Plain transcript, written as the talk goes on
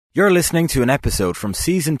You're listening to an episode from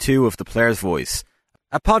Season 2 of The Player's Voice,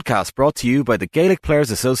 a podcast brought to you by the Gaelic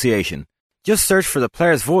Players Association. Just search for The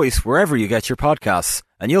Player's Voice wherever you get your podcasts,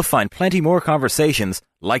 and you'll find plenty more conversations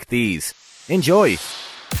like these. Enjoy!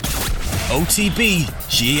 OTB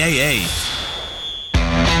GAA.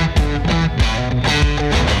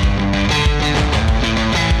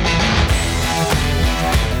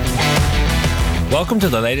 Welcome to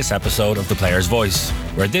the latest episode of The Player's Voice,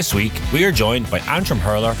 where this week we are joined by Antrim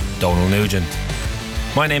hurler Domhnall Nugent.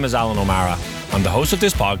 My name is Alan O'Mara. I'm the host of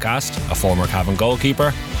this podcast, a former Cavan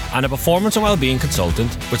goalkeeper, and a performance and wellbeing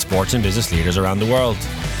consultant with sports and business leaders around the world.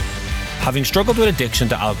 Having struggled with addiction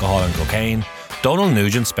to alcohol and cocaine, Domhnall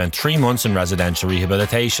Nugent spent 3 months in residential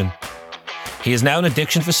rehabilitation. He is now an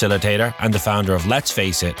addiction facilitator and the founder of Let's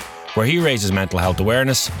Face It, where he raises mental health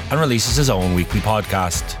awareness and releases his own weekly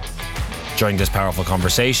podcast. During this powerful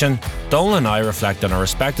conversation, Domhnall and I reflect on our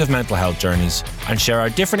respective mental health journeys and share our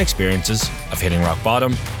different experiences of hitting rock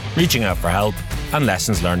bottom, reaching out for help, and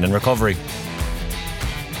lessons learned in recovery.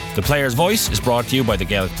 The Player's Voice is brought to you by the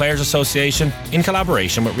Gaelic Players Association in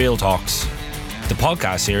collaboration with Real Talks. The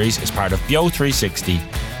podcast series is part of BEO360,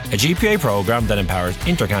 a GPA programme that empowers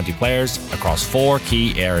inter-county players across 4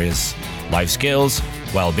 key areas: life skills,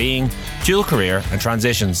 well-being, dual career and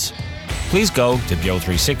transitions. Please go to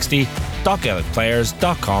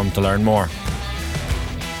BEO360.gaelicplayers.com to learn more.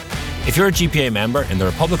 If you're a GPA member in the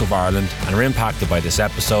Republic of Ireland and are impacted by this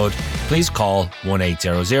episode, please call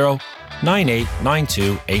 1800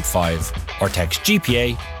 989285 or text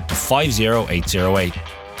GPA to 50808.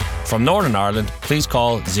 From Northern Ireland, please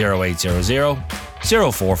call 0800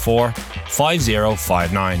 044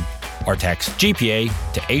 5059 or text GPA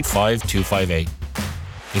to 85258.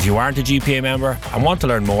 If you aren't a GPA member and want to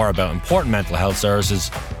learn more about important mental health services,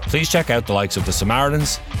 please check out the likes of the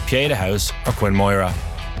Samaritans, Pieta House or Quinn Moira.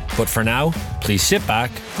 But for now, please sit back,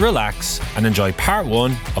 relax and enjoy part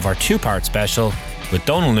 1 of our 2-part special with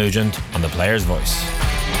Domhnall Nugent on The Player's Voice.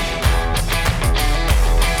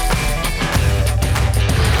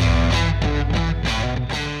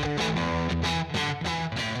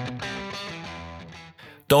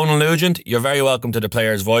 Domhnall Nugent, you're very welcome to The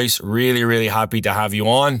Player's Voice. Really happy to have you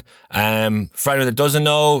on. For anyone that doesn't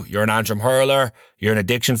know, you're an Antrim hurler, you're an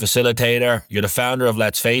addiction facilitator, you're the founder of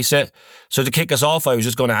Let's Face It. So to kick us off, I was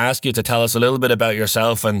just going to ask you to tell us a little bit about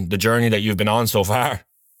yourself and the journey that you've been on so far.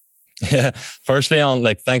 Yeah, firstly, Alan,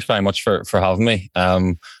 thanks very much for having me.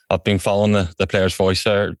 I've been following the Player's Voice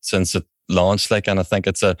since it launched, and I think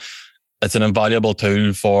it's an invaluable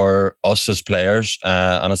tool for us as players,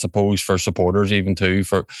 and I suppose for supporters even too.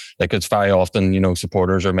 For it's very often,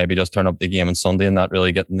 supporters are maybe just turn up the game on Sunday and not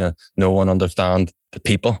really getting to know and understand the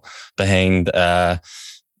people behind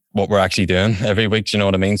what we're actually doing every week. Do you know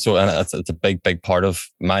what I mean? So, and it's a big part of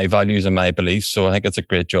my values and my beliefs. So I think it's a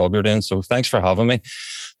great job you're doing. So thanks for having me.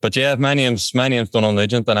 But yeah, my name's Domhnall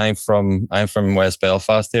Nugent, and I'm from West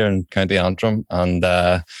Belfast here in County Antrim, and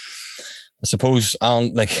I suppose,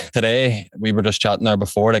 today we were just chatting there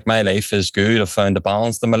before, my life is good. I've found a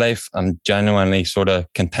balance in my life. I'm genuinely sort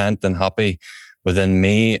of content and happy within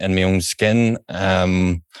me and my own skin.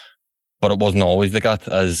 But it wasn't always like that,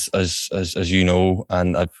 as you know,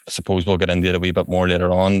 and I suppose we'll get into it a wee bit more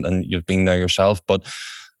later on, and you've been there yourself. But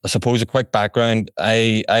I suppose a quick background,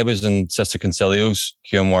 I was in Sister Concilio's,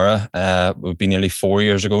 Moira. It would be nearly 4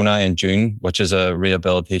 years ago now in June, which is a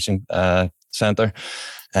rehabilitation centre.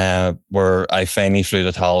 Where I finally flew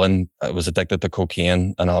to Tallinn. I was addicted to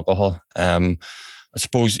cocaine and alcohol. I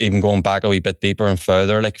suppose even going back a wee bit deeper and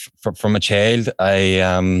further, from a child, I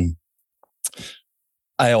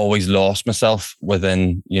always lost myself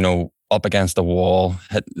within, up against the wall,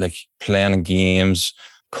 playing games,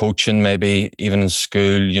 coaching, maybe even in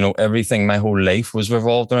school. Everything, my whole life was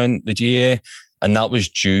revolved around the GAA. And that was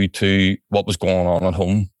due to what was going on at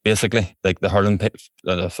home, basically. The hurling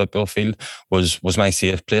the football field was my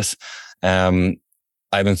safe place. I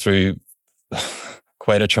went through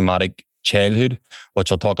quite a traumatic childhood,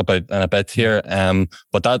 which I'll talk about in a bit here.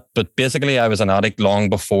 But basically I was an addict long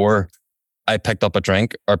before I picked up a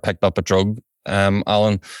drink or picked up a drug,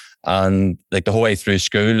 Alan. And the whole way through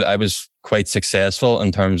school, I was quite successful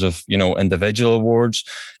in terms of, individual awards.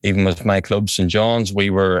 Even with my club, St. John's,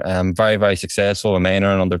 we were very successful in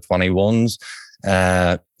minor and under 21s.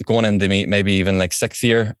 Going into maybe even 6th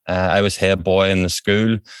year, I was head boy in the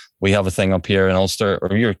school. We have a thing up here in Ulster,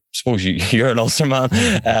 or you're an Ulster man.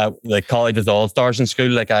 Colleges All-Stars in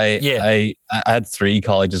school. I had 3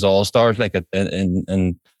 colleges All-Stars,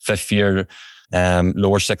 in 5th year,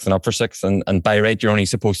 lower 6th and upper 6th. And by right, you're only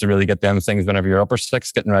supposed to really get them things whenever you're upper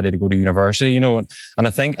 6th, getting ready to go to university, And I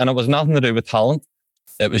think, and it was nothing to do with talent.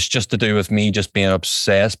 it was just to do with me just being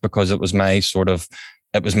obsessed because it was my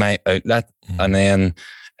outlet. And then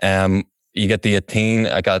you get the 18.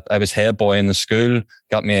 I was head boy in the school,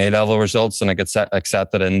 got me A-level results, and I got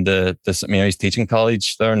accepted into the St Mary's Teaching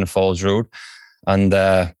College there in the Falls Road. And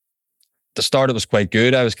the start, it was quite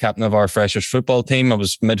good. I was captain of our freshers football team. I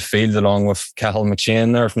was midfield along with Cahill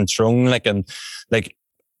McShane there from Tyrone.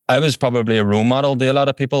 I was probably a role model to a lot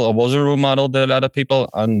of people. I was a role model to a lot of people.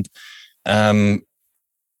 And do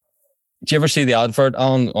you ever see the advert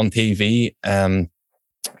on TV?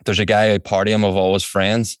 There's a guy out partying with all his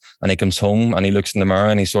friends, and he comes home and he looks in the mirror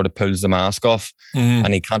and he sort of pulls the mask off,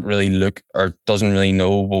 and he can't really look or doesn't really know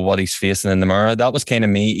what he's facing in the mirror. That was kind of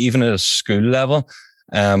me, even at a school level.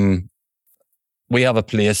 We have a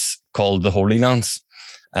place called the Holy Lands,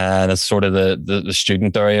 and it's sort of the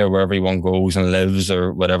student area where everyone goes and lives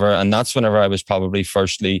or whatever. And that's whenever I was probably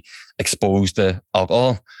firstly exposed to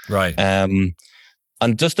alcohol. Right.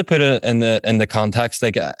 And just to put it in the context,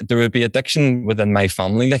 like there would be addiction within my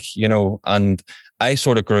family, like, you know, and I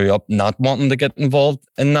sort of grew up not wanting to get involved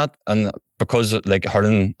in that. And because like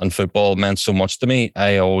hurling and football meant so much to me,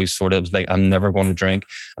 I always sort of was like, I'm never going to drink.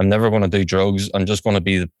 I'm never going to do drugs. I'm just going to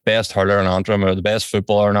be the best hurler in Antrim or the best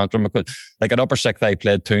footballer in Antrim. Because like at upper sixth, I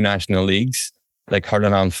played 2 national leagues, like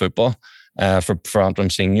hurling and football, for Antrim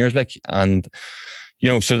seniors, like, and you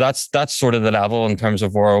know, so that's sort of the level in terms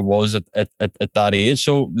of where I was at that age.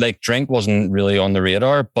 So like drink wasn't really on the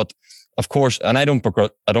radar, but of course, and I don't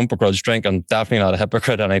begrudge drink. I'm definitely not a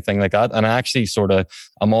hypocrite or anything like that. And I actually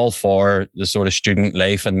I'm all for the sort of student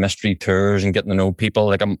life and mystery tours and getting to know people.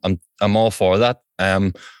 Like I'm all for that.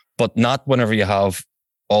 But not whenever you have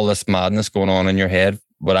all this madness going on in your head,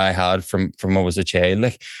 what I had from when I was a child.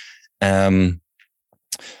 Like, and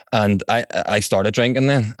I started drinking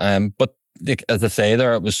then. But as I say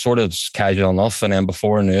there, it was sort of casual enough. And then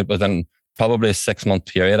before I knew it, within probably a 6-month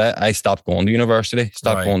period, I stopped going to university,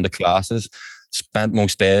 stopped going to classes, spent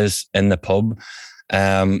most days in the pub.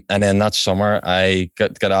 And then that summer, I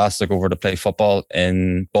got asked to go over to play football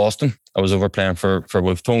in Boston. I was over playing for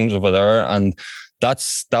Wolf Tones over there. And that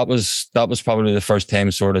was probably the first time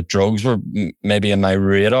sort of drugs were maybe in my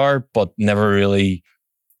radar, but never really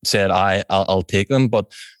said I'll take them.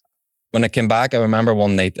 But when I came back, I remember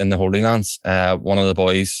one night in the Holy Lands, one of the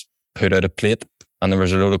boys put out a plate and there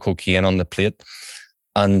was a load of cocaine on the plate.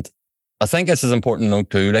 And I think this is important to note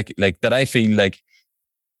too, like did I feel like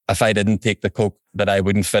if I didn't take the coke that I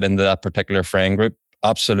wouldn't fit into that particular friend group?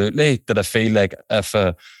 Absolutely. Did I feel like if,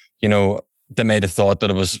 you know, they might have thought that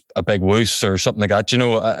it was a big woos or something like that, you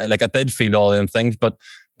know, I did feel all them things, but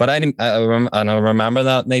I remember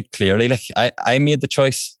that night clearly. Like I made the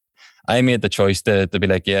choice. I made the choice to be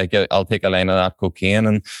like, yeah, I'll take a line of that cocaine.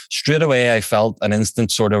 And straight away, I felt an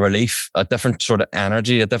instant sort of relief, a different sort of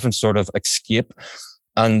energy, a different sort of escape.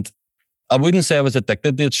 And I wouldn't say I was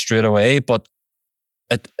addicted to it straight away, but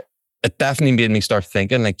it definitely made me start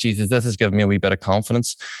thinking like, Jesus, this has given me a wee bit of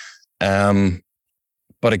confidence. But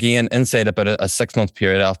again, inside about a 6-month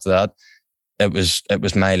period after that, it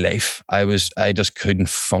was my life. I just couldn't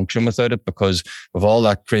function without it because of all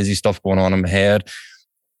that crazy stuff going on in my head.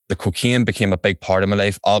 The cocaine became a big part of my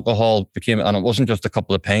life. Alcohol became, and it wasn't just a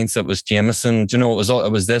couple of pints. It was Jameson. You know, it was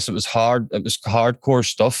hardcore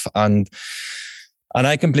stuff. And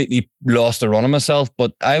I completely lost the run of myself,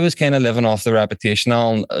 but I was kind of living off the reputation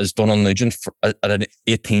as Domhnall Nugent at an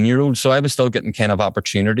 18-year-old. So I was still getting kind of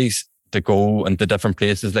opportunities to go into different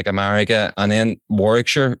places like America, and then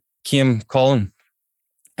Warwickshire came calling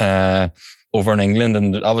over in England.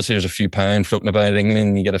 And obviously there's a few pound floating about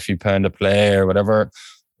England. You get a few pound to play or whatever.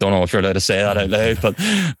 Don't know if you're allowed to say that out loud,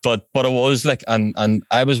 but it was like, and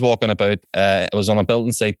I was walking about, I was on a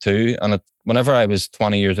building site too. And whenever I was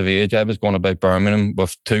 20 years of age, I was going about Birmingham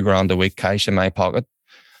with $2,000 a week cash in my pocket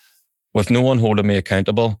with no one holding me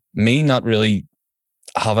accountable, me not really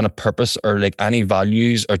having a purpose or like any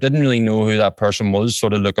values, or didn't really know who that person was,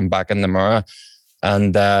 sort of looking back in the mirror.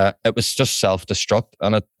 And it was just self-destruct.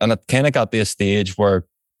 And it kind of got to a stage where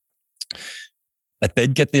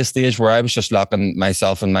I was just locking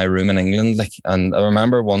myself in my room in England. Like, and I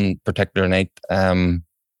remember one particular night,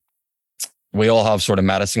 we all have sort of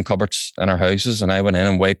medicine cupboards in our houses, and I went in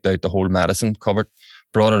and wiped out the whole medicine cupboard,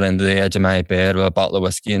 brought it into the edge of my bed with a bottle of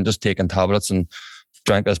whiskey, and just taking tablets and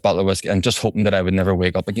drank this bottle of whiskey and just hoping that I would never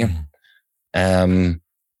wake up again. And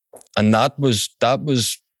that was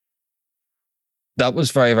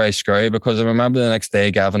very, very scary, because I remember the next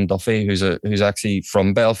day, Gavin Duffy, who's actually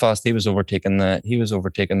from Belfast, he was overtaking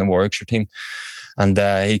the Warwickshire team, and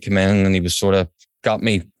he came in and he was sort of got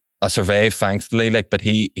me. I survived, thankfully, but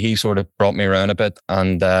he sort of brought me around a bit,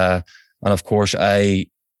 and of course I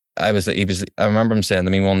I remember him saying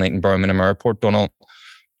to me one night in Birmingham Airport, Domhnall,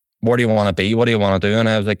 where do you want to be? What do you want to do? And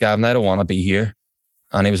I was like, Gavin, I don't want to be here.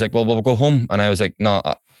 And he was like, well, we'll go home. And I was like, no,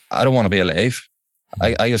 I don't want to be alive.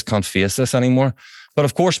 I just can't face this anymore. But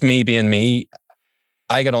of course, me being me,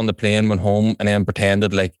 I got on the plane, went home, and then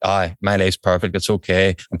pretended like, my life's perfect. It's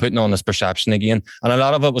okay. I'm putting on this perception again. And a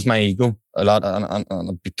lot of it was my ego.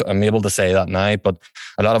 I'm able to say that now, but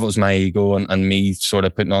a lot of it was my ego and me sort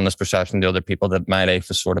of putting on this perception to other people that my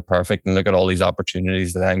life is sort of perfect and look at all these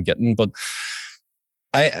opportunities that I'm getting. But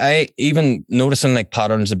I even noticing like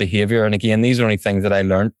patterns of behavior. And again, these are only things that I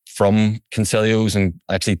learned from Concilios and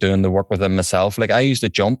actually doing the work with them myself. Like I used to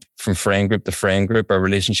jump from friend group to friend group or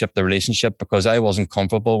relationship to relationship because I wasn't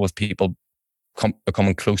comfortable with people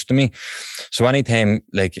becoming close to me. So anytime,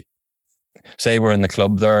 like, say we're in the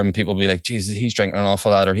club there and people be like, Jesus, he's drinking an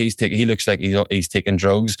awful lot, or he looks like he's taking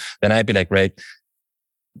drugs. Then I'd be like, right,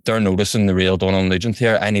 they're noticing the real Domhnall Nugent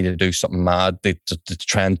here. I need to do something mad to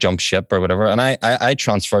try and jump ship or whatever. And I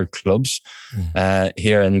transferred clubs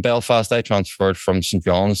here in Belfast. I transferred from St.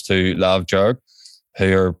 John's to Lavjerg,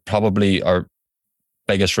 who are probably our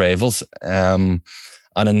biggest rivals. And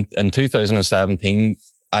in 2017,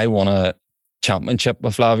 I won a championship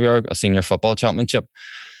with Lavjerg, a senior football championship.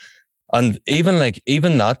 And even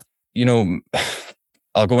that, you know,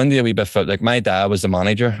 I'll go into a wee bit further. Like my dad was the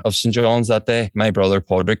manager of St. John's that day. My brother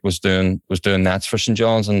Podrick was doing nets for St.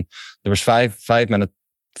 John's, and there was five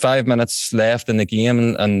minutes left in the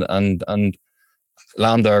game, and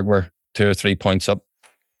Lamderg were 2 or 3 points up.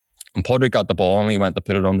 And Podrick got the ball and he went to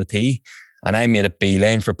put it on the tee, and I made a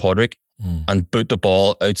beeline for Podrick and boot the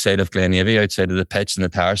ball outside of Glenaviv, outside of the pitch in the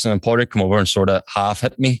terrace, and Podrick come over and sort of half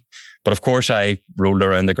hit me. But of course, I rolled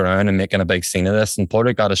around the ground and making a big scene of this, and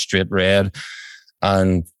Podrick got a straight red.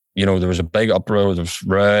 And, you know, there was a big uproar, there was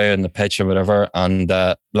row in the pitch or whatever, and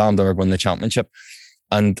Lamderg won the championship.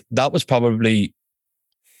 And that was probably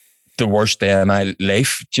the worst day of my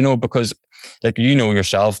life, you know, because, like, you know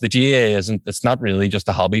yourself, the GAA it's not really just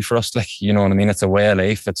a hobby for us, like, you know what I mean? It's a way of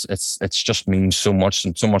life. It's just means so much,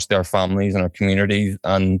 and so much to our families and our communities.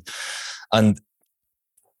 And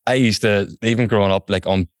I used to, even growing up, like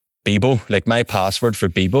on Bebo, like my password for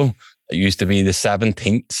Bebo, it used to be the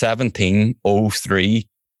 170320 ...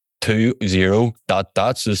 So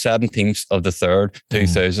the 17th of the 3rd,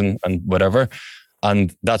 2000 and whatever.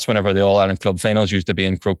 And that's whenever the All-Ireland Club finals used to be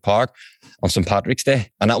in Croke Park on St. Patrick's Day.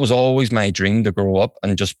 And that was always my dream, to grow up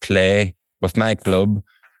and just play with my club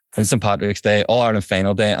on St. Patrick's Day, All-Ireland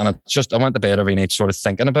final day. And I went to bed every night sort of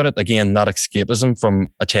thinking about it. Again, not escapism from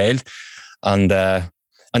a child.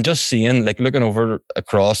 And just seeing, like, looking over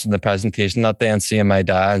across in the presentation that day and seeing my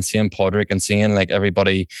dad and seeing Podrick and seeing, like,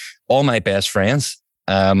 everybody, all my best friends,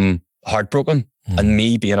 heartbroken, and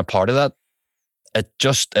me being a part of that, it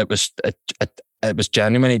was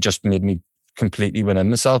genuinely just made me completely within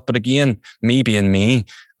myself. But again, me being me,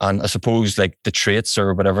 and I suppose like the traits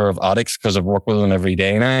or whatever of addicts, because I've worked with them every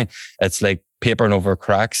day now, it's like papering over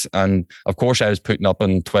cracks. And of course I was putting up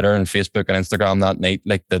on Twitter and Facebook and Instagram that night,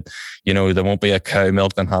 like that, you know, there won't be a cow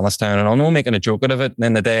milked in Hannistown, and I know, making a joke out of it. And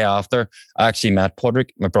then the day after, I actually met Podrick,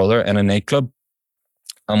 my brother, in a nightclub,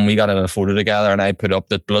 and we got in a photo together, and I put up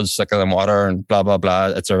that blood's thicker than water and blah, blah, blah.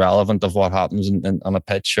 It's irrelevant of what happens on a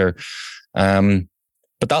pitch.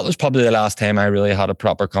 But that was probably the last time I really had a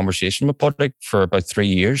proper conversation with Podrick for about 3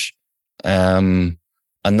 years. And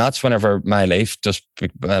that's whenever my life just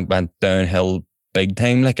went downhill big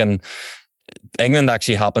time. Like, and England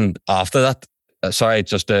actually happened after that. Sorry,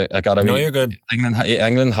 just I got to. No, you're good.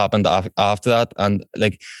 England happened after that, and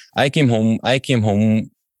like I came home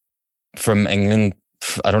from England.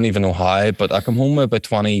 I don't even know how, but I come home with about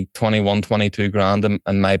 21, 22 grand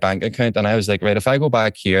in my bank account, and I was like, right, if I go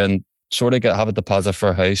back here and sort of have a deposit for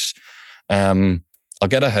a house, I'll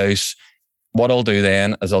get a house. What I'll do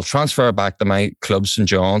then is I'll transfer back to my club, St.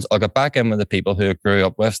 John's. I'll get back in with the people who I grew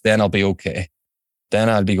up with. Then I'll be okay.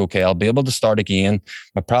 I'll be able to start again.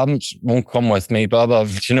 My problems won't come with me, blah, blah,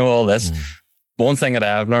 you know, all this. One thing that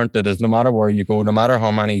I've learned that is no matter where you go, no matter how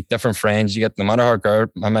many different friends you get, no matter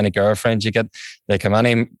how many girlfriends you get, like how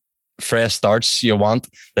many fresh starts you want,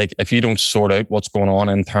 like if you don't sort out what's going on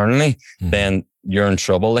internally, then you're in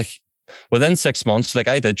trouble. Like within 6 months, like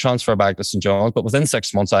I did transfer back to St. John's, but within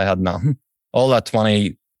 6 months I had nothing. All that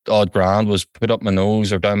 20 odd grand was put up my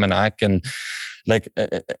nose or down my neck. And like,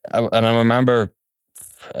 I remember,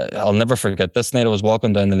 I'll never forget this night. I was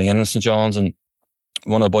walking down the lane in St. John's, and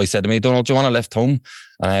one of the boys said to me, Domhnall, do you want to lift home?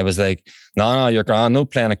 And I was like, no, you're grand. No,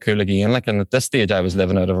 playing it cool again. Like, and at this stage I was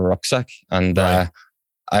living out of a rucksack, and right.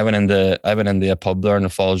 I went into a pub there in the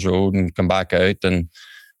Falls Road and come back out, and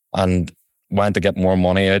went to get more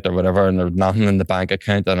money out or whatever, and there was nothing in the bank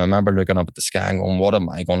account. And I remember looking up at the sky and going, what am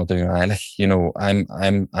I going to do now? Like, you know,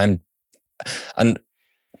 and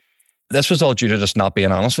this was all due to just not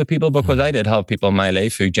being honest with people, because I did have people in my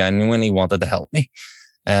life who genuinely wanted to help me.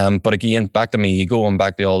 But again, back to my ego and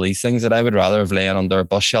back to all these things, that I would rather have lain under a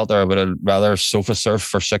bus shelter. I would have rather sofa surf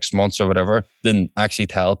for 6 months or whatever than actually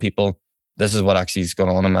tell people this is what actually is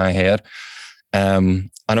going on in my head. And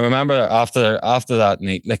I remember after that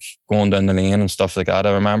night, like going down the lane and stuff like that,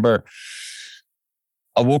 I remember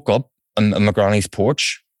I woke up on my granny's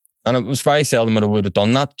porch, and it was very seldom that I would have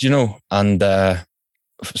done that, you know. And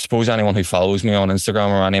suppose anyone who follows me on Instagram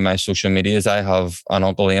or any of my social medias, I have an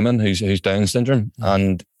Uncle Eamon who's Down syndrome,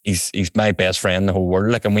 and he's my best friend in the whole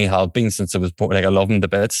world. Like, and we have been since I was born. Like, I love him to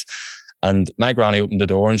bits. And my granny opened the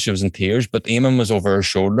door and she was in tears, but Eamon was over her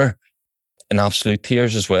shoulder in absolute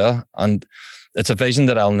tears as well. And it's a vision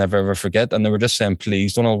that I'll never ever forget. And they were just saying,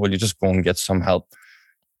 please, Domhnall, will you just go and get some help?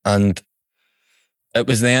 And it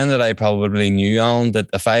was then that I probably knew, Alan, that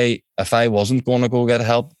if I wasn't going to go get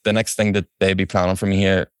help, the next thing that they'd be planning for me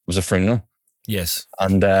here was a funeral. Yes.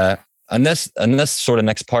 And this sort of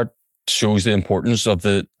next part shows the importance of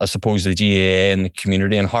the GAA and the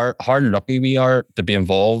community, and how lucky we are to be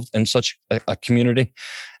involved in such a community,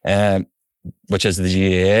 which is the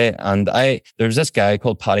GAA. And there's this guy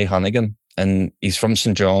called Paddy Hannigan, and he's from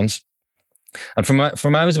St. John's. And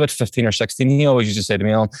from I was about 15 or 16, he always used to say to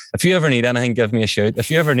me, if you ever need anything, give me a shout.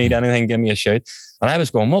 If you ever need anything, give me a shout. And I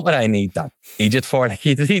was going, what would I need that Egypt for? Like,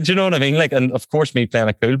 do you know what I mean? Like, and of course, me playing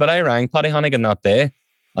it cool. But I rang Paddy Hannigan that day,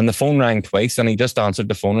 and the phone rang twice, and he just answered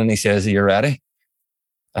the phone and he says, are you ready?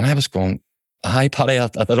 And I was going, hi, Paddy, I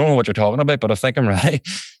don't know what you're talking about, but I think I'm ready.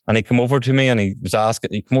 And he came over to me and he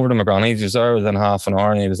came over to my granny. He was there within half an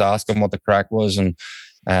hour, and he was asking what the crack was. And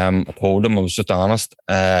I told him I was just honest.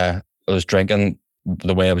 I was drinking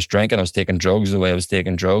the way I was drinking. I was taking drugs the way I was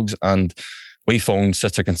taking drugs. And we phoned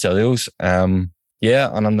Sister Concilio's. And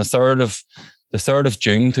on the 3rd of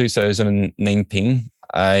June 2019,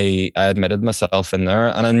 I admitted myself in there,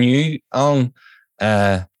 and I knew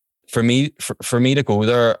for me to go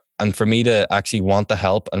there and for me to actually want the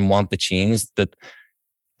help and want the change, that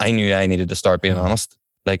I knew I needed to start being honest.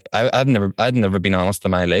 Like, I'd never been honest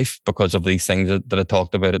in my life because of these things that I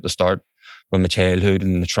talked about at the start, with my childhood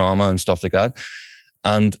and the trauma and stuff like that.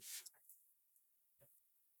 And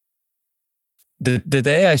the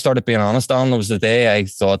day I started being honest, Alan, was the day I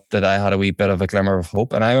thought that I had a wee bit of a glimmer of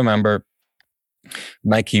hope. And I remember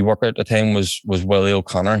my key worker at the time was Willie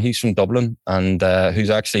O'Connor. He's from Dublin, and who's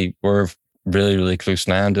actually, we're really, really close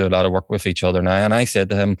now and do a lot of work with each other now. And I said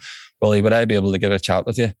to him, Willie, would I be able to get a chat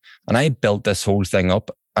with you? And I built this whole thing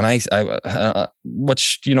up. And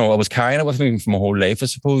which, you know, I was carrying it with me for my whole life, I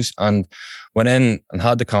suppose, and went in and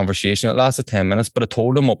had the conversation. It lasted 10 minutes, but I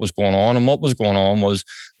told him what was going on. And what was going on was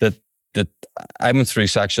that I went through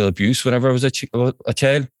sexual abuse whenever I was a child.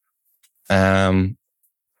 And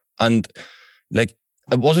like,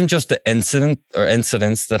 it wasn't just the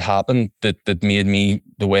incidents that happened that made me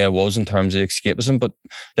the way I was in terms of escapism, but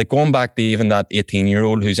like going back to even that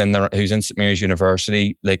 18-year-old who's in St. Mary's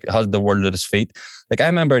University, like has the world at his feet. Like, I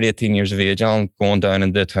remember at 18 years of age, I'm going down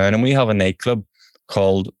into town, and we have a nightclub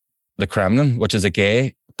called the Kremlin, which is a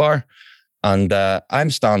gay bar. And I'm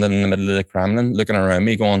standing in the middle of the Kremlin looking around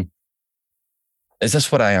me going, is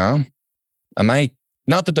this what I am? Am I?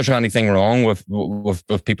 Not that there's anything wrong with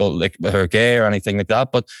people like who are gay or anything like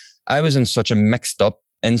that, but I was in such a mixed up,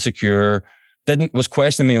 insecure, was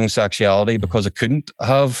questioning my own sexuality because I couldn't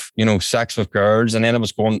have, you know, sex with girls. And then I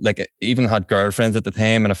was going, like, I even had girlfriends at the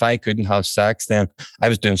time. And if I couldn't have sex, then I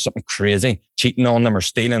was doing something crazy, cheating on them or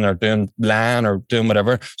stealing or doing lying or doing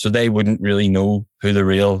whatever. So they wouldn't really know who the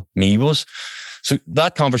real me was. So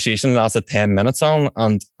that conversation lasted 10 minutes on.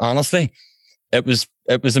 And honestly, it was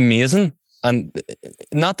amazing. And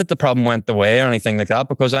not that the problem went away or anything like that,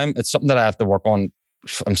 because it's something that I have to work on.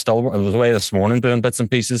 I was away this morning doing bits and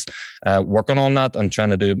pieces, working on that and trying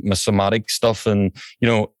to do my somatic stuff, and, you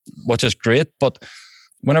know, which is great. But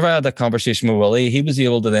whenever I had that conversation with Willie, he was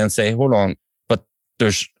able to then say, hold on, but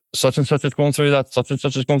there's such and such is going through that, such and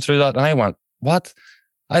such is going through that. And I went, what?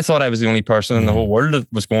 I thought I was the only person in the whole world that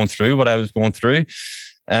was going through what I was going through.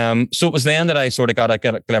 So it was then that I sort of got a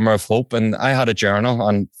glimmer of hope, and I had a journal.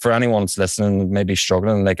 And for anyone that's listening, maybe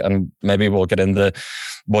struggling, like, and maybe we'll get into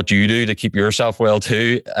what you do to keep yourself well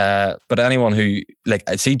too. But anyone who, like,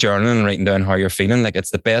 I see journaling and writing down how you're feeling, like,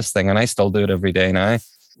 it's the best thing. And I still do it every day now.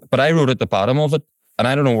 But I wrote at the bottom of it, and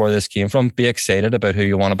I don't know where this came from, be excited about who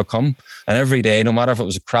you want to become. And every day, no matter if it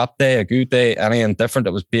was a crap day, a good day, anything different,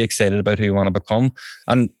 it was be excited about who you want to become.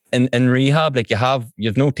 And in rehab, like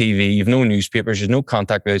you've no TV, you've no newspapers, you've no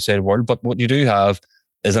contact with the outside world, but what you do have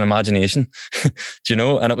is an imagination. Do you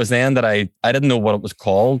know? And it was then that I didn't know what it was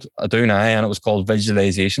called. I do now, and it was called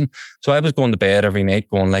visualization. So I was going to bed every night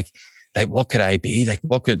going like, what could I be?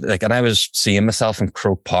 And I was seeing myself in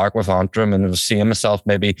Croke Park with Antrim, and I was seeing myself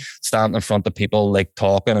maybe standing in front of people, like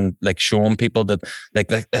talking and like showing people that like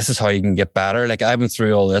this is how you can get better. Like I've been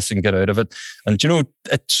through all this and get out of it. And, you know,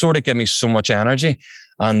 it sort of gave me so much energy.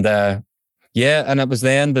 And, and it was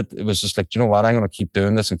then that it was just like, you know what, I'm going to keep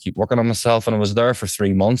doing this and keep working on myself. And I was there for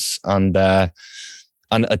 3 months, and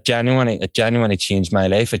it genuinely changed my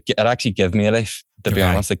life. It actually gave me a life. To be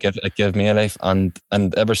honest, it gave me a life, and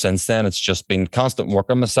ever since then, it's just been constant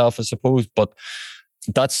work on myself, I suppose. But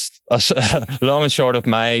that's long and short of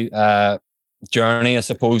my journey, I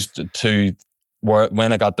suppose, to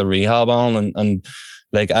when I got the rehab on, and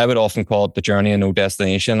like I would often call it the journey and no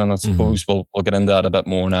destination, and I suppose we'll get into that a bit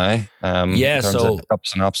more now. In terms of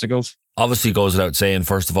ups and obstacles. Obviously, goes without saying.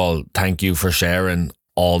 First of all, thank you for sharing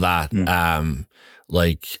all that.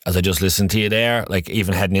 Like, as I just listened to you there, like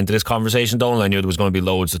even heading into this conversation, Domhnall, I knew there was going to be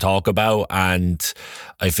loads to talk about, and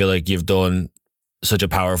I feel like you've done such a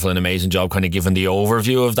powerful and amazing job kind of giving the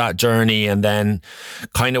overview of that journey. And then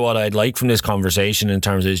kind of what I'd like from this conversation in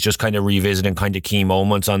terms of is just kind of revisiting kind of key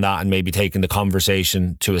moments on that, and maybe taking the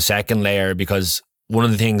conversation to a second layer, because one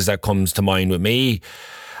of the things that comes to mind with me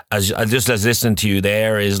as listening to you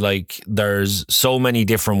there is like, there's so many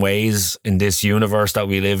different ways in this universe that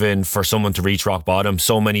we live in for someone to reach rock bottom.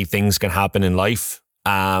 So many things can happen in life.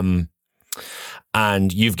 And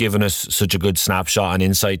you've given us such a good snapshot and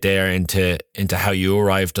insight there into how you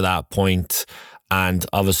arrived to that point. And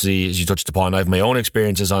obviously, as you touched upon, I have my own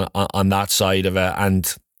experiences on that side of it.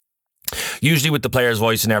 And usually with the Player's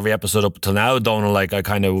Voice in every episode up till now, Domhnall, like I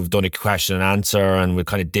kind of, we've done a question and answer, and we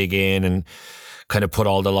kind of dig in and kind of put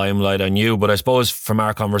all the limelight on you. But I suppose from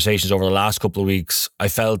our conversations over the last couple of weeks, I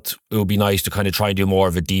felt it would be nice to kind of try and do more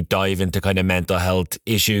of a deep dive into kind of mental health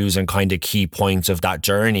issues and kind of key points of that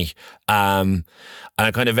journey. And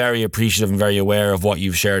I'm kind of very appreciative and very aware of what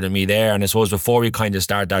you've shared with me there. And I suppose before we kind of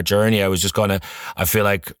start that journey, I was just I feel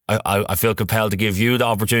like I feel compelled to give you the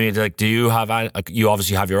opportunity to, like, do you have, you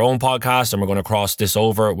obviously have your own podcast, and we're going to cross this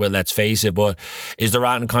over with Let's Face It, but is there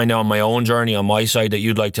anything kind of on my own journey on my side that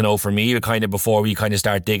you'd like to know from me kind of before we kind of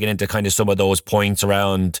start digging into kind of some of those points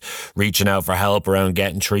around reaching out for help, around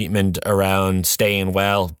getting treatment, around staying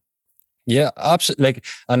well? Yeah, absolutely. Like,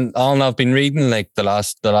 and Alan, I've been reading like the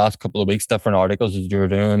last couple of weeks, different articles that you're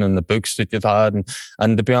doing and the books that you've had,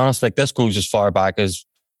 and to be honest, like this goes as far back as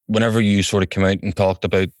whenever you sort of came out and talked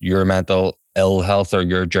about your mental ill health or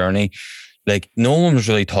your journey. Like, no one was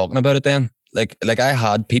really talking about it then. Like I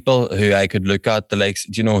had people who I could look at, the likes,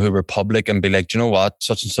 you know, who were public and be like, do you know what,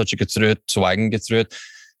 such and such, you get through it, so I can get through it.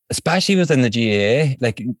 Especially within the GAA,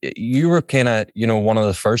 like you were kind of, you know, one of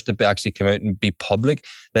the first to actually come out and be public.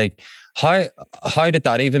 Like, how did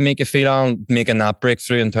that even make you feel on making that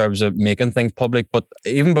breakthrough in terms of making things public? But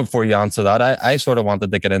even before you answer that, I sort of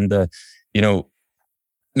wanted to get into, you know,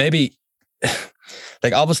 maybe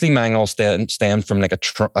like obviously mine all stemmed from like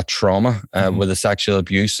a trauma with a sexual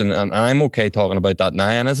abuse, and I'm okay talking about that now.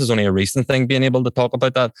 And this is only a recent thing, being able to talk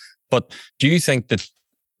about that. But do you think that,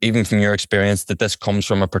 even from your experience, that this comes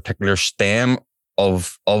from a particular stem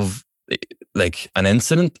of like an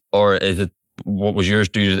incident, or is it, what was yours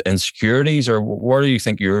due to insecurities, or where do you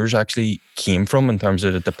think yours actually came from in terms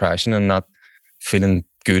of the depression and not feeling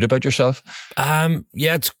good about yourself?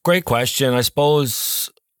 Yeah, it's a great question. I suppose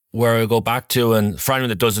where I go back to, and for anyone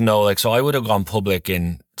that doesn't know, like, so I would have gone public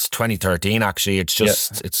in 2013. Actually, it's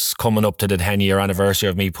just it's coming up to the 10-year anniversary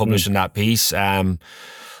of me publishing that piece.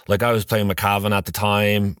 Like I was playing with Cavan at the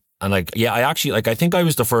time, and like, yeah, I actually, like, I think I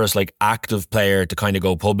was the first like active player to kind of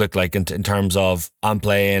go public, like in terms of I'm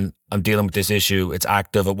playing, I'm dealing with this issue, it's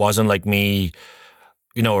active. It wasn't like me,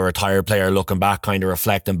 you know, a retired player looking back, kind of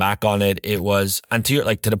reflecting back on it. It was, and to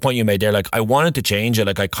the point you made there, like I wanted to change it.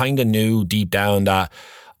 Like I kind of knew deep down that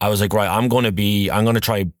I was like, right, I'm going to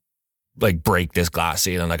try like break this glass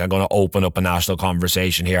ceiling. Like I'm going to open up a national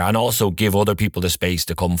conversation here, and also give other people the space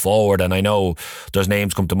to come forward. And I know there's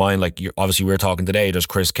names come to mind, like obviously we're talking today, there's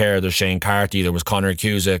Chris Kerr, there's Shane Carty, there was Conor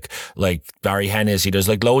Cusick, like Barry Hennessy, there's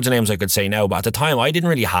like loads of names I could say now, but at the time I didn't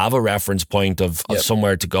really have a reference point of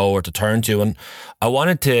somewhere to go or to turn to. And I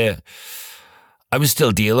was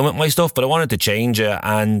still dealing with my stuff, but I wanted to change it.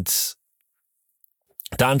 And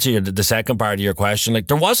to answer the second part of your question, like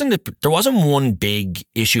there wasn't one big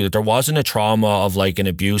issue, that there wasn't a trauma of like an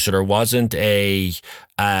abuse, or there wasn't an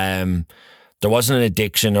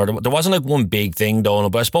addiction, or there wasn't like one big thing, Domhnall.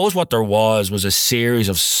 But I suppose what there was a series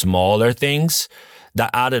of smaller things that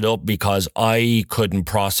added up because I couldn't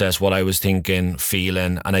process what I was thinking,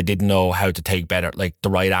 feeling, and I didn't know how to take better, like the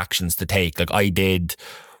right actions to take. Like I did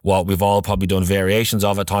what we've all probably done variations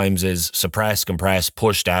of at times, is suppress, compress,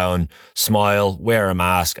 push down, smile, wear a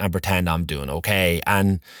mask, and pretend I'm doing okay.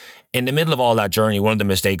 And in the middle of all that journey, one of the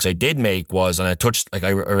mistakes I did make was, and I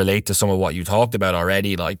relate to some of what you talked about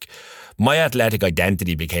already, like my athletic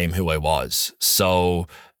identity became who I was. So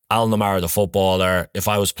Alan O'Mara, the footballer, if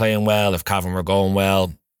I was playing well, if Cavan were going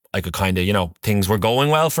well, I could kind of, things were going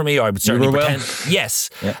well for me, or I would certainly pretend. Well. Yes.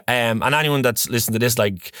 Yeah. And anyone that's listened to this,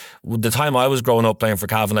 like the time I was growing up playing for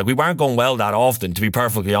Cavan, like we weren't going well that often, to be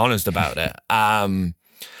perfectly honest about it.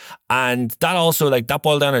 And that also, like, that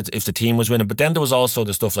boiled down if the team was winning. But then there was also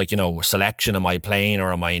the stuff like, selection, am I playing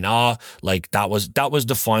or am I not? Like, that was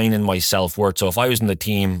defining my self-worth. So if I was in the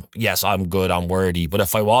team, yes, I'm good, I'm worthy. But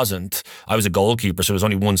if I wasn't, I was a goalkeeper, so there was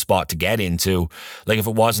only one spot to get into. Like, if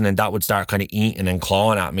it wasn't, then that would start kind of eating and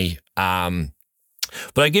clawing at me.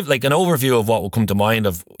 But I give, like, an overview of what will come to mind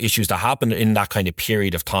of issues that happened in that kind of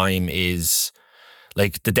period of time is,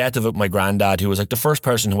 like, the death of my granddad, who was like the first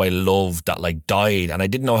person who I loved that like died, and I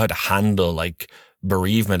didn't know how to handle like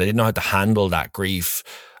bereavement. I didn't know how to handle that grief.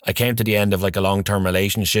 I came to the end of like a long-term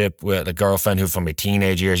relationship with a girlfriend who from my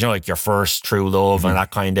teenage years, like your first true love, and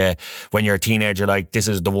that kind of, when you're a teenager, like this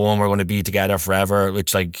is the one, we're going to be together forever,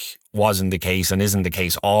 which like wasn't the case and isn't the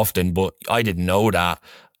case often, but I didn't know that.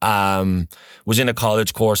 Was in a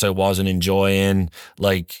college course I wasn't enjoying,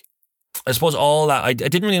 like, I suppose all that, I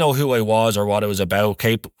didn't really know who I was or what I was about,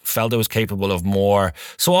 felt I was capable of more.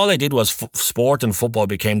 So all I did was sport and football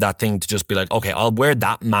became that thing to just be like, okay, I'll wear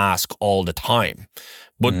that mask all the time.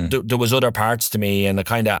 But there was other parts to me, and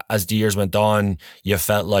kind of, as the years went on, you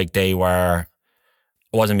felt like I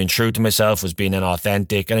wasn't being true to myself, was being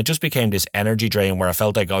inauthentic, and it just became this energy drain where I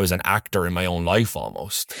felt like I was an actor in my own life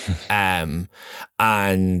almost. And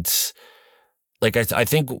like, I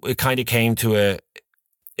think it kind of came to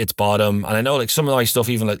its bottom. And I know, like, some of my stuff,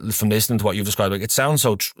 even like from listening to what you've described, like, it sounds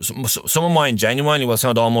so some of mine genuinely will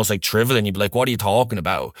sound almost like trivial, and you'd be like, what are you talking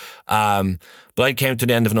about? But I came to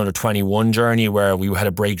the end of another 21 journey where we had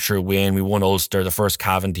a breakthrough win. We won Ulster, the first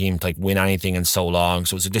Cavan team to like win anything in so long.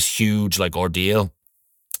 So it was like this huge like ordeal,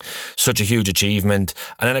 such a huge achievement.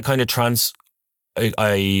 And then it kind of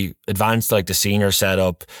I advanced to like the senior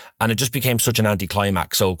setup, and it just became such an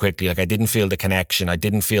anticlimax so quickly. Like, I didn't feel the connection, I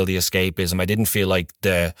didn't feel the escapism, I didn't feel like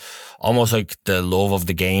almost like the love of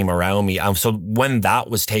the game around me. And so when that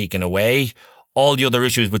was taken away, all the other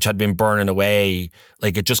issues which had been burning away,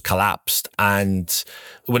 like, it just collapsed. And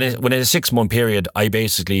within a 6-month period, I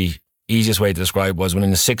basically, easiest way to describe was,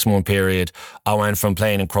 within a 6-month period, I went from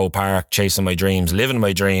playing in Croke Park, chasing my dreams, living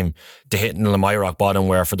my dream, to hitting my rock bottom,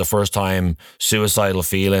 where for the first time suicidal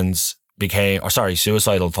thoughts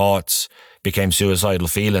became suicidal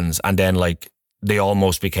feelings, and then like they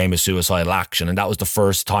almost became a suicidal action. And that was the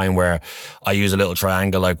first time where I used a little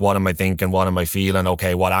triangle, like, what am I thinking, what am I feeling,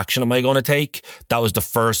 okay, what action am I going to take? That was the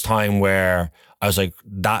first time where I was like,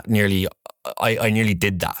 I nearly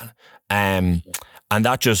did that. And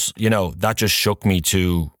that just shook me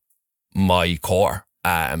to my core,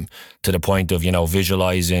 to the point of,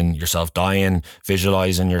 visualizing yourself dying,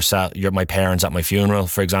 visualizing my parents at my funeral,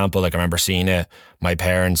 for example. Like, I remember seeing my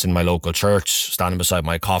parents in my local church, standing beside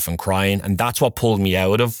my coffin crying. And that's what pulled me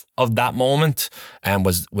out of that moment. And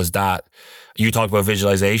was that, you talked about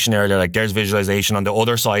visualization earlier, like there's visualization on the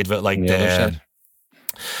other side of it, like the other side.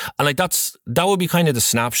 And like, that would be kind of the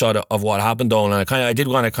snapshot of what happened, though. And I did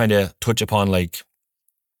want to kind of touch upon like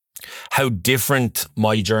how different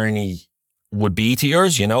my journey would be to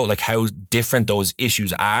yours, like how different those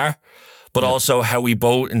issues are, but also how we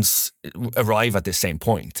both arrive at the same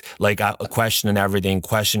point, like questioning everything,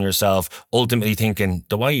 question yourself, ultimately thinking,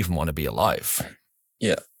 do I even want to be alive?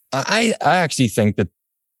 Yeah. I actually think that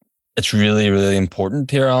it's really, really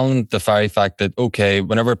important here, Alan, the very fact that, okay,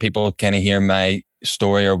 whenever people kind of hear my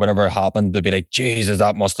story or whatever happened, they'd be like, Jesus,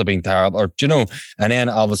 that must have been terrible, or and then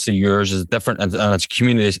obviously yours is different, and it's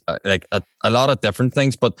community, like a lot of different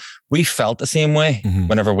things, but we felt the same way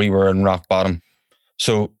whenever we were in rock bottom.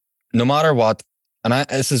 So no matter what, and I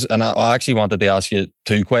actually wanted to ask you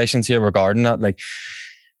 2 questions here regarding that. Like,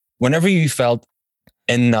 whenever you felt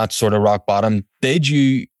in that sort of rock bottom, did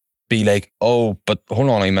you be like, oh, but hold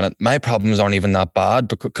on a minute, my problems aren't even that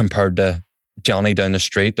bad compared to Johnny down the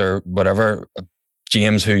street or whatever,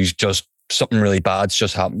 James, who's just something really bad's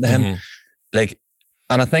just happened to him. Like,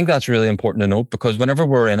 and I think that's really important to note, because whenever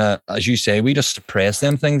we're in as you say, we just suppress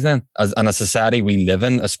them things then, in a society we live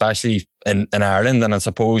in, especially in Ireland, and I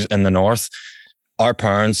suppose in the North, our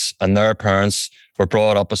parents and their parents were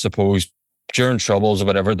brought up, I suppose, during troubles or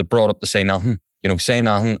whatever, they brought up to say nothing. say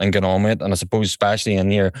nothing and get on with it. And I suppose especially in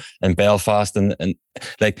here in Belfast and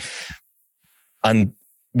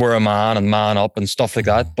we're a man and man up and stuff like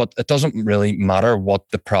that. But it doesn't really matter what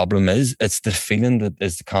the problem is. It's the feeling that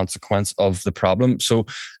is the consequence of the problem. So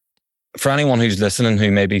for anyone who's listening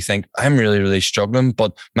who maybe think, I'm really, really struggling,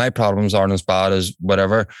 but my problems aren't as bad as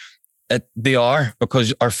whatever, they are,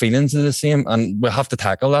 because our feelings are the same and we have to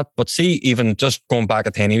tackle that. But see, even just going back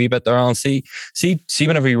a tiny wee bit there, Alan, see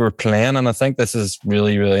whenever you were playing, and I think this is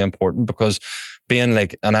really, really important, because being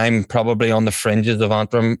and I'm probably on the fringes of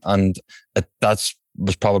Antrim, and that's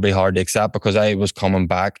was probably hard to accept, because I was coming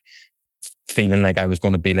back feeling like I was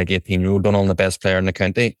going to be 18-year-old Domhnall, the best player in the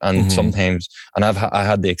county, and sometimes, and I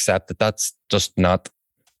had to accept that that's just not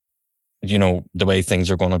the way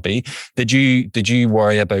things are going to be. Did you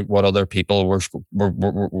worry about what other people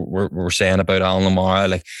were saying about Alan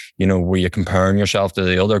O'Mara? Were you comparing yourself to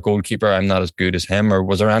the other goalkeeper? I'm not as good as him. Or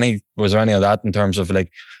was there any of that in terms of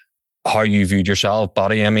how you viewed yourself,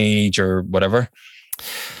 body image or whatever?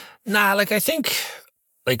 Nah, I think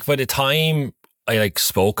by the time I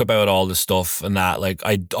spoke about all the stuff and that,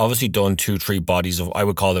 I'd obviously done 2-3 bodies of, I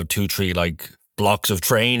would call it 2-3 blocks of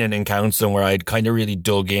training and counselling, where I'd kind of really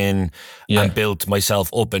dug in and built myself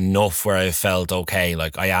up enough where I felt okay,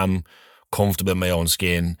 I am comfortable in my own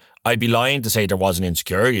skin. I'd be lying to say there wasn't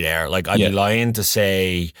insecurity there. I'd be lying to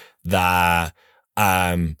say that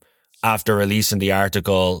after releasing the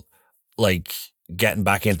article, getting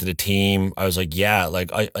back into the team, I was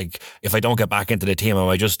if I don't get back into the team, am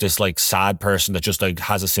I just this sad person that just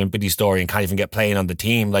has a sympathy story and can't even get playing on the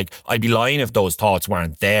team? I'd be lying if those thoughts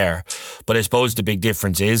weren't there. But I suppose the big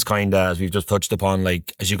difference is kind of, as we've just touched upon,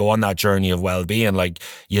 as you go on that journey of well-being,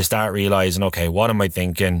 you start realising, okay, what am I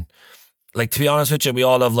thinking? To be honest with you, we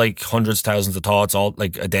all have hundreds, thousands of thoughts all a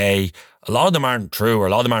day. A lot of them aren't true, or a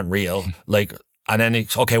lot of them aren't real. And then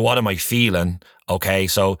it's, okay, what am I feeling? Okay,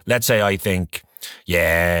 so let's say I think,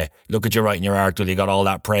 yeah, look at you writing your article, you got all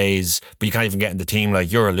that praise, but you can't even get in the team,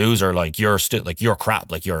 you're a loser, you're still, you're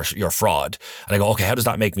crap, you're a fraud. And I go, okay, how does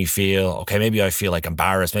that make me feel? Okay, maybe I feel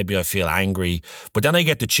embarrassed, maybe I feel angry, but then I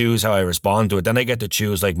get to choose how I respond to it. Then I get to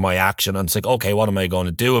choose my action, and it's okay, what am I going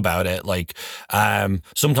to do about it?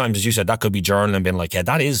 Sometimes, as you said, that could be journaling, being yeah,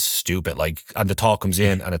 that is stupid, and the thought comes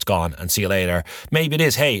in and it's gone, and see you later. Maybe it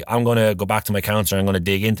is, hey, I'm going to go back to my counsellor, I'm going to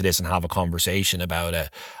dig into this and have a conversation about it.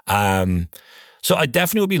 So I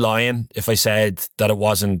definitely would be lying if I said that it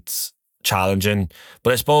wasn't challenging.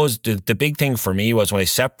 But I suppose the big thing for me was when I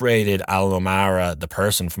separated Alan O'Mara, the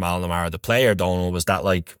person, from Alan O'Mara, the player, Domhnall, was that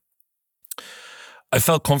I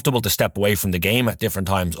felt comfortable to step away from the game at different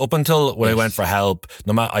times. Up until when I went for help,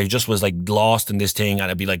 no matter, I just was lost in this thing, and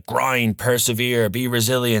I'd be grind, persevere, be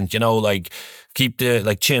resilient, keep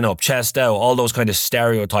the chin up, chest out, all those kind of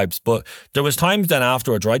stereotypes. But there was times then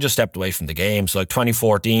afterwards where I just stepped away from the game. So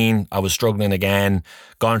 2014, I was struggling again,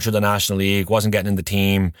 gone through the National League, wasn't getting in the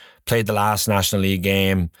team, played the last National League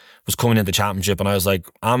game, was coming into the championship, and I was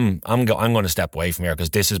I'm going to step away from here,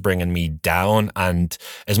 because this is bringing me down. And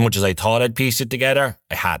as much as I thought I'd piece it together,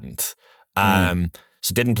 I hadn't.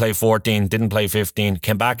 So didn't play 14, didn't play 15,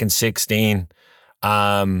 came back in 16.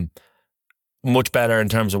 Much better in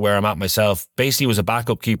terms of where I'm at myself. Basically was a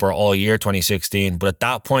backup keeper all year 2016, but at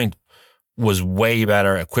that point was way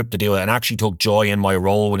better equipped to deal with it, and actually took joy in my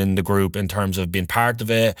role within the group in terms of being part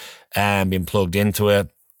of it and being plugged into it.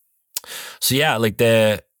 So yeah,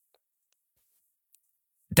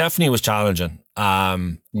 definitely was challenging.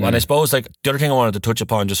 And I suppose the other thing I wanted to touch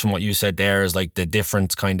upon just from what you said there is the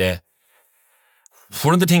different kind of,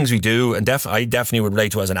 one of the things we do, and I definitely would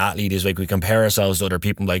relate to as an athlete, is we compare ourselves to other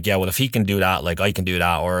people. Yeah, well, if he can do that, I can do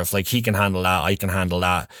that. Or if he can handle that, I can handle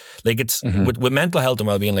that. It's with mental health and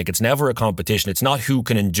well-being, it's never a competition. It's not who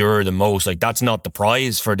can endure the most. That's not the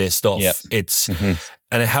prize for this stuff. Yep. It's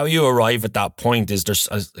and how you arrive at that point is, there's,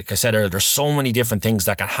 like I said earlier, there's so many different things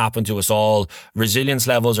that can happen to us all. Resilience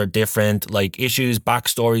levels are different. Issues,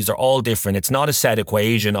 backstories are all different. It's not a set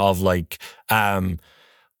equation of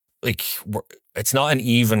it's not an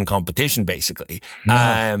even competition, basically. No.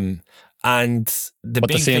 And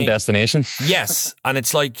the same destination. Yes. And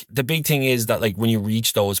it's the big thing is that when you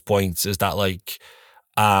reach those points is that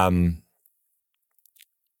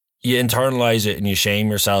you internalize it and you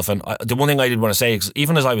shame yourself. And the one thing I did want to say,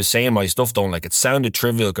 even as I was saying my stuff, it sounded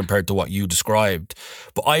trivial compared to what you described.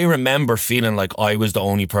 But I remember feeling like I was the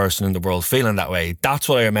only person in the world feeling that way. That's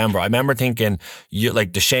what I remember. I remember thinking,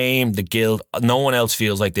 the shame, the guilt, no one else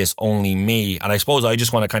feels like this, only me. And I suppose I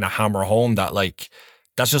just want to kind of hammer home that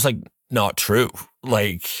that's just not true.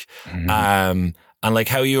 And like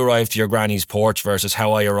how you arrived to your granny's porch versus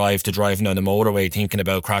how I arrived to driving down the motorway thinking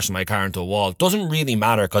about crashing my car into a wall doesn't really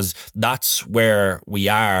matter, because that's where we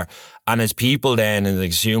are. And as people then, and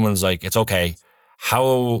as humans, like, it's okay,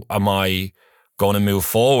 how am I going to move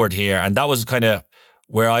forward here? And that was kind of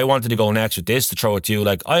where I wanted to go next with this, to throw it to you.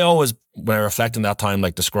 Like, I always, when I reflect on that time,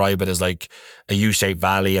 like, describe it as like a U-shaped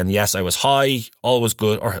valley. And yes, I was high, always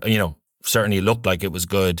good, or, you know, certainly looked like it was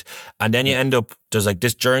good. And then you end up, there's like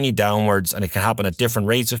this journey downwards, and it can happen at different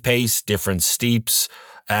rates of pace, different steeps,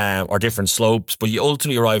 or different slopes, but you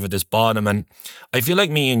ultimately arrive at this bottom. And I feel like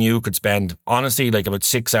me and you could spend, honestly, like about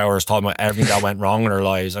 6 hours talking about everything that went wrong in our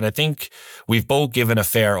lives. And I think we've both given a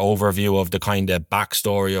fair overview of the kind of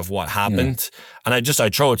backstory of what happened. And I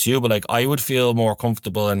throw it to you, but like, I would feel more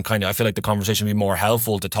comfortable, and kind of, I feel like the conversation would be more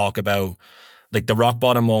helpful to talk about like the rock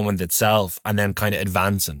bottom moment itself, and then kind of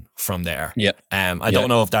advancing from there. Yeah. I don't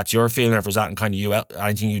know if that's your feeling, or if there's that kind of you,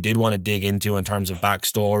 anything you did want to dig into in terms of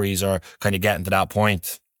backstories, or kind of getting to that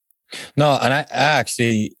point. No, and I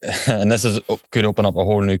actually, and this could open up a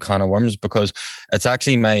whole new can of worms, because it's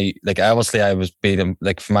actually like, obviously I was being,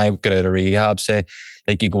 like, from my get out of rehab, say,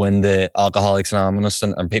 like, you go into Alcoholics Anonymous,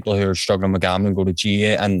 and people who are struggling with gambling go to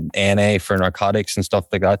GA and NA for narcotics and stuff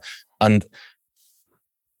like that. And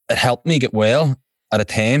it helped me get well at a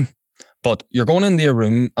time. But you're going into a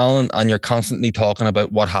room, Alan, and you're constantly talking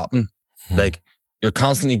about what happened. Like, you're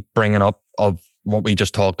constantly bringing up of what we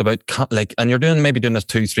just talked about, like, and you're maybe doing this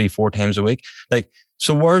 2, 3, 4 times a week. Like,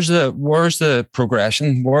 so where's the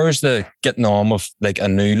progression? Where's the getting on with like a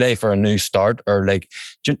new life or a new start, or like,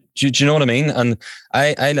 do you know what I mean? And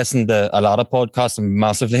I listen to a lot of podcasts, and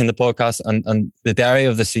massively in the podcast, and the diary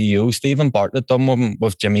of the CEO, Stephen Bartlett, done one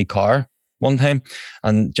with Jimmy Carr one time,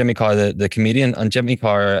 and Jimmy Carr, the comedian, and Jimmy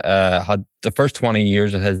Carr had the first 20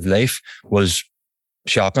 years of his life was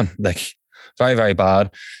shocking, like very, very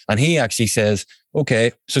bad. And he actually says,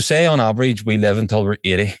 okay, so say on average we live until we're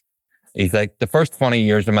 80. He's like, the first 20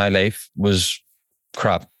 years of my life was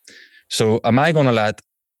crap. So am I going to let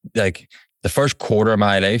like the first quarter of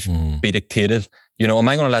my life be dictated? You know, am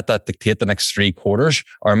I going to let that dictate the next 3 quarters?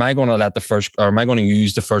 Or am I going to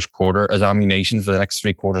use the first quarter as ammunition for the next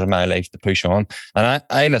 3 quarters of my life to push on? And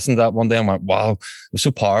I listened to that one day and went, wow, it was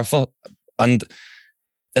so powerful. And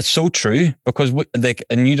it's so true, because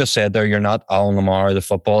and you just said there, you're not Alan Lamar, the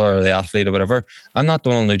footballer or the athlete or whatever. I'm not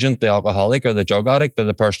Domhnall Nugent, the alcoholic or the drug addict or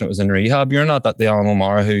the person that was in rehab. You're not the Alan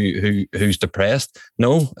Lamar who's depressed.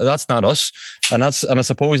 No, that's not us. And I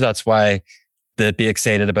suppose that's why to be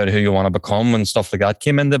excited about who you want to become and stuff like that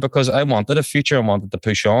came into, because I wanted a future, I wanted to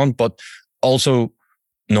push on, but also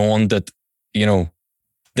knowing that, you know,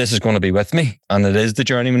 this is going to be with me, and it is the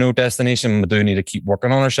journey with no destination. We do need to keep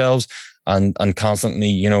working on ourselves and constantly,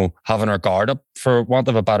 you know, having our guard up, for want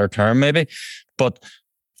of a better term, maybe. But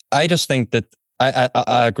I just think that I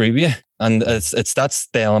agree with you, and it's that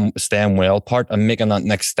staying well part, and making that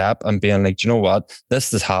next step, and being like, you know what,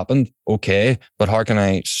 this has happened, okay, but how can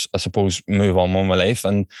I suppose move on with my life?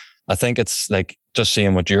 And I think it's like just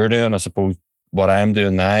seeing what you're doing. I suppose what I'm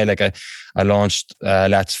doing now, like I launched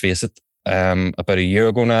Let's Face It about a year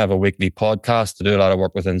ago now. I have a weekly podcast to do a lot of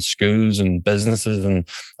work within schools and businesses, and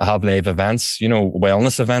I have live events, you know,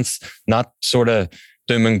 wellness events, not sort of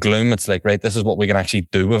doom and gloom. It's like, right, this is what we can actually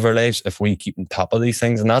do with our lives if we keep on top of these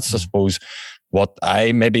things. And that's, I suppose, what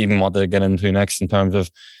I maybe even want to get into next, in terms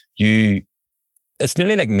of it's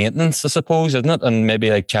nearly like maintenance, I suppose, isn't it? And maybe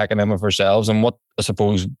like checking in with ourselves, and what I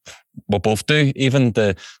suppose we'll both do, even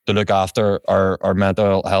to look after our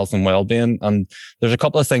mental health and well-being. And there's a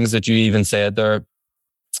couple of things that you even said there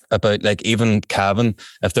about, like, even Kevin,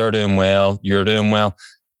 if they're doing well, you're doing well.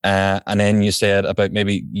 And then you said about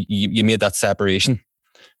maybe you made that separation.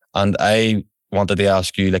 And I wanted to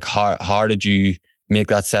ask you, like, how did you make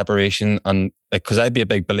that separation? And like, because I'd be a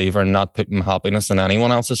big believer in not putting happiness in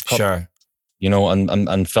anyone else's cup. Sure. You know,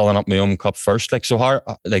 and filling up my own cup first. Like, so how,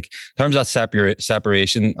 like, in terms of that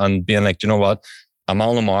separation and being like, you know what, I'm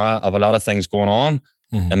Alan Lamar, I have a lot of things going on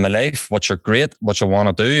in my life, which are great, which I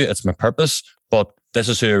want to do. It's my purpose, but this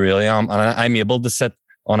is who I really am. And I'm able to sit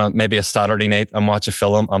on maybe a Saturday night and watch a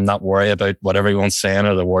film. I'm not worried about what everyone's saying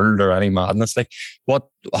or the world or any madness. Like,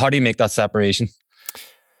 how do you make that separation?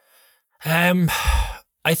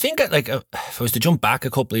 I think, like, if I was to jump back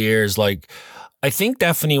a couple of years, like, I think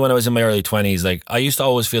definitely when I was in my early 20s, like, I used to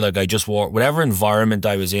always feel like I just wore, whatever environment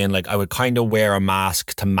I was in, like, I would kind of wear a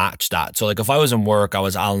mask to match that. So, like, if I was in work, I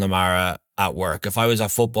was Alan Lamar at work. If I was at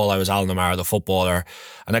football, I was Alan Lamar, the footballer.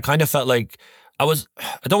 And I kind of felt like I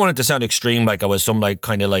don't want it to sound extreme, like I was some, like,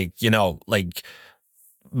 kind of like, you know, like,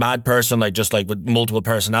 mad person, like, just like with multiple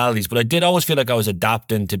personalities. But I did always feel like I was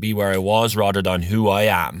adapting to be where I was rather than who I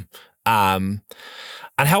am. And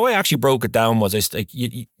how I actually broke it down was,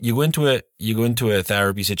 you go into a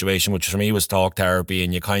therapy situation, which for me was talk therapy,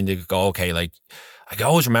 and you kind of go, okay, like, I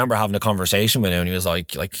always remember having a conversation with him, and he was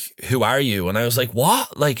like, who are you? And I was like,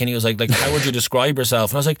 what? Like, and he was like, how would you describe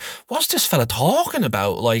yourself? And I was like, what's this fella talking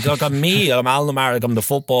about? Like, I'm me, I'm Alan O'Mara, I'm the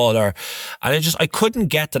footballer. And I couldn't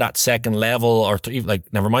get to that second level, or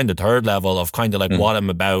never mind the third level of kind of like what I'm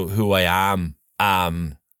about, who I am.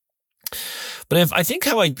 But I think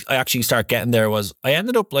how I actually start getting there was, I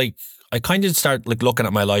ended up like, I kind of start like looking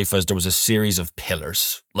at my life as there was a series of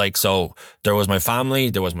pillars. Like, so there was my family,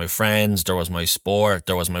 there was my friends, there was my sport,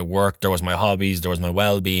 there was my work, there was my hobbies, there was my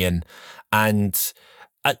well-being. And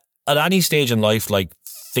at any stage in life, like,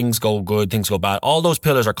 things go good, things go bad. All those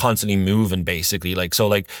pillars are constantly moving, basically. Like, so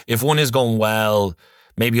like, if one is going well,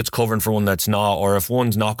 maybe it's covering for one that's not, or if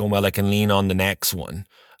one's not going well, I can lean on the next one.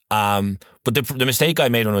 But the mistake I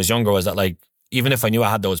made when I was younger was that, like, even if I knew I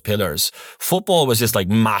had those pillars, football was this like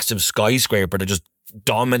massive skyscraper that just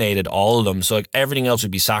dominated all of them. So like everything else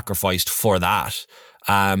would be sacrificed for that.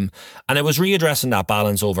 And it was readdressing that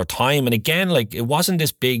balance over time. And again, like, it wasn't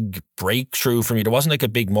this big breakthrough for me. There wasn't like a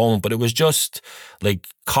big moment, but it was just like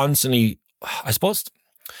constantly, I suppose,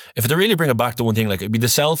 if to really bring it back to one thing, like, it'd be the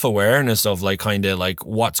self-awareness of like kind of like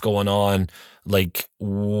what's going on, like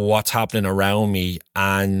what's happening around me.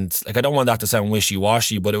 And like, I don't want that to sound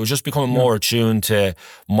wishy-washy, but it was just becoming more attuned to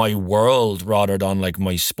my world rather than like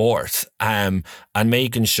my sport, and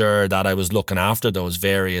making sure that I was looking after those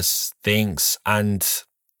various things. And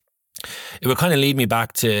it would kind of lead me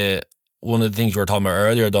back to one of the things you were talking about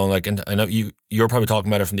earlier, though, like, and I know you're probably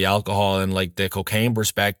talking about it from the alcohol and like the cocaine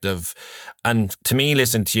perspective. And to me,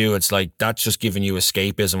 listening to you, it's like, that's just giving you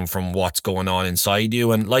escapism from what's going on inside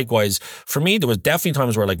you. And likewise, for me, there was definitely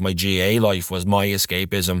times where like my GA life was my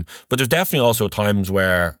escapism, but there's definitely also times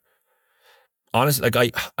where, honestly,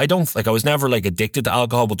 like, I don't, like, I was never like addicted to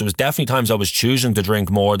alcohol, but there was definitely times I was choosing to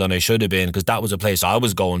drink more than I should have been, because that was a place I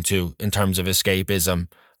was going to in terms of escapism.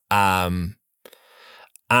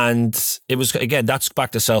 And it was, again, that's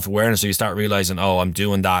back to self-awareness. So you start realizing, oh, I'm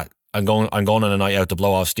doing that. I'm going on a night out to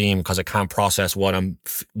blow off steam because I can't process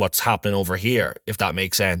what's happening over here, if that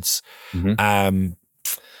makes sense. Mm-hmm. And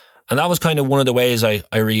that was kind of one of the ways I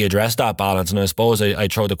readdressed that balance. And I suppose I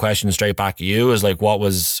throw the question straight back at you, is like, what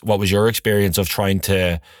was your experience of trying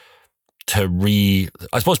to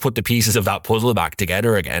I suppose, put the pieces of that puzzle back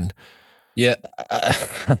together again? Yeah.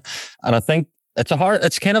 And I think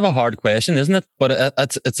it's kind of a hard question, isn't it? But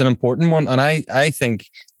it's an important one. And I think,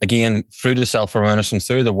 again, through the self-awareness and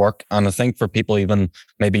through the work, and I think for people even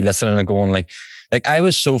maybe listening and going like I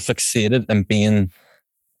was so fixated in being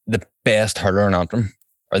the best hurler in Antrim,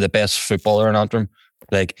 or the best footballer in Antrim,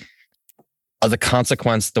 like, as a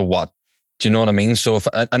consequence to what? Do you know what I mean? So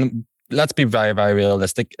and let's be very, very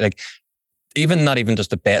realistic. Like, not even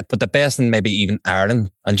just the best, but the best in maybe even Ireland.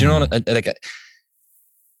 And do you know what, like,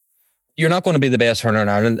 you're not going to be the best hurler in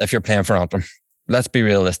Ireland if you're playing for Antrim. Let's be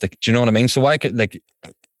realistic. Do you know what I mean? So why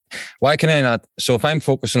can I not? So if I'm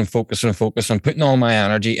focusing, putting all my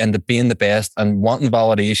energy into being the best and wanting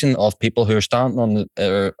validation of people who are standing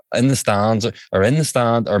in the stands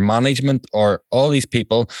or management or all these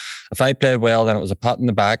people, if I played well, then it was a pat in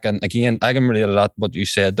the back. And again, I can relate a lot what you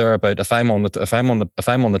said there about if I'm on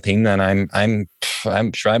the team, then I'm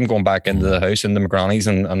sure I'm going back into the house, into my granny's,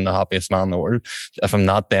 and I'm the happiest man in the world. If I'm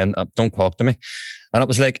not, then don't talk to me. And it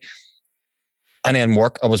was like, and then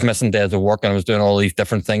work, I was missing days of work, and I was doing all these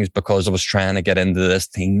different things because I was trying to get into this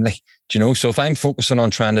team. Like, do you know? So if I'm focusing on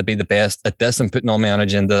trying to be the best at this and putting all my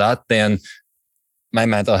energy into that, then my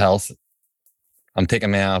mental health, I'm taking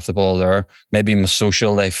my eye off the ball there. Maybe my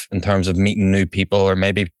social life in terms of meeting new people, or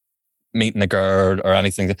maybe meeting a girl or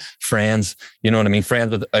anything, friends, you know what I mean? Friends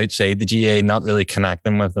with outside the GA, not really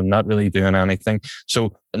connecting with them, not really doing anything.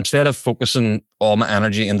 So instead of focusing all my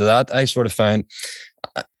energy into that, I sort of found,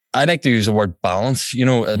 I like to use the word balance, you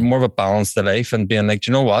know, more of a balance to life, and being like,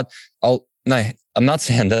 do you know what? I'm not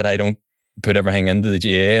saying that I don't put everything into the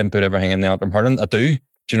GA and put everything in the Antrim hurling. I do. Do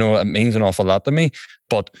you know, it means an awful lot to me,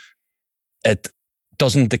 but it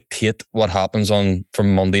doesn't dictate what happens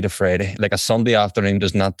from Monday to Friday. Like, a Sunday afternoon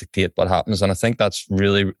does not dictate what happens. And I think that's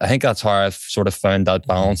how I've sort of found that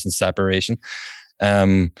balance and separation.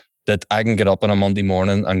 That I can get up on a Monday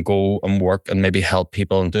morning and go and work and maybe help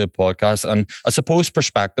people and do a podcast. And I suppose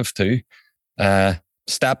perspective too,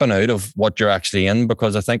 stepping out of what you're actually in,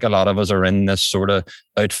 because I think a lot of us are in this sort of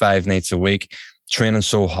out 5 nights a week, training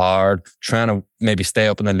so hard, trying to maybe stay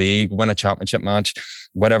up in the league, win a championship match,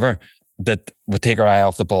 whatever, that we take our eye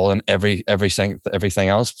off the ball and everything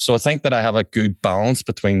else. So I think that I have a good balance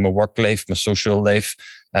between my work life, my social life,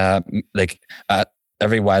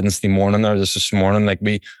 every Wednesday morning, or this morning, like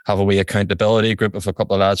we have a wee accountability group of a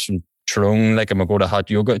couple of lads from Tyrone, like, and we go to hot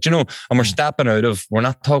yoga, do you know, and we're stepping out of, we're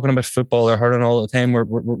not talking about football or hurling all the time.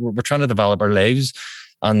 We're trying to develop our lives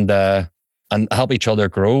and help each other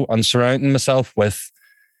grow, and surrounding myself with,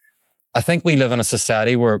 I think we live in a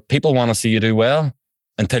society where people want to see you do well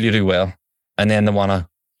until you do well. And then they want to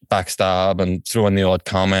backstab and throw in the odd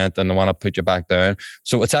comment and they want to put you back down.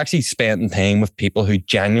 So it's actually spending time with people who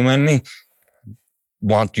genuinely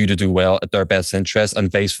want you to do well at their best interest,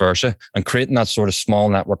 and vice versa, and creating that sort of small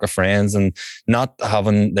network of friends, and not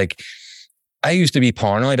having, like, I used to be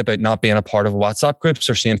paranoid about not being a part of WhatsApp groups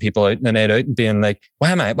or seeing people out in the night out and being like,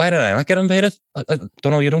 why did I not get invited? I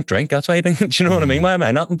don't know, you don't drink, that's why I think, do you know what I mean? Why am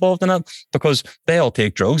I not involved in that? Because they all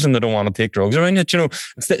take drugs and they don't want to take drugs around you, do you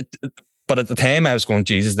know? But at the time I was going,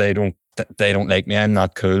 Jesus, they don't like me, I'm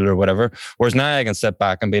not cool or whatever. Whereas now I can sit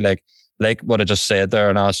back and be like what I just said there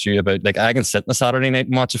and asked you about, like, I can sit on a Saturday night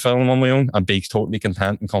and watch a film on my own and be totally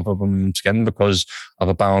content and comfortable in my own skin because of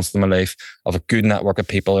a balance in my life, of a good network of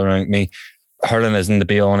people around me. Hurling isn't the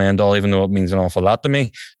be all and end all, even though it means an awful lot to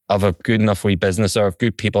me. Of a good enough wee business, or of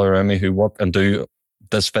good people around me who work and do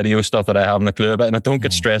this video stuff that I haven't a clue about, and I don't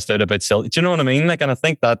get stressed out about silly. Do you know what I mean? Like, and I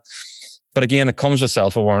think that, but again, it comes with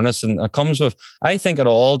self-awareness, and it comes with, I think it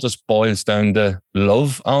all just boils down to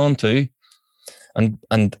love, Alan, too,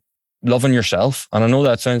 and loving yourself. And I know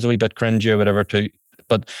that sounds a wee bit cringy or whatever too,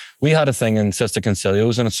 but we had a thing in Sister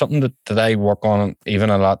Concilios, and it's something that I work on even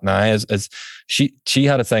a lot now. Is she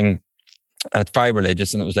had a thing, and it's very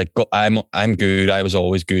religious, and it was like, I'm good, I was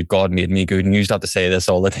always good, God made me good, and you used to have to say this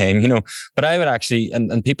all the time, you know. But I would actually,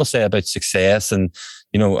 and people say about success, and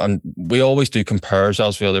you know, and we always do compare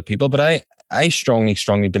ourselves with other people, but I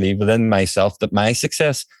strongly believe within myself that my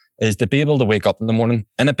success is to be able to wake up in the morning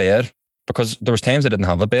in a bed, because there was times I didn't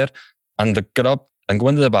have a bed, and to get up and go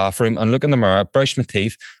into the bathroom and look in the mirror, brush my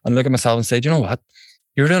teeth and look at myself and say, do you know what?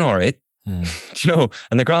 You're doing all right. Do you know,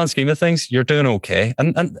 in the grand scheme of things, you're doing okay.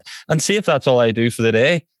 And see if that's all I do for the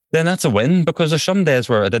day, then that's a win, because there's some days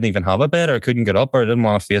where I didn't even have a bed, or I couldn't get up, or I didn't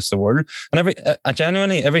want to face the world. And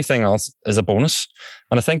genuinely, everything else is a bonus.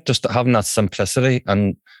 And I think just having that simplicity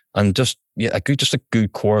and just a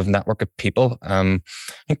good core of network of people. I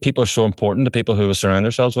think people are so important. The people who we surround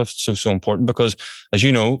ourselves with so important, because as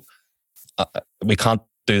you know, we can't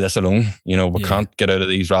do this alone. You know, we can't get out of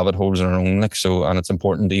these rabbit holes on our own. Like, so, and it's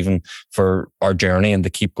important even for our journey, and to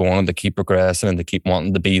keep going and to keep progressing and to keep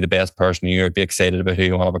wanting to be the best person you are, be excited about who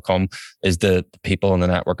you want to become, is the people and the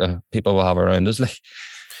network of people we'll have around us. Like,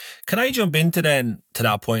 can I jump into then to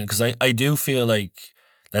that point? Because I do feel like,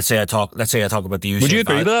 let's say I talk about the use. Would you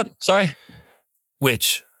agree with that? Sorry.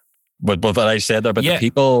 Which? But that I said there about the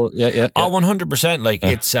people. Yeah. Oh, 100%. Like,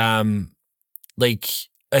 it's like,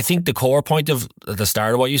 I think the core point of the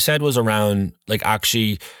start of what you said was around, like,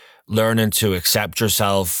 actually learning to accept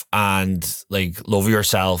yourself and, like, love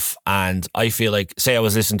yourself. And I feel like, say I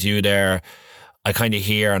was listening to you there, I kind of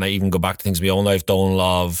hear, and I even go back to things in my own life, don't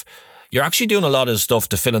love. You're actually doing a lot of stuff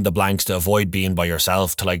to fill in the blanks, to avoid being by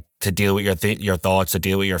yourself, to deal with your thoughts, to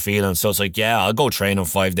deal with your feelings. So it's like, yeah, I'll go train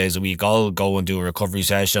 5 days a week. I'll go and do a recovery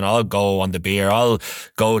session. I'll go on the beer. I'll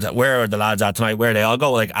go to, where are the lads at tonight? Where are they? I'll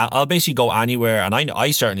go, like, I'll basically go anywhere. And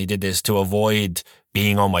I certainly did this to avoid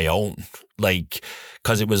being on my own, like,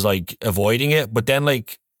 because it was like avoiding it. But then,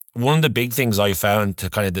 like, one of the big things I found, to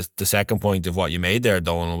kind of the second point of what you made there,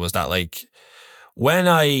 Domhnall, was that, like, when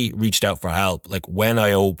I reached out for help, like when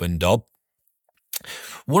I opened up,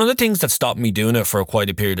 one of the things that stopped me doing it for quite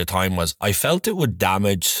a period of time was I felt it would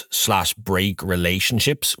damage / break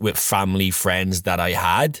relationships with family, friends that I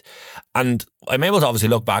had. And I'm able to obviously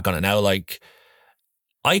look back on it now, like,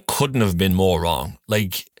 I couldn't have been more wrong.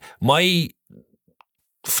 Like,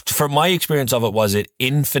 for my experience of it, was it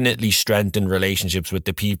infinitely strengthened relationships with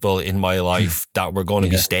the people in my life that were going to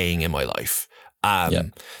be staying in my life.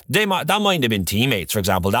 That mightn't have been teammates, for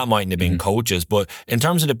example. That mightn't have been coaches. But in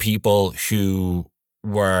terms of the people who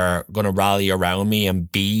were going to rally around me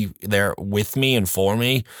and be there with me and for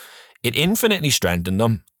me, it infinitely strengthened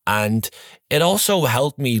them. And it also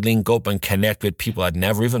helped me link up and connect with people I'd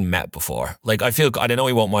never even met before. Like, I know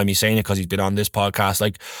he won't mind me saying it because he's been on this podcast.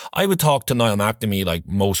 Like, I would talk to Niall McNamee like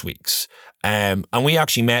most weeks. And we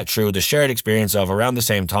actually met through the shared experience of around the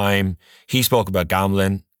same time. He spoke about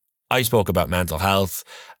gambling. I spoke about mental health,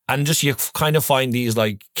 and just you kind of find these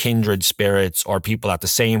like kindred spirits or people at the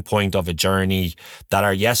same point of a journey that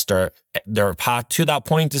are, yes, their path to that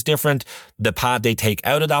point is different. The path they take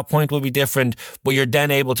out of that point will be different, but you're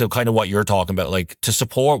then able to kind of what you're talking about, like to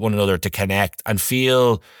support one another, to connect and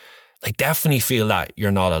feel like, definitely feel that you're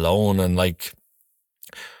not alone. And like,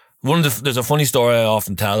 there's a funny story I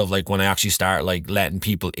often tell of like when I actually start like letting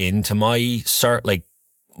people into my like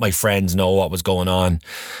my friends know what was going on.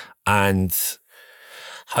 And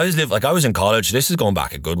I was in college. This is going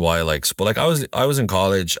back a good while, but like I was in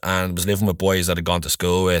college and was living with boys that I'd gone to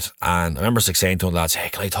school with, and I remember saying to one lads, "Hey,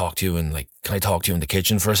 can I talk to you in the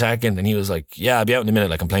kitchen for a second?" And he was like, "Yeah, I'll be out in a minute.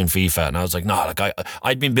 Like I'm playing FIFA." And I was like, "No, like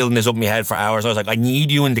I'd been building this up in my head for hours." I was like, "I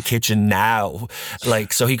need you in the kitchen now."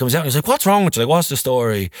 Like, so he comes out and he's like, "What's wrong with you? Like, what's the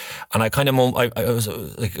story?" And I kind of I was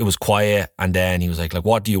like, it was quiet, and then he was like,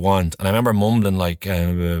 "What do you want?" And I remember mumbling like,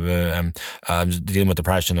 "I'm dealing with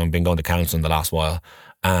depression. I've been going to counselling the last while."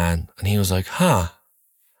 And he was like, "Huh?"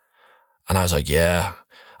 And I was like, "Yeah."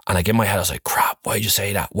 And like in my head, I was like, "Crap, why'd you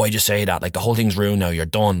say that? Why'd you say that? Like the whole thing's ruined now. You're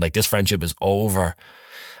done. Like this friendship is over."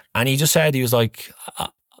 And he just said, he was like,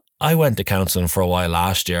 "I went to counselling for a while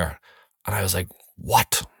last year." And I was like,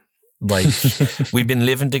 "What?" Like we've been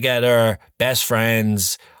living together, best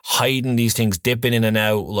friends, hiding these things, dipping in and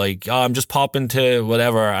out. Like, oh, I'm just popping to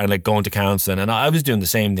whatever and like going to counselling. And I was doing the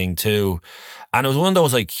same thing too. And it was one of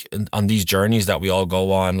those like on these journeys that we all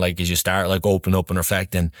go on, like as you start like opening up and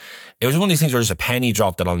reflecting, it was one of these things where just a penny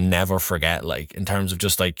drop that I'll never forget, like in terms of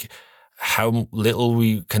just like how little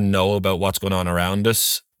we can know about what's going on around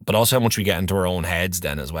us, but also how much we get into our own heads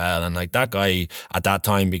then as well. And like that guy at that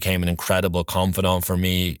time became an incredible confidant for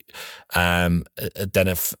me. Then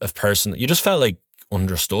if person, you just felt like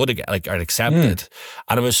understood again, like or accepted.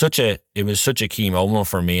 And it was such a key moment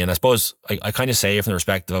for me. And I suppose I kind of say it from the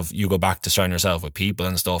perspective of you go back to surround yourself with people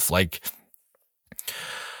and stuff. Like,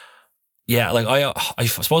 yeah, like I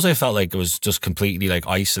suppose I felt like it was just completely like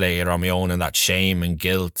isolated on my own and that shame and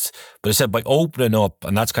guilt. But I said by opening up,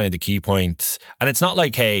 and that's kind of the key point. And it's not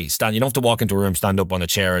like, hey, Stan, you don't have to walk into a room, stand up on a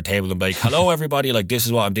chair or a table and be like, "Hello, everybody, like this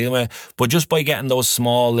is what I'm dealing with." But just by getting those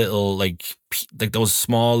small little like those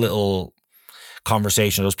small little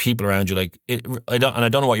conversation, those people around you, like it, I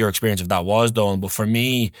don't know what your experience of that was, Don, but for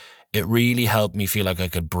me, it really helped me feel like I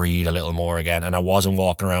could breathe a little more again, and I wasn't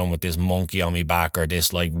walking around with this monkey on my back or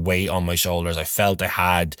this like weight on my shoulders. I felt I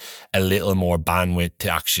had a little more bandwidth to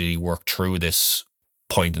actually work through this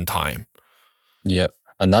point in time. Yeah,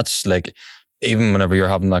 and that's like even whenever you're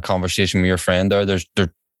having that conversation with your friend,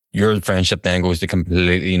 your friendship then goes to a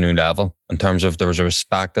completely new level in terms of there's a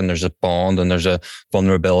respect and there's a bond and there's a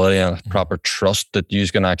vulnerability and a proper trust that you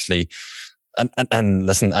can actually, and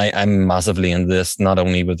listen, I'm massively into this, not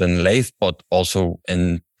only within life, but also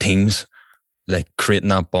in teams, like creating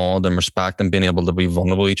that bond and respect and being able to be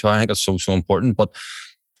vulnerable with each other. I think it's so important. But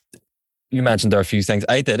you mentioned there are a few things.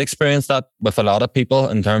 I did experience that with a lot of people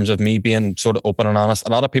in terms of me being sort of open and honest.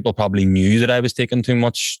 A lot of people probably knew that I was taking too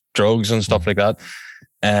much drugs and stuff like that.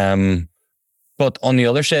 But on the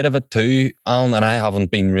other side of it too, Alan, and I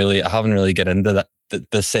haven't really get into that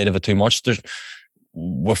this side of it too much.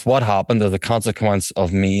 With what happened as a consequence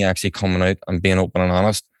of me actually coming out and being open and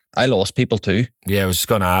honest, I lost people too. Yeah, I was just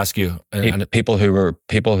going to ask you, and people who were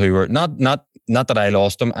not that I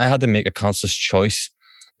lost them. I had to make a conscious choice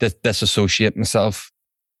to disassociate myself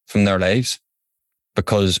from their lives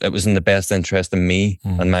because it was in the best interest of me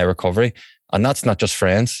and my recovery. And that's not just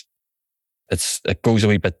friends. It goes a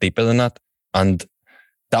wee bit deeper than that. And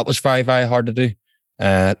that was very, very hard to do.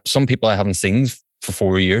 Some people I haven't seen for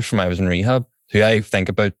 4 years from I was in rehab, who I think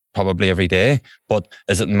about probably every day. But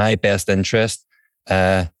is it in my best interest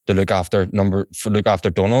to look after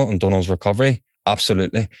Domhnall and Domhnall's recovery?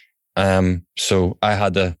 Absolutely. So I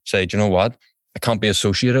had to say, do you know what? I can't be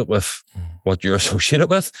associated with what you're associated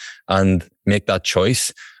with and make that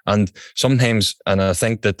choice. And sometimes, and I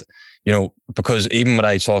think that, you know, because even when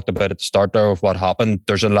I talked about at the start there of what happened,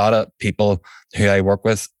 there's a lot of people who I work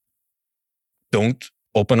with don't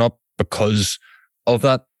open up because of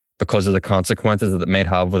that, because of the consequences that it might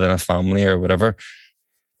have within a family or whatever.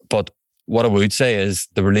 But what I would say is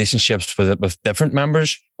the relationships with different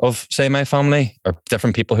members of, say, my family or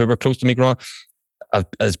different people who were close to me growing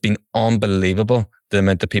up has been unbelievable. The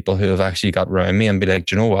amount of people who have actually got around me and be like,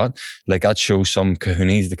 do you know what? Like that shows some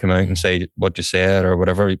cojones to come out and say what you said or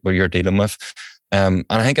whatever you're dealing with. And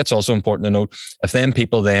I think it's also important to note if then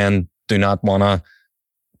people then do not want to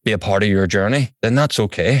be a part of your journey, then that's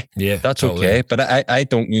okay. Yeah, that's totally okay. But I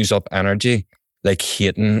don't use up energy like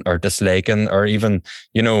hating or disliking or even,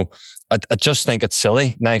 you know, I just think it's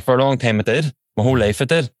silly. Now, for a long time it did. My whole life it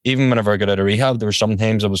did. Even whenever I got out of rehab, there were some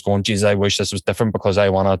times I was going, geez, I wish this was different because I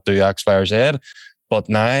want to do X, Y, or Z. But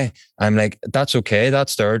now I'm like, that's okay.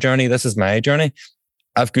 That's their journey. This is my journey.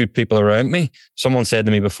 I have good people around me. Someone said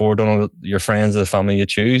to me before, don't know your friends are the family you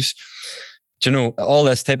choose. Do you know, all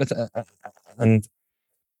this type of thing. And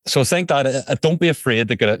so I think that don't be afraid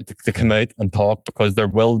to come out and talk because there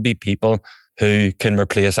will be people who can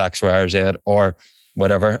replace X, Y, or Z or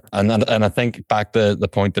whatever. And I think back to the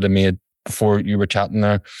point that I made before you were chatting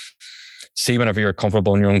there, see whenever you're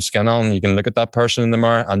comfortable in your own skin on, you can look at that person in the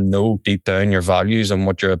mirror and know deep down your values and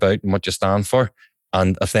what you're about and what you stand for.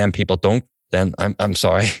 And if then people don't, then I'm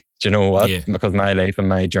sorry. Do you know what? Yeah. Because my life and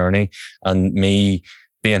my journey and me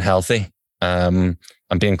being healthy and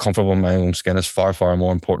being comfortable in my own skin is far, far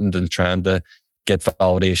more important than trying to get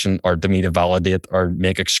validation or to me to validate or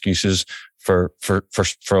make excuses for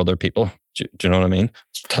other people. Do you know what I mean?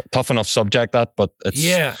 Tough enough subject that, but it's...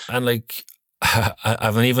 Yeah, and like, I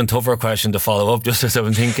have an even tougher question to follow up, just as I've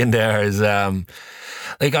been thinking there is,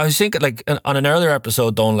 like, I was thinking, like, on an earlier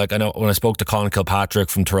episode, Don, like, I know when I spoke to Colin Kilpatrick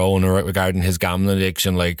from Tyrone regarding his gambling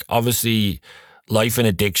addiction, like, obviously, life in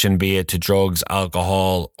addiction, be it to drugs,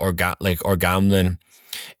 alcohol, or gambling,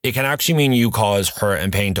 it can actually mean you cause hurt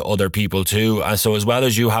and pain to other people too. And so as well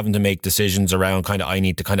as you having to make decisions around kind of, I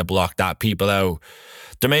need to kind of block that people out,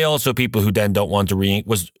 there may also be people who then don't want to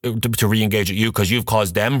re-engage with you because you've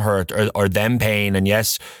caused them hurt or them pain. And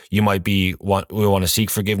yes, you might we want to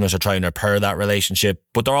seek forgiveness or try and repair that relationship.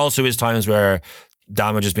 But there also is times where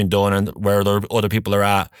damage has been done and where other people are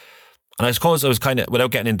at. And I suppose I was kind of,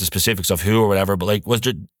 without getting into specifics of who or whatever, but like, was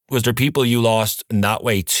there people you lost in that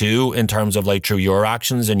way too, in terms of like through your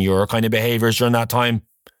actions and your kind of behaviours during that time?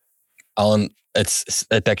 Alan, it's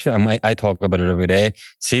addiction. I talk about it every day.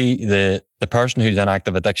 See, the person who's in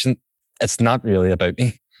active addiction, it's not really about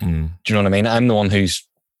me. Do you know what I mean? I'm the one who's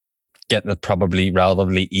getting it probably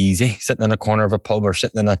relatively easy, sitting in a corner of a pub or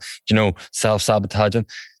sitting in a, self-sabotaging.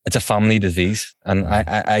 It's a family disease. And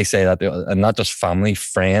I say that, and not just family,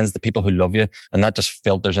 friends, the people who love you, and that just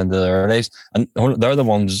filters into their lives. And they're the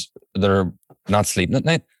ones that are not sleeping at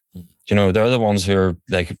night. They're the ones who are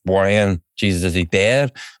like worrying, Jesus, is he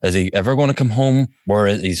dead? Is he ever going to come home? Where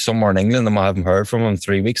is he? Somewhere in England and I haven't heard from him in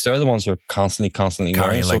 3 weeks. They're the ones who are constantly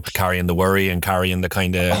carrying the worry and carrying the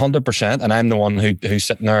kind of 100%. And I'm the one who's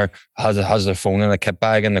sitting there, has their phone in a kit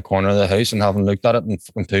bag in the corner of the house and haven't looked at it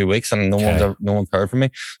in 2 weeks, and no one's heard from me.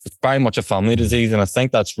 It's very much a family disease, and I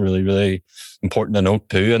think that's really, really important to note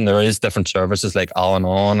too. And there is different services like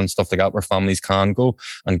Al-Anon and stuff like that where families can go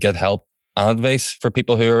and get help and advice for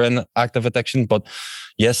people who are in active addiction. But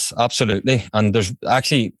yes, absolutely. And there's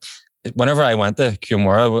actually, whenever I went to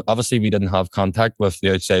Cumora, obviously we didn't have contact with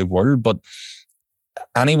the outside world, but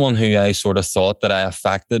anyone who I sort of thought that I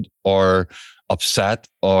affected or upset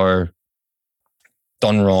or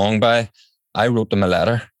done wrong by, I wrote them a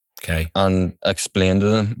letter. Okay. And explained to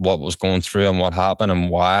them what was going through and what happened and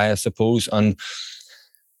why, I suppose. And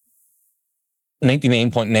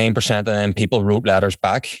 99.9% of them people wrote letters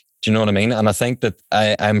back. Do you know what I mean? And I think that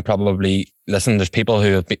I'm probably, listen, there's people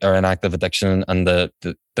who are in active addiction and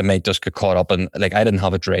they might just get caught up in, like, I didn't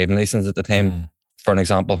have a driving license at the time, for an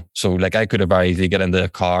example. So like I could have very easily get into a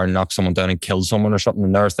car and knock someone down and kill someone or something.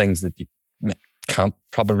 And there are things that you can't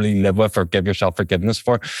probably live with or give yourself forgiveness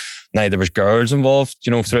for. Now, there was girls involved,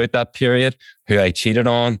 throughout that period who I cheated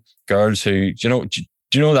on, girls who,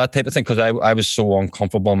 do you know that type of thing? Because I was so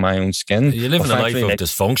uncomfortable in my own skin. You live in a life of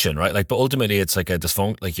dysfunction, right? Like, but ultimately, it's like a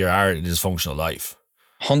dysfunctional life.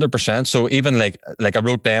 100%. So even like I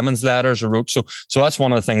wrote Damon's letters, so that's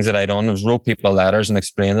one of the things that I done was wrote people letters and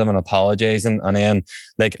explained them and apologizing. And then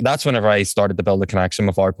like that's whenever I started to build a connection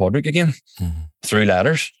with Art Podrick again through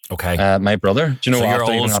letters. Okay. My brother. Do you know? So you're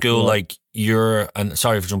old school, like and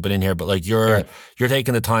sorry for jumping in here, but like you're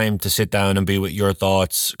taking the time to sit down and be with your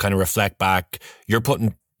thoughts, kind of reflect back. You're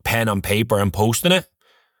putting pen on paper and posting it.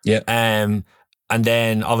 Yeah. And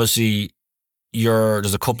then obviously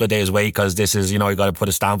there's a couple of days wait because this is, you got to put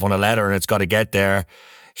a stamp on a letter and it's got to get there.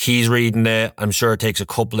 He's reading it. I'm sure it takes a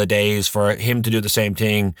couple of days for him to do the same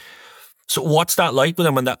thing. So what's that like with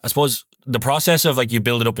him? And I suppose the process of like you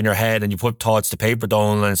build it up in your head and you put thoughts to paper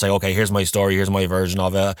down and it's like, okay, here's my story. Here's my version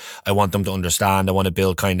of it. I want them to understand. I want to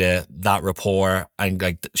build kind of that rapport and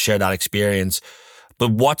like share that experience.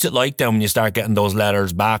 But what's it like then when you start getting those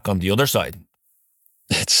letters back on the other side?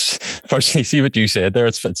 It's firstly, see what you said there.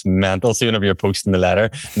 It's mental. See whenever you're posting the letter,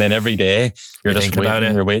 and then every day you're just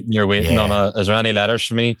waiting. You're waiting on is there any letters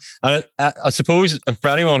for me? And I suppose for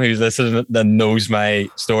anyone who's listening that knows my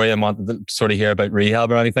story and want to sort of hear about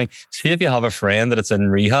rehab or anything, see if you have a friend that it's in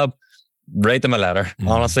rehab, write them a letter.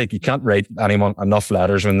 Honestly, you can't write anyone enough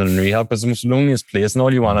letters when they're in rehab because it's the most loneliest place, and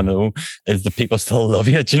all you want to know is the people still love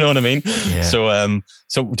you. Do you know what I mean? Yeah.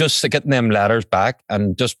 So just getting them letters back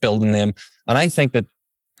and just building them, and I think that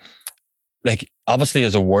like obviously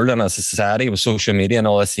as a world and as a society with social media and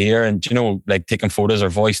all this here, and you know, like taking photos or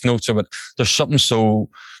voice notes or what, there's something so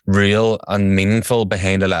real and meaningful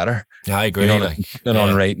behind a letter. Yeah, I agree. You know, like,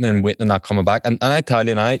 on writing and waiting and not coming back. And I tell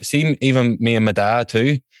you, and I see even me and my dad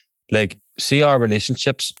too, like see our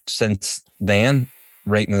relationships since then,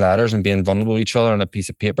 writing letters and being vulnerable with each other on a piece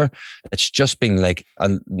of paper. It's just been like,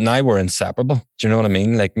 and now we're inseparable. Do you know what I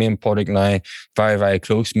mean? Like me and Padraig and I, very, very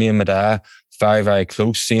close. Me and my dad, very, very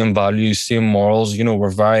close. Same values, same morals. You know, we're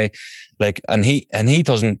very like, and he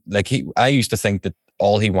doesn't like, I used to think that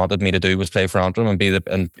all he wanted me to do was play for Antrim and we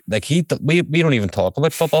don't even talk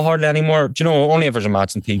about football hardly anymore. Do you know, only if there's a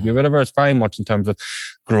match on TV or whatever. It's very much in terms of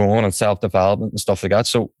growing and self-development and stuff like that.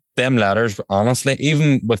 So them letters, honestly,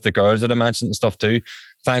 even with the girls that I mentioned and stuff too,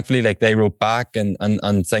 thankfully, like they wrote back and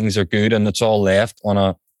things are good, and it's all left on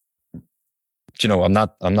a, you know, I'm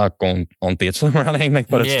not going on dates with them or anything, like,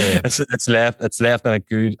 but it's left in a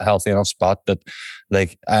good, healthy enough spot that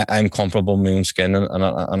like I'm comfortable in my own skin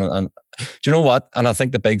and do you know what? And I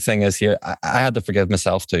think the big thing is here, I had to forgive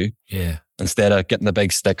myself too. Yeah. Instead of getting the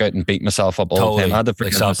big stick out and beat myself up all the time, I had to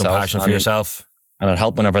forgive myself. Self-compassion for yourself. And it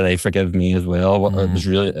helped whenever they forgive me as well. It was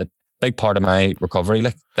really a big part of my recovery,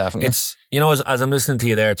 like, definitely. It's, you know, as I'm listening to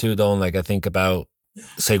you there too, Don, like I think about,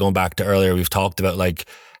 say, going back to earlier, we've talked about like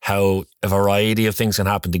how a variety of things can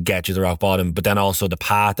happen to get you to rock bottom, but then also the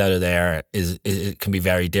path out of there it can be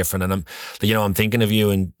very different. And I'm thinking of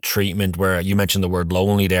you in treatment where you mentioned the word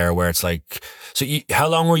lonely there, where it's like, so how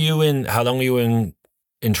long were you in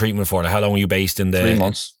treatment for? How long were you based in the 3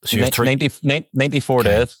 months? So you're 94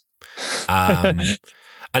 days. And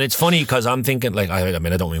it's funny because I'm thinking, like, I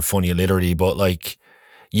mean, I don't mean funny literally, but like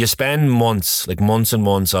you spend months and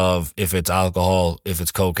months of, if it's alcohol, if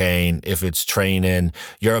it's cocaine, if it's training,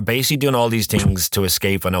 you're basically doing all these things to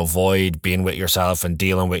escape and avoid being with yourself and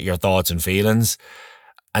dealing with your thoughts and feelings.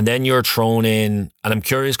 And then you're thrown in, and I'm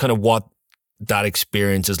curious kind of what that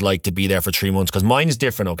experience is like to be there for 3 months, because mine's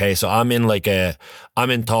different. Okay, so I'm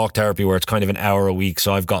in talk therapy where it's kind of an hour a week,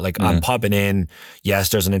 so I've got like I'm popping in, yes,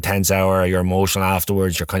 there's an intense hour, you're emotional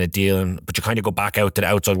afterwards, you're kind of dealing, but you kind of go back out to the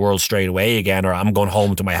outside world straight away again, or I'm going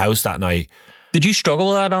home to my house that night. Did you struggle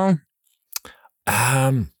with that, on?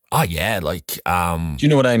 Oh yeah, like do you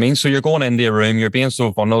know what I mean? So you're going into a room, you're being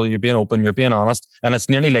so vulnerable, you're being open, you're being honest, and it's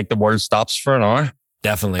nearly like the world stops for an hour.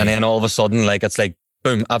 Definitely. And then all of a sudden, like, it's like,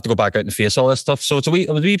 boom, I have to go back out and face all this stuff. So it was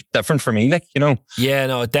a wee different for me, like, you know. Yeah,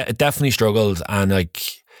 no, it definitely struggled. And like,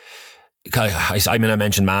 I mean, I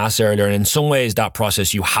mentioned masks earlier, and in some ways that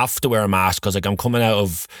process, you have to wear a mask because like I'm coming out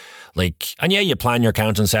of like, and yeah, you plan your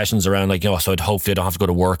counseling sessions around like, you know, so I'd hopefully I don't have to go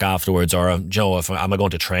to work afterwards, or, you know, am I going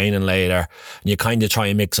to training later? And you kind of try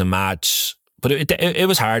and mix and match. But it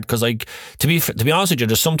was hard because, like, to be honest with you,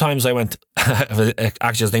 just sometimes I went,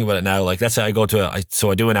 actually just think about it now, like, let's say I go to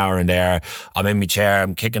I do an hour in there, I'm in my chair,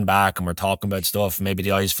 I'm kicking back and we're talking about stuff, maybe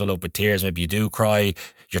the eyes fill up with tears, maybe you do cry,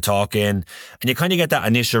 you're talking, and you kind of get that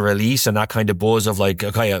initial release and that kind of buzz of like,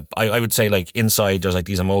 okay, I would say like inside there's like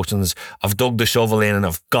these emotions, I've dug the shovel in and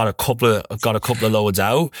I've got a couple of loads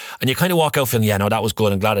out, and you kind of walk out feeling, yeah, no, that was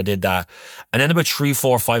good, I'm glad I did that. And then about 3,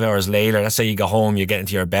 4, 5 hours later, let's say you go home, you get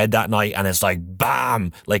into your bed that night and it's like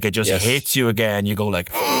bam, like it just hits you again. You go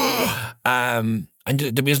like, and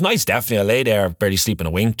it was nice, definitely. I lay there barely sleeping a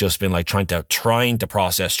wink, just been like trying to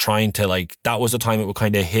process, trying to like, that was the time it would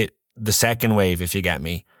kind of hit the second wave, if you get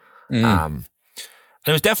me. And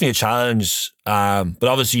it was definitely a challenge, but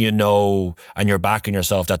obviously, you know, and you're backing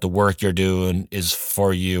yourself that the work you're doing is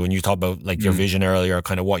for you. And you talked about like your vision earlier,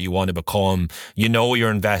 kind of what you want to become. You know, you're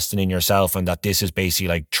investing in yourself, and that this is basically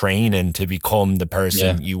like training to become the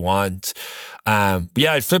person you want. But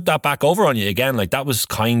yeah, I'd flip that back over on you again. Like that was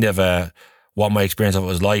kind of what my experience of it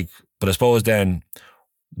was like. But I suppose then,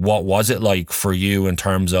 what was it like for you in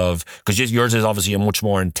terms of, because yours is obviously a much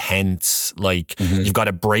more intense, like you've got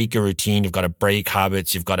to break a routine, you've got to break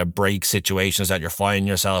habits, you've got to break situations that you're finding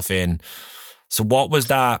yourself in. So what was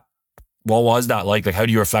that like? Like, how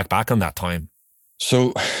do you reflect back on that time?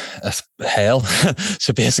 So it's hell.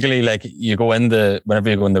 So basically, like, whenever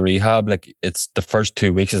you go into rehab, like, it's the first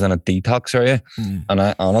 2 weeks is in a detox area. And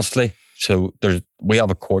I honestly, so we have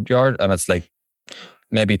a courtyard and it's like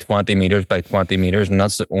maybe 20 meters by 20 meters, and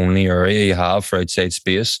that's the only area you have for outside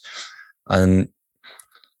space. And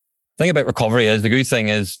the thing about recovery is, the good thing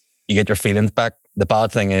is you get your feelings back. The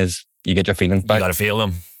bad thing is you get your feelings back. You got to feel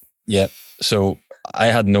them. Yeah. So I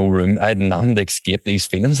had no room. I had nothing to escape these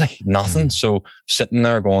feelings, like nothing. So sitting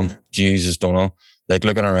there going, Jesus, Domhnall, like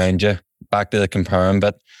looking around you, back to the comparing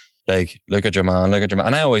bit, like, look at your man.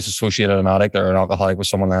 And I always associated an addict or an alcoholic with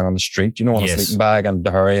someone laying on the street, you know, on a sleeping bag and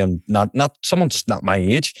the hurry, and not someone just not my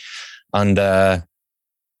age. And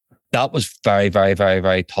that was very, very, very,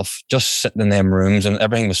 very tough. Just sitting in them rooms, and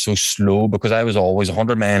everything was so slow because I was always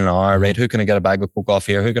 100 miles an hour, right? Who can I get a bag of coke off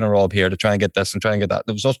here? Who can I rob here to try and get this and try and get that?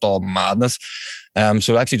 It was just all madness.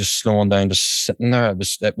 So actually just slowing down, just sitting there, it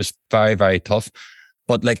was very, very tough.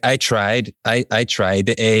 But like I tried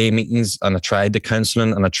the AA meetings, and I tried the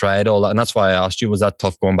counselling, and I tried all that. And that's why I asked you, was that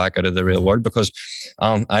tough going back out of the real world? Because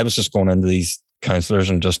I was just going into these counsellors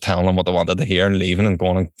and just telling them what they wanted to hear and leaving and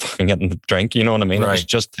going and fucking getting a drink, you know what I mean? Right. It was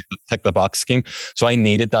just tick the box scheme. So I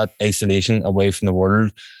needed that isolation away from the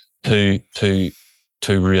world to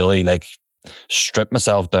really like strip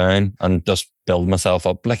myself down and just build myself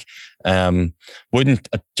up. Like,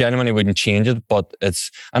 genuinely wouldn't change it, but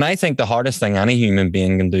and I think the hardest thing any human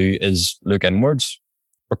being can do is look inwards.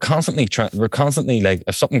 We're constantly like,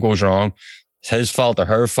 if something goes wrong, it's his fault or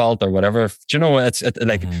her fault or whatever. Do you know,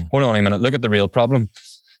 hold on a minute, look at the real problem.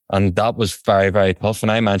 And that was very, very tough.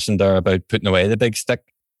 And I mentioned there about putting away the big stick.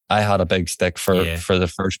 I had a big stick for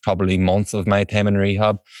the first probably month of my time in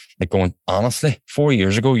rehab. Like going, honestly, 4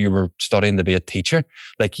 years ago, you were studying to be a teacher.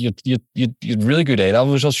 Like you'd really good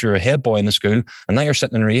A-level results. You're a head boy in the school, and now you're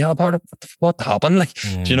sitting in rehab. What happened? Like,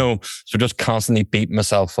 you know, so just constantly beating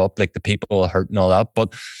myself up, like the people hurt and all that.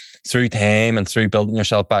 But through time and through building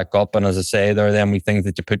yourself back up, and as I say, there are then we things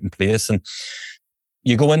that you put in place, and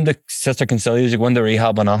you go into Sister Concilia's, you go into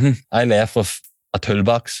rehab or nothing. I left with a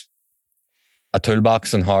toolbox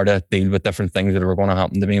and how to deal with different things that were going to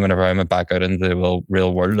happen to me whenever I went back out into the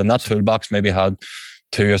real world. And that toolbox maybe had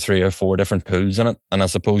 2 or 3 or 4 different tools in it. And I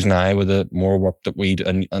suppose now with the more work that we do,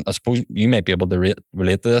 and I suppose you might be able to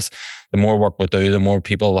relate to this, the more work we do, the more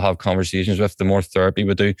people we'll have conversations with, the more therapy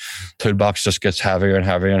we do, toolbox just gets heavier and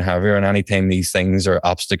heavier and heavier. And anytime these things or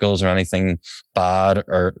obstacles or anything bad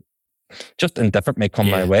or just indifferent may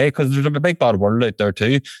come my way, because there's a big bad world out there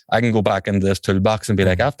too. I can go back into this toolbox and be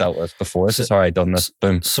like, I've dealt with this before. This is how I've done this.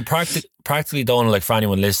 Boom. So practically done, like for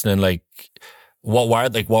anyone listening, like what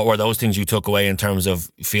were those things you took away in terms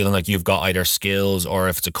of feeling like you've got either skills or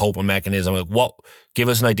if it's a coping mechanism? Like give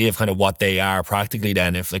us an idea of kind of what they are practically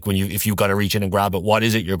then. If you've got to reach in and grab it, what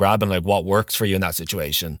is it you're grabbing? Like what works for you in that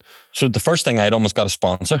situation? So the first thing, I'd almost got a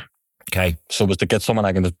sponsor. Okay. So it was to get someone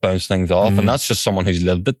I can just bounce things off. And that's just someone who's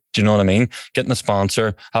lived it. Do you know what I mean? Getting a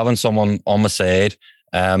sponsor, having someone on my side,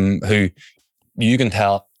 who you can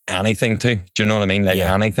tell anything to. Do you know what I mean? Like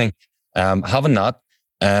anything. Having that,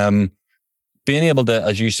 being able to,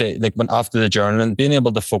 as you say, like when after the journaling, being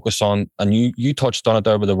able to focus on, and you touched on it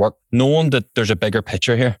there with the work, knowing that there's a bigger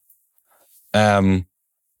picture here. And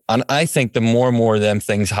I think the more and more of them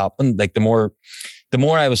things happen, like the more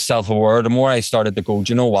I was self-aware, the more I started to go,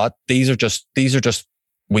 do you know what? These are just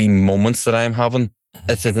wee moments that I'm having.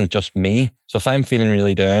 This isn't just me. So if I'm feeling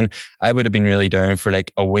really down, I would have been really down for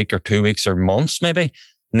like a week or 2 weeks or months maybe.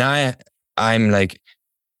 Now I'm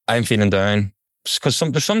feeling down because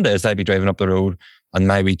there's some days I'd be driving up the road and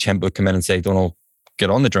my wee chimp would come in and say, "Don't get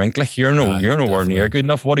on the drink. Like you're nowhere near good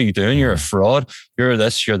enough. What are you doing? You're a fraud. You're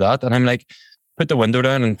this, you're that." And I'm like, put the window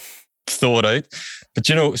down and throw it out. But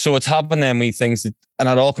you know, so it's happened then we things that, and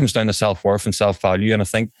it all comes down to self-worth and self-value. And I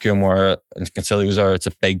think Gilmore and Concilia's it's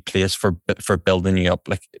a big place for building you up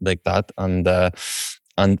like that. And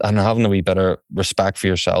having a wee bit of respect for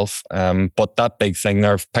yourself. But that big thing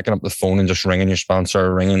there, picking up the phone and just ringing your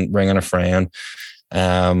sponsor, ringing a friend,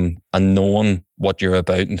 and knowing what you're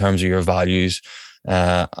about in terms of your values,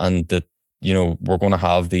 and that, you know, we're going to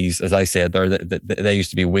have these, as I said there, they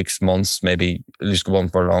used to be weeks, months, maybe at least go on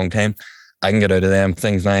for a long time. I can get out of them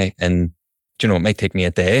things now, and you know, it might take me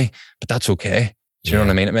a day, but that's okay. Do you know what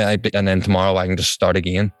I mean? And then tomorrow I can just start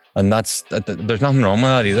again, and there's nothing wrong with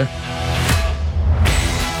that either.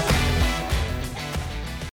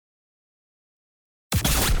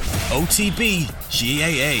 OTB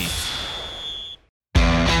GAA.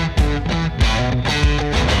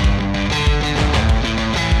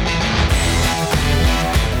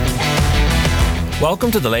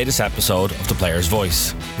 Welcome to the latest episode of The Player's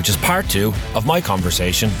Voice, which is part 2 of my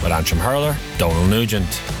conversation with Antrim Hurler, Domhnall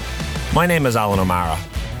Nugent. My name is Alan O'Mara.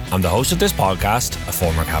 I'm the host of this podcast, a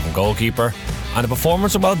former Cavan goalkeeper, and a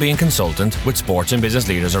performance and wellbeing consultant with sports and business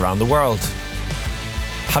leaders around the world.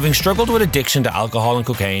 Having struggled with addiction to alcohol and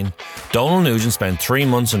cocaine, Domhnall Nugent spent 3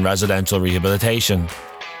 months in residential rehabilitation.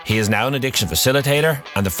 He is now an addiction facilitator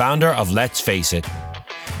and the founder of Let's Face It.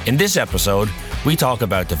 In this episode, we talk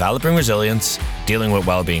about developing resilience, dealing with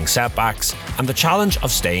well-being setbacks, and the challenge of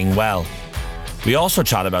staying well. We also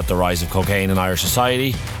chat about the rise of cocaine in Irish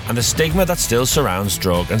society and the stigma that still surrounds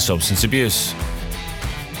drug and substance abuse.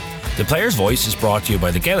 The Player's Voice is brought to you by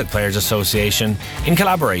the Gaelic Players Association in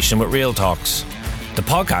collaboration with Real Talks. The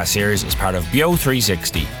podcast series is part of Bio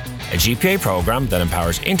 360, a GPA programme that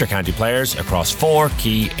empowers inter-county players across 4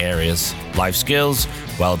 key areas: life skills,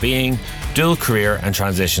 well-being, dual career and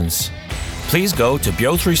transitions. Please go to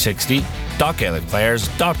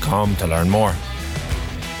bio360.gaelicplayers.com to learn more.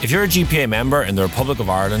 If you're a GPA member in the Republic of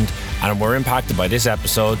Ireland and were impacted by this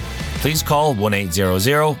episode, please call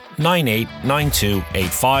 1800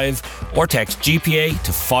 989285 or text GPA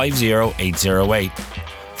to 50808.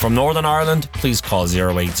 From Northern Ireland, please call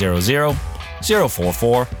 0800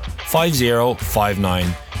 044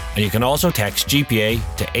 5059, and you can also text GPA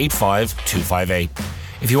to 85258.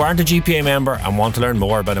 If you aren't a GPA member and want to learn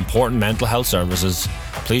more about important mental health services,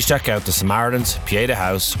 please check out the Samaritans, Pieta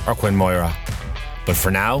House or Quinn Moira. But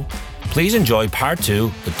for now, please enjoy part 2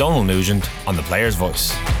 with Domhnall Nugent on The Player's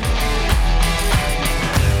Voice.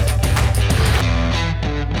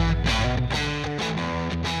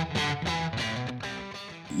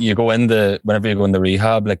 Whenever you go into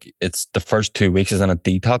rehab, like, it's the first 2 weeks is in a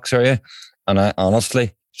detox area. And I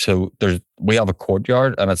honestly, we have a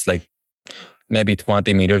courtyard and it's like maybe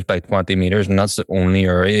 20 metres by 20 metres, and that's the only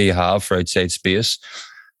area you have for outside space.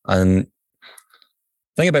 And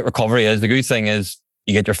the thing about recovery is, the good thing is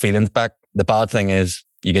you get your feelings back. The bad thing is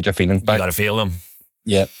you get your feelings back. You got to feel them.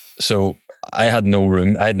 Yeah. So I had no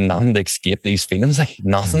room. I had nothing to escape these feelings, like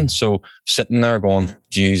nothing. So sitting there going,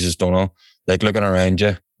 Jesus, Domhnall, like looking around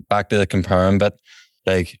you, back to the comparing bit,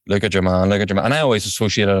 like, look at your man. And I always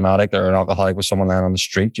associated an addict or an alcoholic with someone laying on the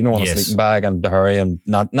street, you know, on a sleeping bag and to hurry, and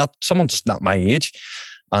not someone just not my age.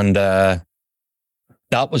 And that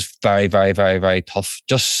was very, very, very, very tough.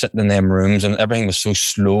 Just sitting in them rooms, and everything was so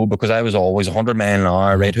slow because I was always 100 miles an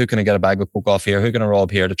hour, right? Who can I get a bag of coke off here? Who can I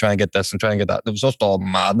rob here to try and get this and try and get that? It was just all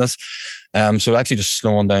madness. So actually just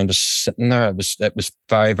slowing down, just sitting there, it was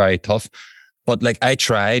very, very tough. But like I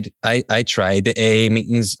tried the AA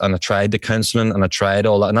meetings, and I tried the counselling, and I tried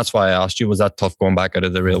all that. And that's why I asked you, was that tough going back out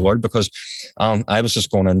of the real world? Because I was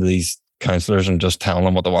just going into these counsellors and just telling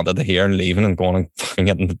them what they wanted to hear and leaving and going and fucking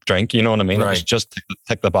getting the drink, you know what I mean? Right. It was just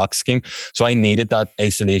tick the box scheme. So I needed that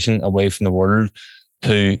isolation away from the world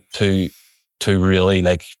to really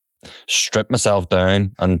like strip myself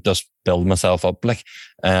down and just build myself up. Like,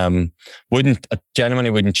 I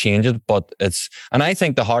genuinely wouldn't change it, but and I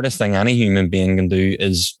think the hardest thing any human being can do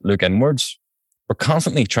is look inwards. We're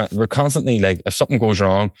constantly like, if something goes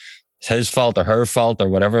wrong, it's his fault or her fault or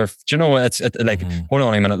whatever. Do you know, hold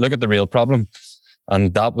on a minute, look at the real problem.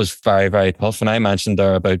 And that was very, very tough. And I mentioned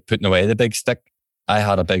there about putting away the big stick. I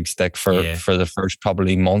had a big stick for the first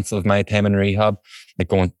probably month of my time in rehab. Like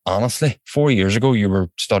going, honestly, 4 years ago, you were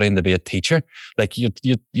studying to be a teacher. Like you'd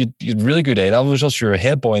really good A levels results. You're a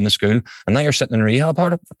head boy in the school, and now you're sitting in rehab.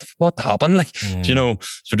 What happened? Like, you know,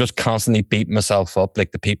 so just constantly beating myself up,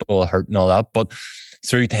 like the people hurt and all that. But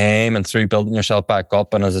through time and through building yourself back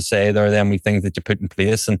up, and as I say, there are then we things that you put in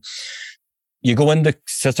place, and you go into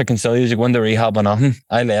Sister Concilia's, you go into rehab and nothing.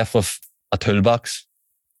 I left with a toolbox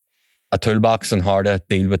and how to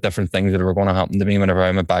deal with different things that were going to happen to me whenever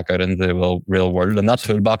I went back out into the real world. And that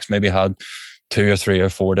toolbox maybe had 2 or 3 or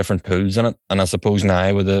 4 different tools in it. And I suppose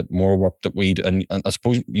now with the more work that we do, and I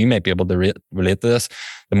suppose you might be able to relate to this,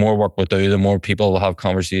 the more work we do, the more people we'll have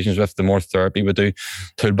conversations with, the more therapy we do,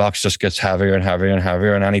 toolbox just gets heavier and heavier and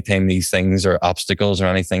heavier. And anytime these things or obstacles or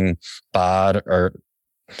anything bad or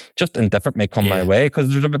just indifferent may come my way, because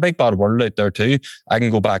there's a big bad world out there too. I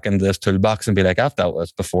can go back into this toolbox and be like, I've dealt with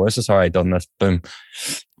this before. This is how I done this. Boom.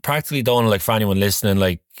 Practically done. Like, for anyone listening,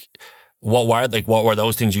 like what were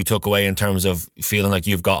those things you took away in terms of feeling like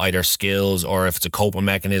you've got either skills or if it's a coping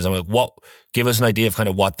mechanism? Like, give us an idea of kind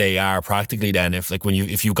of what they are practically. Then,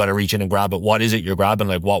 if you've got to reach in and grab it, what is it you're grabbing?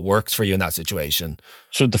 Like, what works for you in that situation?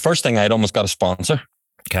 So the first thing, I'd almost got a sponsor.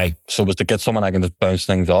 Okay. So it was to get someone I can just bounce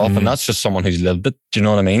things off. And that's just someone who's lived it. Do you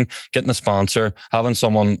know what I mean? Getting a sponsor, having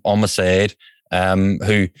someone on my side,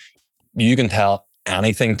 who you can tell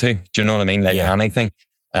anything to. Do you know what I mean? Like anything.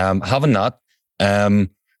 Having that,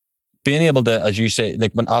 being able to, as you say,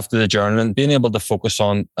 like when after the journaling, being able to focus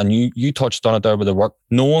on, and you touched on it there with the work,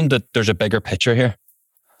 knowing that there's a bigger picture here.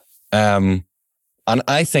 And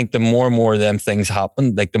I think the more and more of them things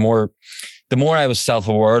happen, like the more I was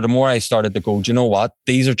self-aware, the more I started to go, do you know what?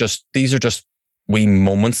 These are just wee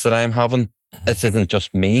moments that I'm having. This isn't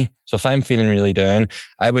just me. So if I'm feeling really down,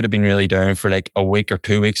 I would have been really down for like a week or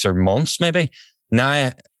 2 weeks or months maybe.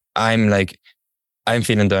 Now I'm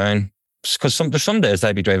feeling down because there's some days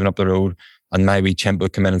I'd be driving up the road and my wee chimp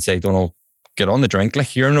would come in and say, Domhnall, get on the drink.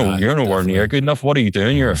 Like, you're nowhere near good enough. What are you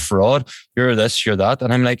doing? You're a fraud. You're this, you're that.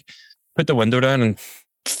 And I'm like, put the window down and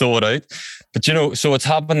throw it out. But you know, so it's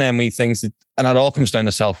happened then, we things that and it all comes down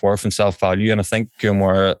to self-worth and self-value. And I think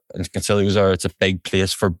Coomera and Concilios it's a big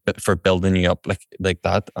place for building you up like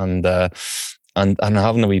that. And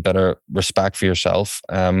having a wee bit of respect for yourself.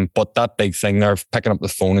 But that big thing there, picking up the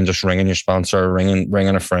phone and just ringing your sponsor,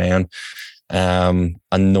 ringing a friend, and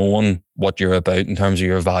knowing what you're about in terms of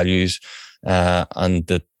your values, and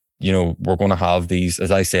that, you know, we're going to have these,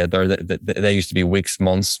 as I said there, they used to be weeks,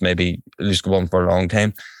 months, maybe at least go on for a long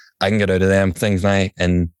time. I can get out of them things now,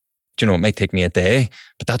 and, you know, it might take me a day,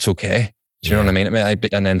 but that's okay. Do you know what I mean?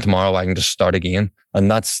 And then tomorrow I can just start again.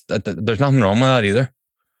 And there's nothing wrong with that either.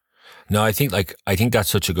 No, I think that's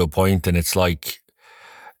such a good point. And it's like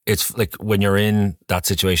when you're in that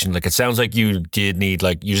situation, like it sounds like you did need,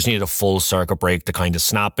 like you just needed a full circuit break to kind of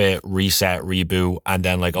snap it, reset, reboot, and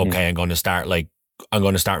then like, okay, I'm going to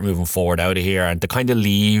start moving forward out of here, and to kind of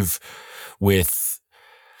leave with,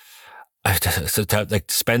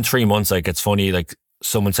 like, spend 3 months. Like, it's funny, like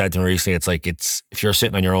someone said to me recently, it's like, if you're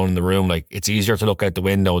sitting on your own in the room, like it's easier to look out the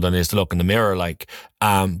window than it is to look in the mirror. Like,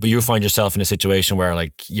 but you find yourself in a situation where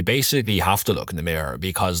like you basically have to look in the mirror,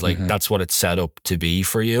 because like that's what it's set up to be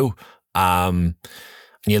for you. And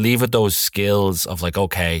you leave with those skills of like,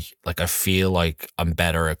 okay, like I feel like I'm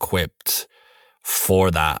better equipped for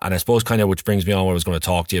that. And I suppose kind of, which brings me on what I was going to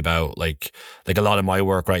talk to you about, like a lot of my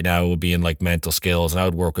work right now would be in like mental skills, and I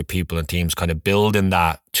would work with people and teams kind of building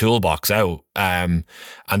that toolbox out. And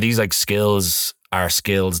these like skills are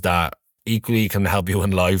skills that equally can help you in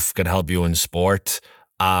life, can help you in sport.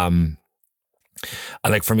 And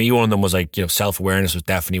like for me, one of them was like, you know, self-awareness was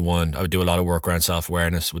definitely one. I would do a lot of work around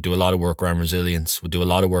self-awareness, would do a lot of work around resilience, would do a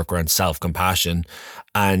lot of work around self-compassion.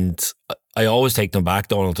 And I always take them back,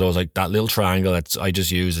 Domhnall, to those, like that little triangle that I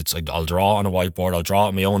just use. It's like, I'll draw on a whiteboard, I'll draw it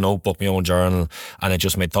in my own notebook, my own journal, and it's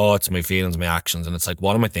just my thoughts, my feelings, my actions. And it's like,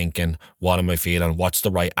 what am I thinking? What am I feeling? What's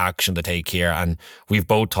the right action to take here? And we've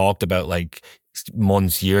both talked about like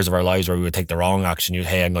months, years of our lives where we would take the wrong action.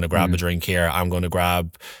 Hey, I'm going to grab a drink here. I'm going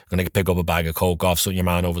to pick up a bag of Coke off your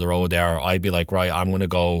man over the road there. Or I'd be like, right, I'm going to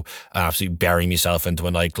go absolutely bury myself into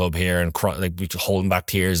a nightclub here and like holding back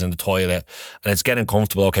tears in the toilet. And it's getting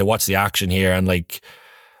comfortable. Okay, what's the action here? And like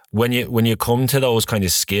when you come to those kind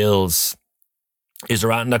of skills, is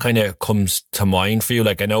there anything that kind of comes to mind for you?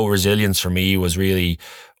 Like I know resilience for me was really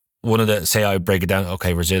one of the, say I break it down,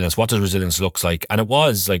 okay, resilience, what does resilience look like? And it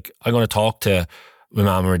was like, I'm going to talk to my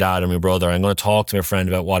mom and my dad and my brother. I'm going to talk to my friend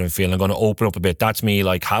about what I'm feeling. I'm going to open up a bit. That's me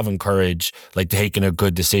like having courage, like taking a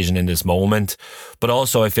good decision in this moment. But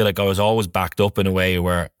also I feel like I was always backed up in a way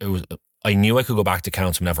where I knew I could go back to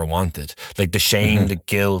council whenever I wanted. Like the shame, the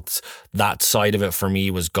guilt, that side of it for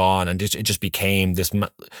me was gone. And it just became this,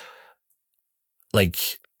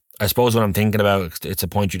 like, I suppose what I'm thinking about, it's a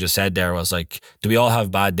point you just said there, was like, do we all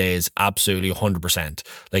have bad days? Absolutely, 100%.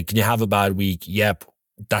 Like, can you have a bad week? Yep,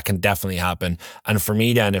 that can definitely happen. And for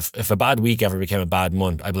me then, if a bad week ever became a bad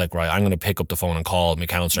month, I'd be like, right, I'm going to pick up the phone and call my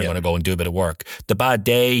counsellor. I'm going to go and do a bit of work. The bad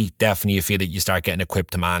day, definitely you feel that you start getting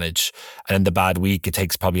equipped to manage. And then the bad week, it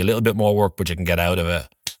takes probably a little bit more work, but you can get out of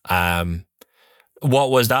it.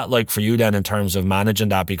 What was that like for you then in terms of managing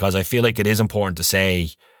that? Because I feel like it is important to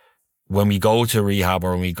say, when we go to rehab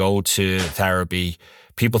or when we go to therapy,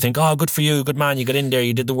 people think, oh, good for you, good man, you got in there,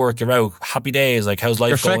 you did the work, you're out, happy days, like how's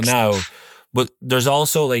life going now? But there's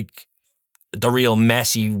also like the real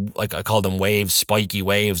messy, like I call them waves, spiky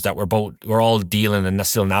waves that we're all dealing and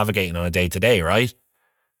still navigating on a day to day, right?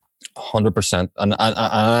 100%. And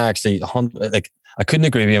I actually, like, I couldn't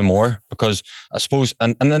agree with you more, because I suppose,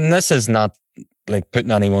 and then this is not like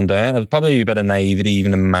putting anyone down, it's probably a bit of naivety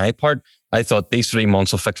even in my part. I thought these 3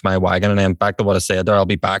 months will fix my wagon, and then back to what I said there, I'll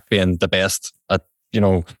be back being the best at, you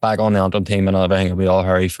know, back on the Antrim team and everything, it'll be all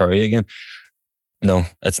hurry-furry again. No,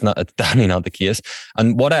 it's definitely not the case.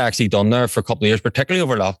 And what I actually done there for a couple of years, particularly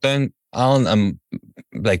over lockdown, Alan,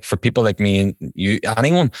 like for people like me and you,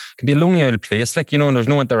 anyone can be a lonely out of place. Like, you know, and there's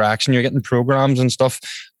no interaction. You're getting programs and stuff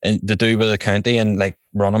and to do with the county and like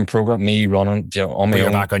running, you know, on my own.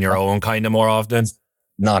 You're back on your own kind of more often.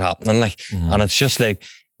 Not happening. Like, and it's just like,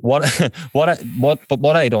 what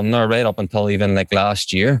I done there right up until even like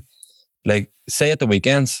last year, like say at the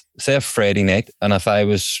weekends, say a Friday night, and if I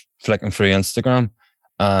was flicking through Instagram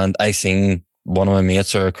and I seen one of my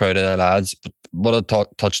mates or a crowd of lads, what I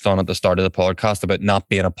touched on at the start of the podcast about not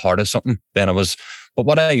being a part of something, then it was, but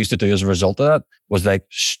what I used to do as a result of that was like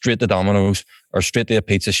straight to Domino's or straight to a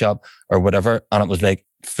pizza shop or whatever. And it was like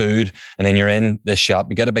food. And then you're in this shop,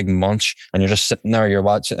 you get a big munch and you're just sitting there, you're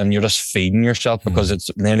watching and you're just feeding yourself because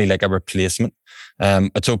it's nearly like a replacement.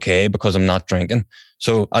 It's okay because I'm not drinking.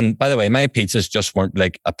 So, and by the way, my pizzas just weren't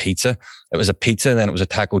like a pizza. It was a pizza, and then it was a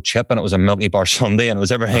taco chip, and it was a Milky Bar sundae, and it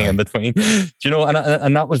was everything in between. Do you know?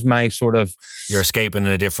 And that was my sort of. You're escaping in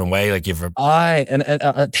a different way, like you've. And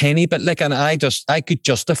a tiny bit, like, and I could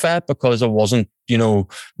justify it because I wasn't, you know,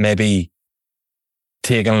 maybe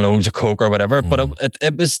taking loads of coke or whatever, but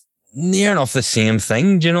it was near enough the same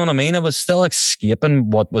thing. Do you know what I mean? I was still escaping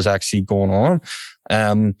what was actually going on.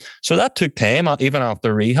 So that took time, even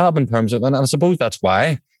after rehab, in terms of, and I suppose that's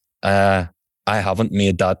why I haven't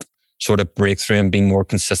made that sort of breakthrough and being more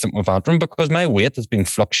consistent with Antrim, because my weight has been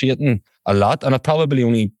fluctuating a lot, and I've probably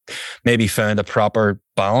only maybe found a proper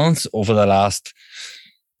balance over the last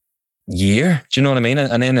year. Do you know what I mean?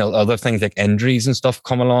 And then other things like injuries and stuff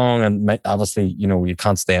come along, and obviously, you know, you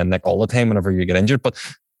can't stay in Nick all the time whenever you get injured, but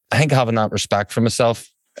I think having that respect for myself.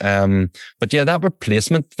 But yeah, that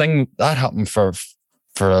replacement thing, that happened for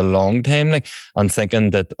a long time, like, I'm thinking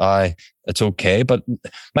that it's okay, but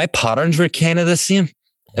my patterns were kind of the same,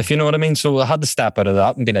 if you know what I mean. So I had to step out of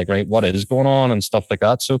that and be like, right, what is going on and stuff like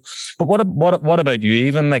that. So, but what about you?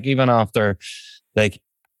 Even after, like,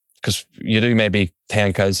 because you do maybe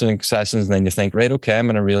 10 counseling sessions and then you think, right, okay, I'm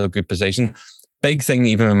in a real good position. Big thing,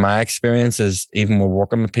 even in my experience, is even when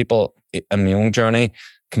working with people in my own journey,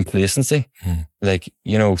 complacency. Like,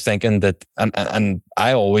 you know, thinking that, and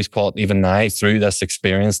I always call it, even now through this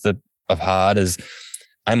experience that I've had, is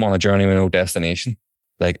I'm on a journey with no destination.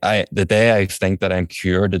 Like, the day I think that I'm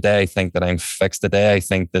cured, the day I think that I'm fixed, the day I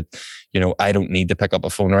think that, you know, I don't need to pick up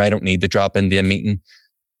a phone or I don't need to drop into a meeting,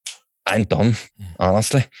 I'm done,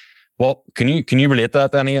 honestly. Well, can you relate to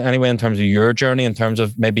that anyway, in terms of your journey, in terms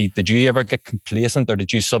of maybe, did you ever get complacent, or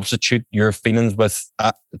did you substitute your feelings with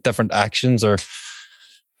different actions, or?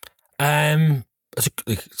 It's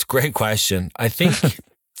a great question. I think,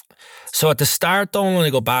 so at the start, though, when I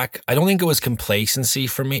go back, I don't think it was complacency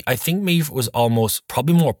for me. I think me was almost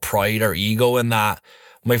probably more pride or ego in that.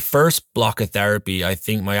 My first block of therapy, I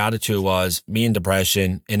think my attitude was, me in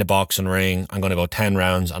depression, in a boxing ring, I'm going to go 10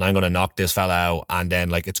 rounds and I'm going to knock this fella out, and then,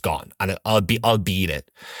 like, it's gone and I'll beat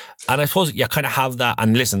it. And I suppose you kind of have that,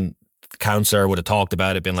 and listen, the counsellor would have talked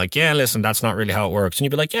about it, been like, yeah, listen, that's not really how it works. And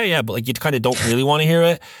you'd be like, yeah, but like, you kind of don't really want to hear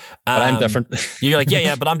it. But I'm different. You're like,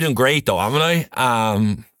 yeah, but I'm doing great though, haven't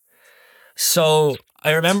I? So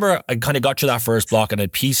I remember I kind of got through that first block and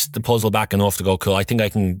I'd pieced the puzzle back enough to go, cool, I think I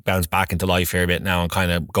can bounce back into life here a bit now and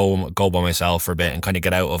kind of go by myself for a bit and kind of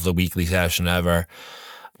get out of the weekly session ever.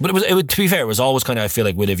 But it was, to be fair, it was always kind of, I feel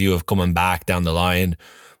like, with a view of coming back down the line.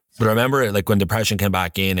 But I remember it, like, when depression came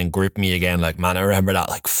back in and gripped me again, like, man, I remember that,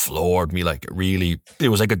 like, floored me, like, really, it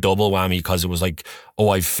was like a double whammy, because it was like, oh,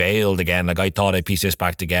 I failed again. Like, I thought I pieced this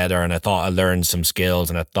back together and I thought I learned some skills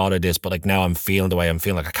and I thought of this, but like, now I'm feeling the way I'm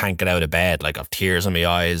feeling, like, I can't get out of bed, like, I've tears in my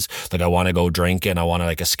eyes, like, I want to go drinking, I want to,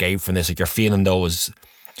 like, escape from this. Like, you're feeling those,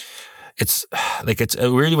 it's like, it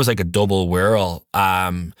really was like a double whirl.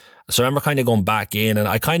 So I remember kind of going back in, and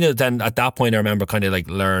I kind of then at that point I remember kind of like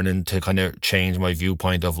learning to kind of change my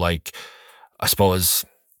viewpoint of, like, I suppose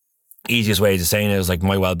easiest way to saying it is like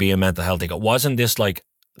my well-being, mental health. Like, it wasn't this like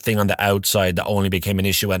thing on the outside that only became an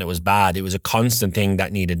issue when it was bad. It was a constant thing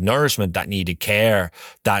that needed nourishment, that needed care,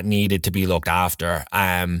 that needed to be looked after.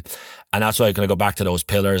 And that's why I'm going to go back to those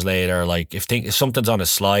pillars later. Like, if something's on a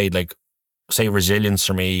slide, like, say, resilience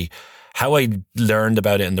for me, how I learned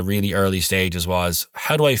about it in the really early stages was,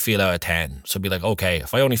 how do I feel out of 10? So be like, okay,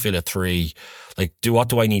 if I only feel a 3, like, what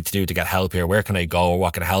do I need to do to get help here? Where can I go? Or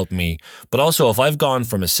what can help me? But also, if I've gone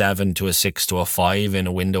from a 7 to a 6 to a 5 in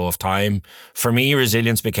a window of time, for me,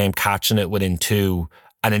 resilience became catching it within 2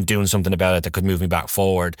 and then doing something about it that could move me back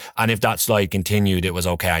forward. And if that slide continued, it was,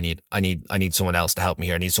 okay, I need someone else to help me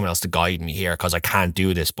here. I need someone else to guide me here, because I can't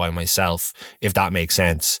do this by myself, if that makes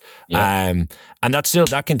sense. Yeah. And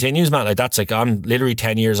that continues, man. Like, that's like, I'm literally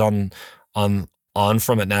 10 years on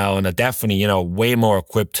from it now, and I definitely, you know, way more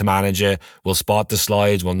equipped to manage it. We'll spot the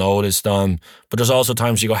slides, we'll notice them. But there's also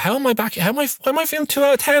times you go, how am I feeling 2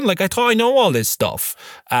 out of 10? Like, I thought I know all this stuff.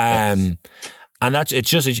 And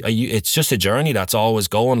it's just a journey that's always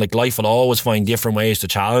going. Like, life will always find different ways to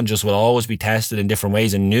challenge us. We'll always be tested in different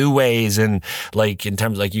ways, in new ways. And like, in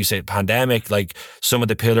terms of, like you said, pandemic, like, some of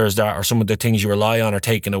the pillars that are some of the things you rely on are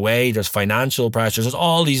taken away. There's financial pressures. There's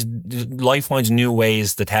all these, life finds new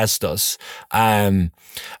ways to test us. And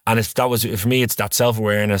for me, it's that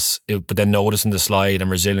self-awareness, but then noticing the slide, and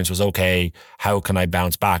resilience was, okay, how can I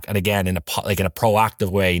bounce back? And again, in a proactive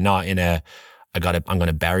way, not in a, I'm going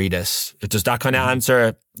to bury this. Does that kind of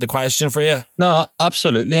answer the question for you? No,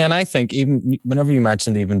 absolutely. And I think even whenever you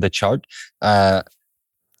mentioned even the chart,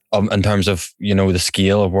 in terms of, you know, the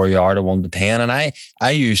scale of where you are to 1 to 10, and I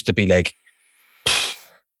used to be like,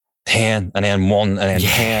 10 and then 1 and then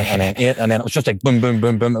 10 and then 8 and then it was just like boom, boom,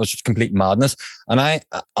 boom, boom. It was just complete madness. And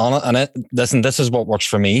listen, this is what works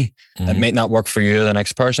for me. It might not work for you, the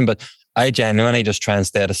next person, but I genuinely just try and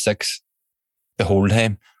stay at a 6 the whole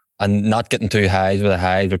time and not getting too highs with the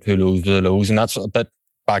highs or too lows with the lows. And that's a bit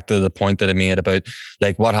back to the point that I made about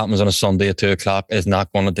like what happens on a Sunday at 2:00 is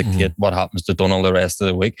not going to dictate what happens to Domhnall the rest of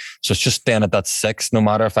the week. So it's just staying at that 6, no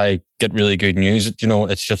matter if I get really good news,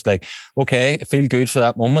 it's just like, okay, feel good for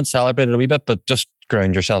that moment, celebrate it a wee bit, but just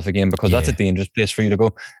ground yourself again, because that's a dangerous place for you to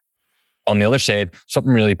go. On the other side,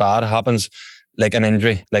 something really bad happens, like an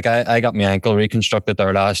injury. Like I got my ankle reconstructed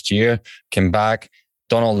there last year, came back,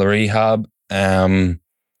 done all the rehab,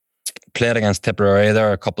 played against Tipperary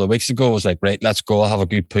there a couple of weeks ago. I was like, right, let's go. I'll have a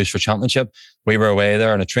good push for championship. We were away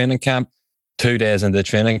there in a training camp. 2 days into the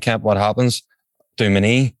training camp, what happens? Do my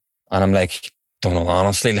knee. And I'm like, don't know,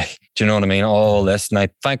 honestly, like, do you know what I mean? All this. And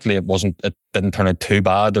thankfully it didn't turn out too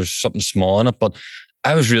bad. There's something small in it, but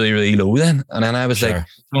I was really, really low then. And then I was like,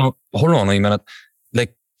 hold on a minute.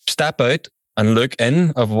 Like, step out and look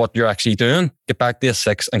in of what you're actually doing, get back to a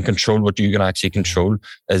 6 and control what you can actually control,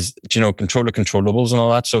 control the controllables and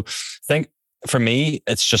all that. So I think for me,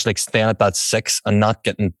 it's just like staying at that 6 and not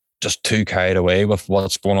getting just too carried away with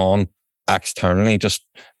what's going on externally, just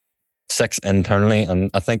 6 internally.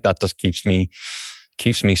 And I think that just keeps me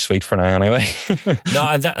sweet for now anyway. No,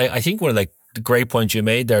 I think one of like the great point you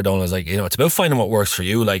made there, Donald, is like, it's about finding what works for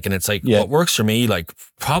you. Like, and it's like, what works for me, like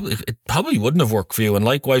it probably wouldn't have worked for you. And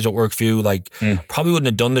likewise, what worked for you, like probably wouldn't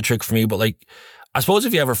have done the trick for me. But like, I suppose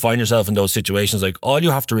if you ever find yourself in those situations, like all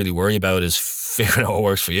you have to really worry about is figuring out what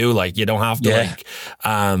works for you. Like you don't have to you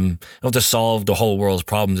don't have to solve the whole world's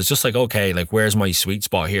problems. It's just like, okay, like where's my sweet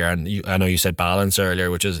spot here? And I know you said balance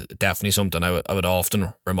earlier, which is definitely something I would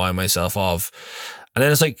often remind myself of. And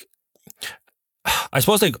then it's like, I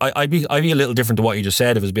suppose like I'd be a little different to what you just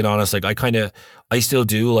said, if I was being honest. Like I still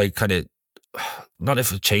do like kind of, not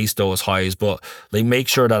if it chase those highs, but like make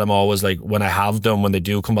sure that I'm always like, when I have them, when they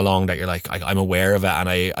do come along, that you're like, I'm aware of it and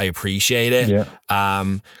I appreciate it. Yeah.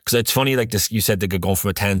 Cause it's funny, like this, you said they could go from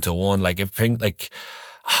a 10 to 1. Like if like,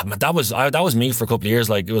 that was me for a couple of years.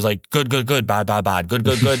 Like it was like good, bad, good,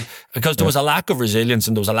 because there was a lack of resilience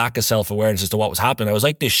and there was a lack of self-awareness as to what was happening. I was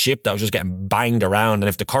like this ship that was just getting banged around, and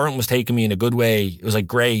if the current was taking me in a good way, it was like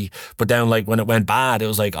great, but then like when it went bad, it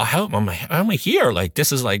was like, how am I here? Like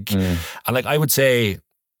this is like, and like I would say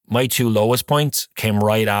my 2 lowest points came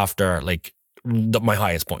right after like my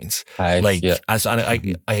highest points. I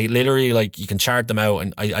literally, like, you can chart them out,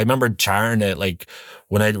 and I remember charting it. Like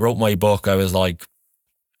when I wrote my book, I was like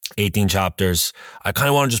 18 chapters. I kind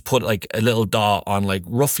of want to just put like a little dot on like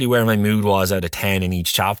roughly where my mood was out of 10 in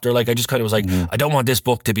each chapter. Like I just kind of was like, I don't want this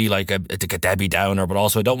book to be like a Debbie Downer, but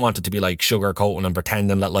also I don't want it to be like sugarcoating and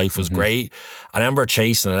pretending that life was great. I remember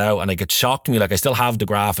chasing it out, and like it shocked me. Like I still have the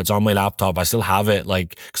graph, it's on my laptop, I still have it,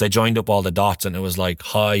 like, because I joined up all the dots, and it was like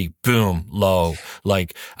high, boom, low,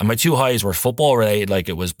 like, and my 2 highs were football related. Like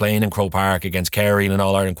it was playing in Croke Park against Kerry in an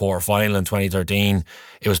All-Ireland quarter final in 2013.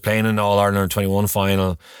 It was playing in an All-Ireland 21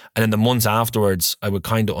 final. And in the months afterwards, I would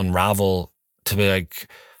kind of unravel to be like,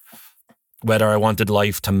 whether I wanted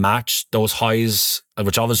life to match those highs,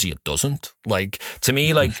 which obviously it doesn't. Like, to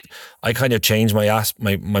me, like, I kind of changed my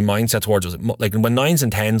mindset towards it. Like, when 9s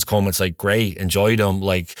and 10s come, it's like, great, enjoy them,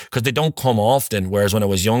 like, because they don't come often. Whereas when I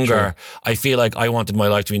was younger, I feel like I wanted my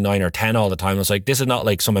life to be 9 or 10 all the time. It's like, this is not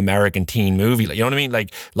like some American teen movie. Like, you know what I mean?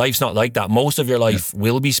 Like, life's not like that. Most of your life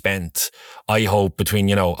will be spent, I hope, between,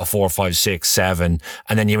 a 4, 5, 6, 7.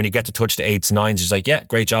 And then when you get to touch the 8s, 9s, it's like, yeah,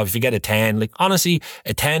 great job. If you get a 10, like, honestly,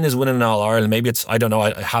 a 10 is winning an All-Ireland. Maybe it's, I don't know,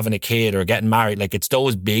 having a kid or getting married. Like, it's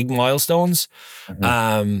those big milestones.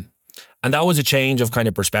 And that was a change of kind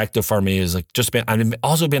of perspective for me, is like just been, and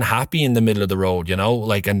also been happy in the middle of the road,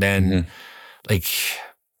 like, and then like,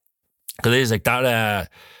 cause it is like that,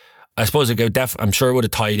 I suppose I'm sure it would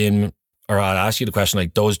have tied in, or I'll ask you the question,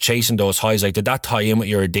 like those chasing those highs, like did that tie in with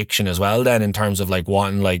your addiction as well then, in terms of like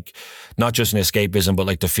wanting like not just an escapism, but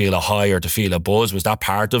like to feel a high or to feel a buzz? Was that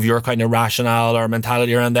part of your kind of rationale or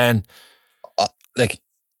mentality around then? Like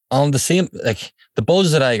on the same, like the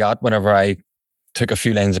buzz that I got whenever I took a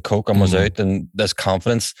few lines of coke and was out, and this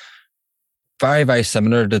confidence, very, very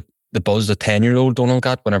similar to the buzz the 10-year-old Domhnall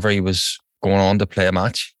got whenever he was going on to play a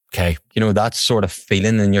match. Okay. That sort of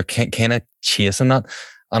feeling, and you're kind of chasing that.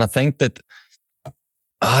 And I think that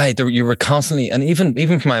you were constantly, and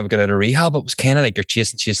even from I would get out of rehab, it was kind of like you're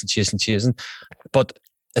chasing. But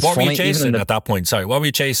it's what funny, were you chasing at that point? Sorry, what were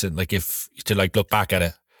you chasing? Like, if to like look back at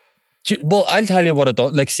it. Well, I'll tell you what I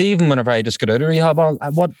don't like. See, even whenever I just got out of rehab,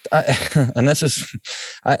 and this is,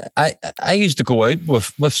 I used to go out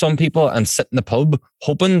with some people and sit in the pub,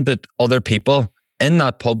 hoping that other people in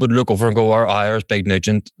that pub would look over and go, "Our Irish big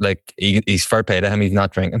Nugent, like he's fair play to him, he's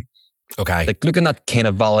not drinking." Okay, like looking at kind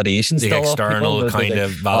of validation, the external kind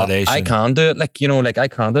of validation. I can do it, like I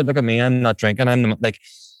can do it. Look at me, I'm not drinking. I'm like.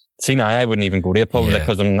 See, now I wouldn't even go to a pub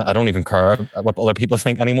because I don't even care what other people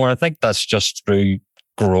think anymore. I think that's just through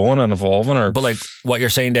growing and evolving. But like what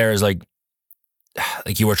you're saying there is like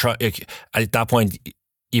you were trying at that point,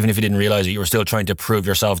 even if you didn't realize it, you were still trying to prove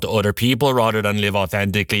yourself to other people rather than live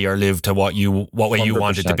authentically or live to what way you 100%.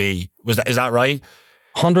 Wanted to be. Is that right?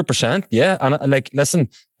 100%, yeah. And like, listen,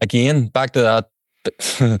 again, back to that.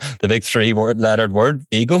 The big 3-lettered word,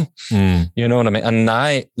 ego. You know what I mean? And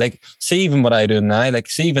now, like, see even what I do now, like,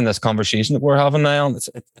 see even this conversation that we're having now, it's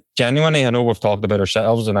genuinely, I know we've talked about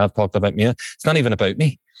ourselves and I've talked about me. It's not even about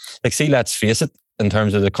me. Like, see, let's face it, in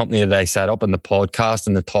terms of the company that I set up and the podcast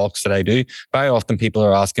and the talks that I do, very often people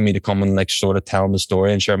are asking me to come and like sort of tell them the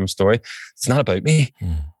story and share my story. It's not about me.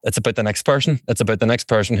 It's about the next person. It's about the next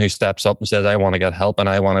person who steps up and says, I want to get help and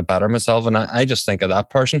I want to better myself. And I just think of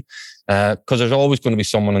that person because there's always going to be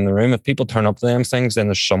someone in the room. If people turn up to them things, then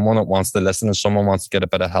there's someone that wants to listen and someone wants to get a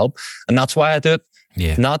bit of help. And that's why I do it.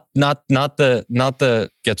 Yeah. Not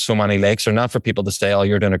to get so many likes or not for people to say, oh,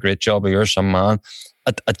 you're doing a great job or you're some man.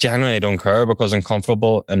 I genuinely don't care because I'm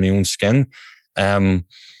comfortable in my own skin. And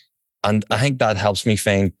I think that helps me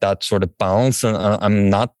find that sort of balance. And I'm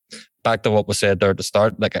not, back to what was said there at the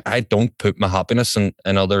start, like I don't put my happiness in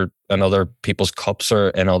other people's cups or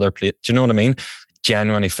in other plates. Do you know what I mean?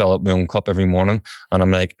 Genuinely fill up my own cup every morning. And I'm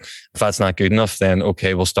like, if that's not good enough, then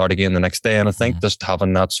okay, we'll start again the next day. And I think just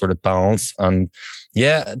having that sort of balance and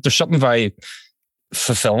yeah, there's something very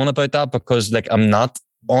fulfilling about that because like I'm not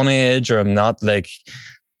on edge or I'm not like,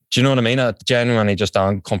 do you know what I mean? I genuinely just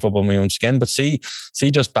am comfortable in my own skin. But see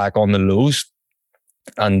just back on the lows,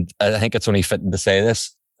 and I think it's only fitting to say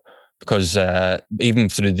this because even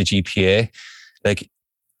through the GPA, like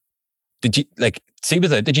see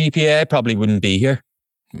without the GPA, I probably wouldn't be here.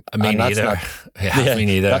 Me neither. Me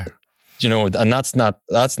neither. You know, and that's not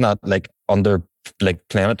like under like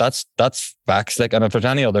playing it. That's facts. Like, and if there's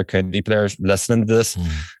any other county players listening to this,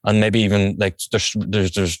 and maybe even like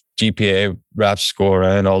there's GPA reps score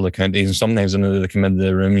around all the counties, and sometimes when they come into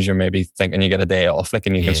the rooms, you're maybe thinking you get a day off, like,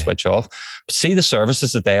 and you can switch off. But see the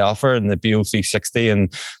services that they offer and the BO360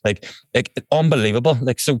 and like unbelievable.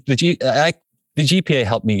 Like, so the GPA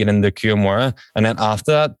helped me get into QMWara, and then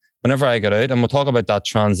after that, whenever I got out, and we'll talk about that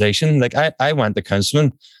transition. Like, I went to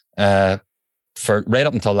counselling for right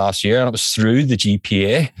up until last year, and it was through the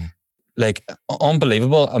GPA, like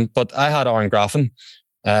unbelievable. But I had Aaron Graffin,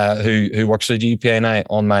 who works for the GPA now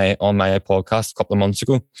on my podcast a couple of months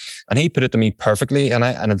ago, and he put it to me perfectly.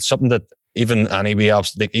 And it's something that even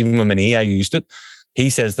with my knee, I used it. He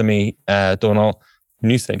says to me, Domhnall, when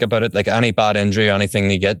you think about it, like any bad injury or anything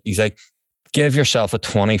you get, he's like, give yourself a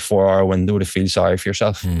 24-hour window to feel sorry for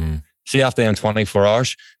yourself. See, after them 24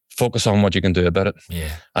 hours, focus on what you can do about it.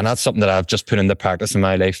 Yeah. And that's something that I've just put into practice in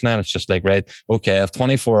my life now. It's just like, right, okay, I have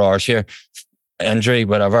 24 hours here, injury,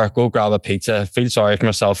 whatever, go grab a pizza, feel sorry for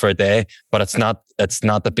myself for a day, but it's not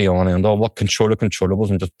the be all and end all. What control the controllables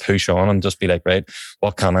and just push on and just be like, right,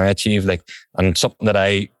 what can I achieve? Like, and something that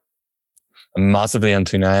I am massively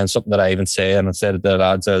into now, and something that I even say, and I said to the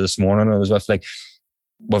lads there this morning, it was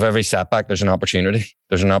with every setback, there's an opportunity.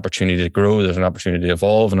 There's an opportunity to grow. There's an opportunity to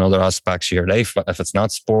evolve in other aspects of your life. But if it's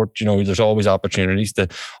not sport, you know, there's always opportunities to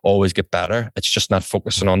always get better. It's just not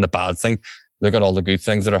focusing on the bad thing. Look at all the good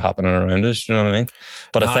things that are happening around us. You know what I mean?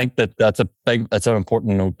 But I think that's an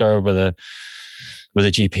important note there with the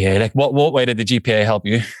GPA. Like, what way did the GPA help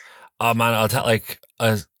you? Oh man, I'll tell. Like,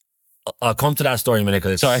 I'll come to that story in a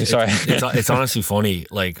minute. Sorry. It's honestly funny.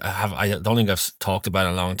 Like, I don't think I've talked about it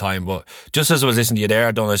in a long time, but just as I was listening to you there,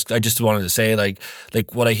 I just wanted to say, like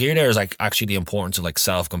what I hear there is like actually the importance of like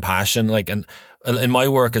self-compassion. Like, and in my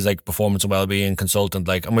work as like performance and wellbeing consultant,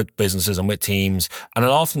 like I'm with businesses, I'm with teams, and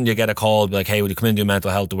often you get a call like, hey, will you come in and do mental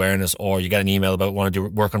health awareness, or you get an email about want to do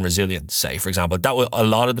work on resilience, say, for example. That would, a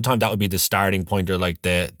lot of the time, that would be the starting point or like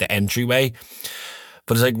the entryway.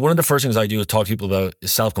 But it's like one of the first things I do is talk to people about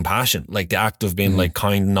is self-compassion, like the act of being like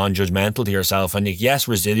kind and non-judgmental to yourself. And like, yes,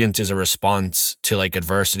 resilience is a response to like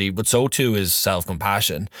adversity, but so too is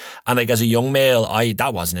self-compassion. And like as a young male,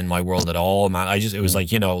 that wasn't in my world at all, man. It was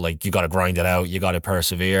like, you know, like you got to grind it out, you got to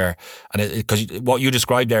persevere. And because what you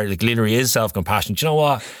described there, like literally is self-compassion. Do you know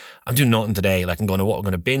what? I'm doing nothing today. Like I'm going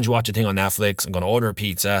to binge watch a thing on Netflix. I'm going to order a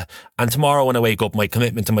pizza. And tomorrow when I wake up, my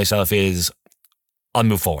commitment to myself is I'll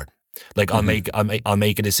move forward. Like I'll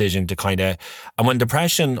make a decision to kind of, and when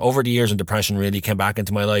depression, over the years, and depression really came back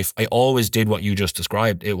into my life, I always did what you just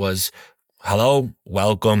described. It was, hello,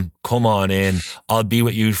 welcome, come on in. I'll be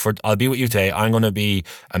with you today. I'm going to be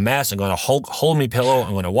a mess. I'm going to hold me pillow.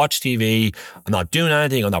 I'm going to watch TV. I'm not doing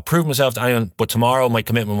anything. I'm not proving myself to anyone. But tomorrow, my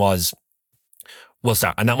commitment was, we'll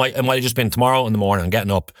start. And it might have just been tomorrow in the morning. I'm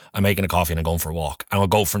getting up, I'm making a coffee, and I'm going for a walk, and I'll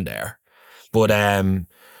go from there. But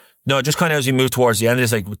no, just kind of as we move towards the end of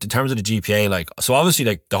this, like in terms of the GPA, like, so obviously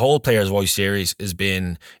like the whole Players Voice series has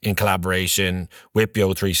been in collaboration with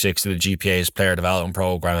Bio 360, the GPA's player development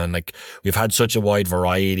program. And like we've had such a wide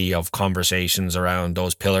variety of conversations around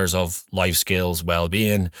those pillars of life skills,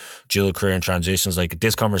 well-being, dual career and transitions. Like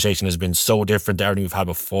this conversation has been so different to everything we've had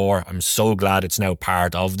before. I'm so glad it's now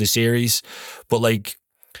part of the series. But like,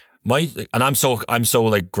 I'm so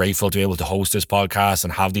like grateful to be able to host this podcast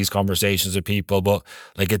and have these conversations with people. But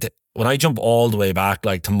like when I jump all the way back,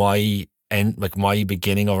 like to my end, like my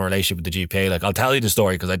beginning of a relationship with the GPA, like I'll tell you the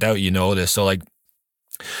story because I doubt you know this. So like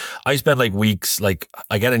I spent like weeks, like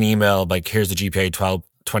I get an email, like here's the GPA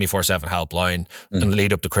 24/7 helpline and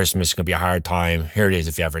lead up to Christmas, it's going to be a hard time. Here it is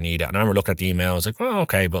if you ever need it. And I remember looking at the email, I was like, oh,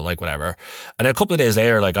 okay, but like whatever. And a couple of days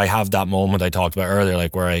later, like I have that moment I talked about earlier,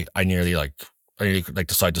 like where I nearly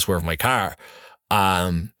decide to swerve my car.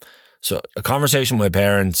 So a conversation with my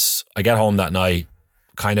parents, I get home that night,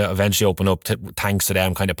 kind of eventually open up thanks to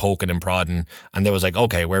them kind of poking and prodding, and they was like,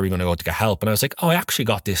 okay, where are we going to go to get help? And I was like, oh, I actually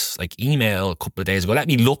got this like email a couple of days ago, let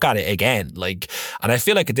me look at it again. Like, and I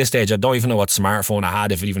feel like at this stage I don't even know what smartphone I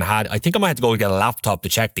had, if it even had. I think I might have to go get a laptop to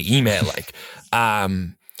check the email. Like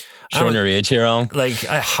showing your age here on. Like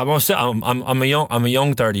I'm a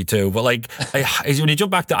young 32, but like when you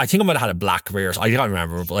jump back to, I think I might have had a BlackBerry or I can't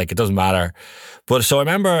remember, but like it doesn't matter. But so I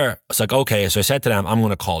remember it's like, okay, so I said to them, I'm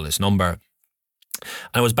going to call this number. And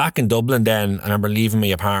I was back in Dublin then. I remember leaving my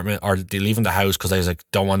apartment or leaving the house because I was like,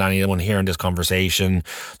 don't want anyone hearing this conversation.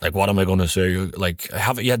 Like, what am I going to say? Like,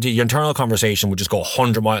 your internal conversation would just go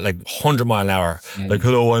 100 mile an hour. Like,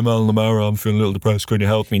 hello, I'm Alan O'Mara. I'm feeling a little depressed. Can you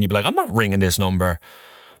help me? And you'd be like, I'm not ringing this number.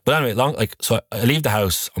 But anyway, so I leave the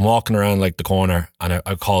house, I'm walking around like the corner, and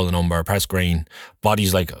I call the number, I press green,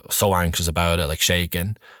 body's like so anxious about it, like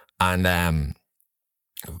shaking. And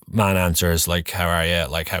man answers like, how are you?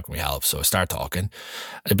 Like, how can we help? So I start talking.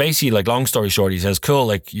 And basically, like, long story short, he says, cool,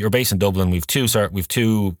 like, you're based in Dublin, we've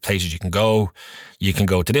two places you can go. You can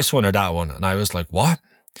go to this one or that one. And I was like, what?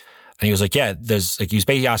 And he was like, yeah, there's like, he was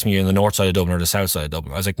basically asking me, you're in the north side of Dublin or the south side of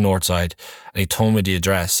Dublin. I was like, north side. And he told me the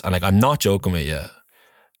address. And like, I'm not joking with you.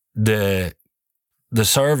 The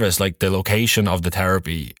service, like the location of the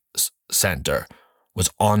therapy center was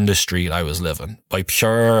on the street I was living by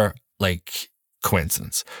pure like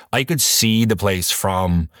coincidence. I could see the place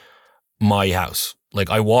from my house. Like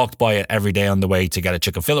I walked by it every day on the way to get a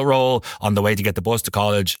chicken fillet roll, on the way to get the bus to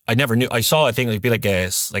college. I never knew. I saw a thing like be like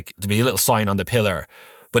to be a little sign on the pillar,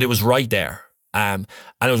 but it was right there. And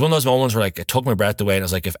it was one of those moments where like it took my breath away, and I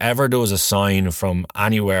was like, if ever there was a sign from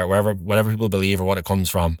anywhere, whatever people believe or what it comes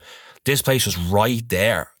from, this place was right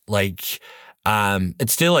there. Like,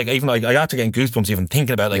 it's still like, even like I got to get goosebumps even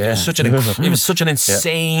thinking about it. Like it was such an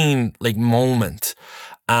insane like moment.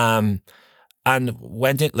 And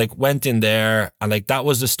went in there, and like that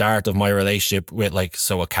was the start of my relationship with like,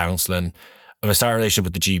 so a counselling, of a start relationship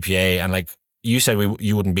with the GPA. And like you said,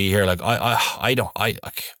 you wouldn't be here. Like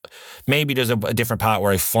maybe there's a different part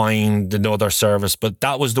where I find another service, but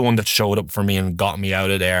that was the one that showed up for me and got me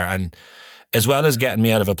out of there. And as well as getting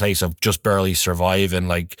me out of a place of just barely surviving,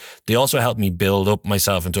 like they also helped me build up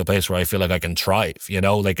myself into a place where I feel like I can thrive, you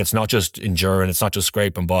know, like it's not just enduring, it's not just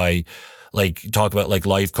scraping by. Like talk about like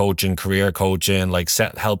life coaching, career coaching, like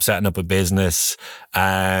help setting up a business,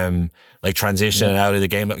 like transitioning out of the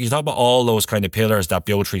game. You talk about all those kind of pillars that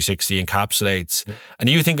Bio 360 encapsulates. And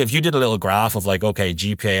you think if you did a little graph of like, okay,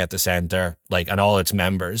 GPA at the center, like, and all its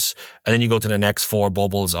members, and then you go to the next four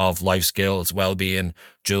bubbles of life skills, well-being,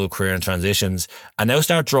 dual career and transitions, and now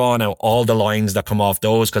start drawing out all the lines that come off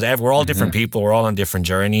those, because we're all different people, we're all on different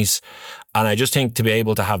journeys. And I just think to be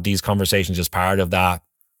able to have these conversations as part of that,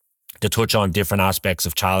 to touch on different aspects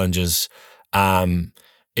of challenges.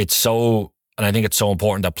 It's so, and I think it's so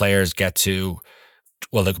important that players get to,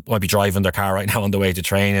 well, they might be driving their car right now on the way to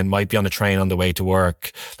training, might be on the train on the way to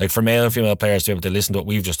work. Like for male and female players to be able to listen to what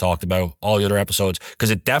we've just talked about, all the other episodes, because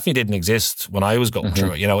it definitely didn't exist when I was going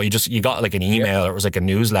through it. You know, you got like an email, or it was like a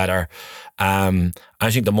newsletter. I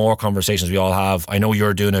think the more conversations we all have, I know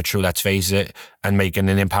you're doing it through Let's Face It and making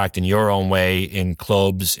an impact in your own way, in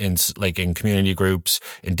clubs, in community groups,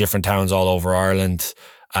 in different towns all over Ireland.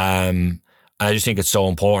 And I just think it's so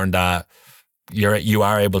important that you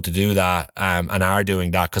are able to do that and are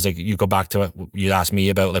doing that, because like you go back to it, you asked me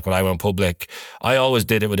about like when I went public, I always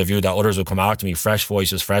did it with a view that others would come after me, fresh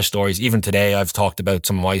voices, fresh stories. Even today I've talked about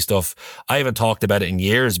some of my stuff. I haven't talked about it in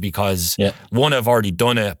years because one, I've already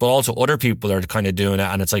done it, but also other people are kind of doing it,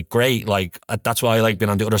 and it's like great. Like that's why I like being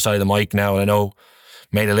on the other side of the mic now. And I know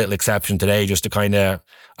made a little exception today just to kind of,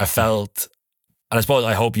 I felt, and I suppose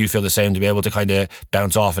I hope you feel the same, to be able to kind of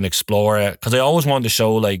bounce off and explore it, because I always want to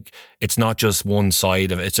show like it's not just one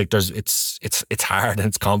side of it. It's like it's hard and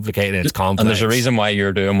it's complicated and it's complex. And there's a reason why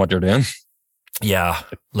you're doing what you're doing. Yeah,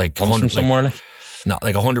 like comes from somewhere. Like, not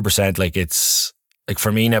like 100%. Like it's like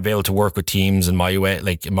for me now, be able to work with teams in my way,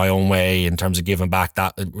 like in my own way, in terms of giving back.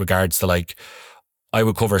 That in regards to like, I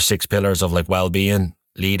would cover 6 pillars of like well-being,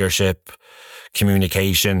 leadership,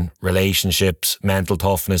 communication, relationships, mental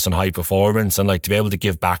toughness, and high performance. And like to be able to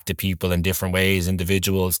give back to people in different ways,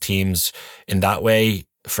 individuals, teams, in that way,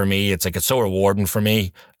 for me, it's like it's so rewarding for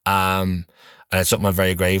me. And it's something I'm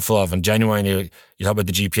very grateful of. And genuinely, you talk about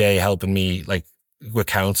the GPA helping me like with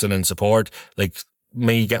counselling and support, like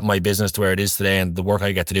me getting my business to where it is today and the work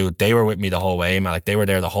I get to do, they were with me the whole way, man. Like they were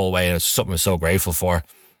there the whole way, and it's something I'm so grateful for.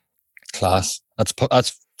 Class.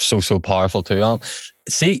 That's so powerful too.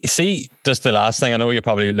 See, just the last thing, I know you're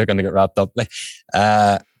probably looking to get wrapped up, like,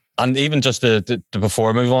 and even just the before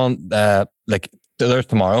I move on, like there's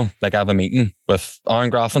tomorrow, like I have a meeting with Aaron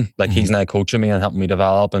Graffin, like he's now coaching me and helping me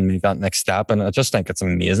develop and make that next step, and I just think it's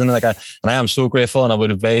amazing. Like I am so grateful, and I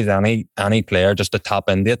would advise any player just to tap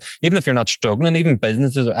into it, even if you're not struggling, even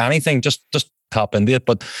businesses or anything, just tap into it.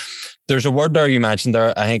 But there's a word there you mentioned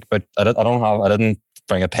there, I think, but I didn't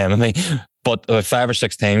bring a pen with me. But 5 or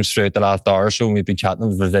 6 times throughout the last hour or so, we've been chatting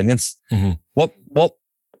with resilience. What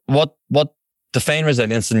define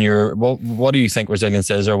resilience in your, what do you think resilience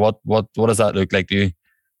is, or what does that look like to you?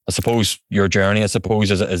 I suppose your journey, I suppose,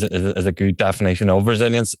 is a good definition of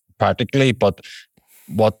resilience practically, but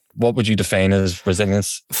what would you define as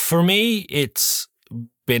resilience? For me, it's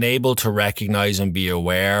being able to recognize and be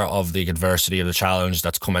aware of the adversity or the challenge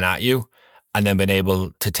that's coming at you, and then being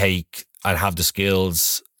able to take and have the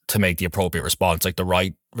skills to make the appropriate response, like the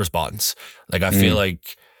right response. Like I feel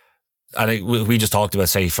like, and we just talked about,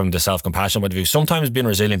 say, from the self-compassion point of view, sometimes being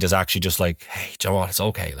resilient is actually just like, hey, do you know what? It's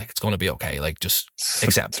okay. Like it's going to be okay. Like just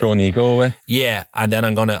accept. Throw an ego away. Yeah, and then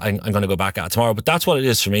I'm gonna go back at it tomorrow. But that's what it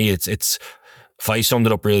is for me. It's if I summed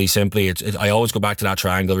it up really simply, I always go back to that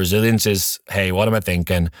triangle. Resilience is, hey, what am I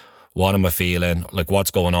thinking? What am I feeling? Like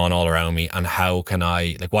what's going on all around me, and how can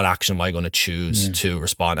I, like what action am I going to choose to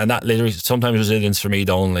respond? And that literally, sometimes resilience for me,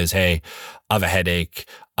 Domhnall, is, hey, I have a headache.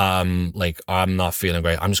 Like I'm not feeling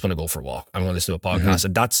great. I'm just going to go for a walk. I'm going to listen to a podcast.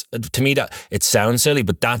 And that's, to me, that it sounds silly,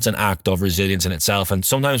 but that's an act of resilience in itself. And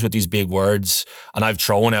sometimes with these big words, and I've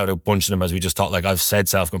thrown out a bunch of them as we just talked, like I've said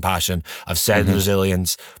self-compassion, I've said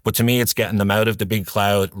resilience, but to me, it's getting them out of the big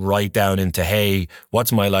cloud right down into, hey,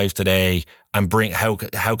 what's my life today? And how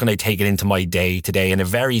can I take it into my day today in a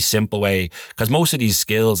very simple way? Because most of these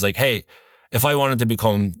skills, like, hey, if I wanted to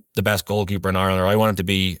become the best goalkeeper in Ireland, or I wanted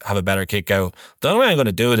to have a better kick out, the only way I'm going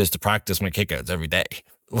to do it is to practice my kick outs every day.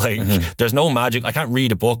 Like there's no magic. I can't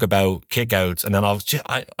read a book about kick outs and then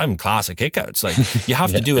I'm class at kick outs. Like you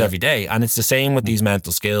have to do it every day. And it's the same with these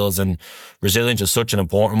mental skills, and resilience is such an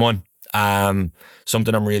important one.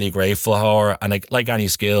 Something I'm really grateful for, and like any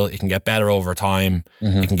skill, it can get better over time.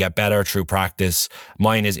 It can get better through practice.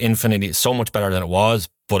 Mine is infinitely so much better than it was,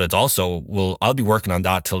 but it's also I'll be working on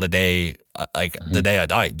that till the day the day I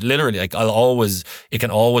die. Literally, like it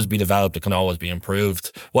can always be developed. It can always be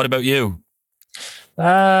improved. What about you?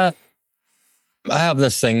 I have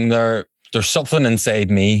this thing there. There's something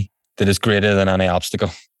inside me that is greater than any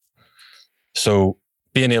obstacle. So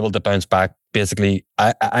being able to bounce back, basically,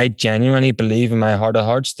 I genuinely believe in my heart of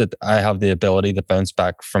hearts that I have the ability to bounce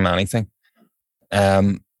back from anything.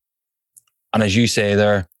 And as you say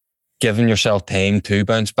there, giving yourself time to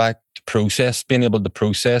bounce back, to process, being able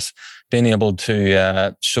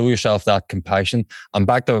to show yourself that compassion. And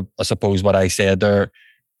back to, I suppose, what I said there,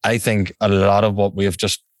 I think a lot of what we have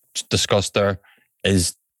just discussed there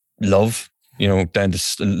is love, down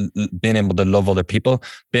to being able to love other people,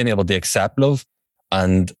 being able to accept love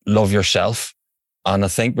and love yourself. And I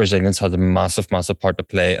think resilience has a massive, massive part to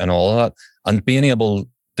play in all of that. And being able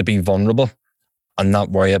to be vulnerable and not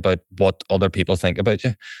worry about what other people think about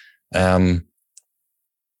you.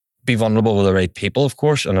 Be vulnerable with the right people, of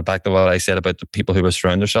course. And back to what I said about the people who we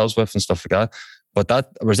surround ourselves with and stuff like that. But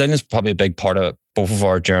that resilience is probably a big part of both of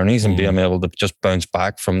our journeys, and being able to just bounce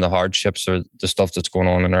back from the hardships or the stuff that's going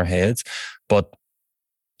on in our heads. But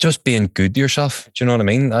just being good to yourself. Do you know what I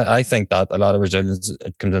mean? I think that a lot of resilience,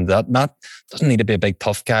 it comes into that. Not doesn't need to be a big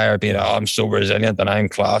tough guy or being, I'm so resilient and I'm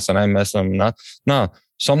class and I'm this and I'm that. No,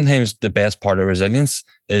 sometimes the best part of resilience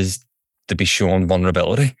is to be shown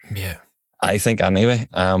vulnerability. Yeah. I think anyway.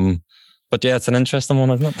 But yeah, it's an interesting one,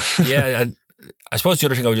 isn't it? Yeah. I suppose the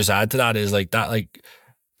other thing I would just add to that is like that, like,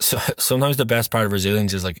 so sometimes the best part of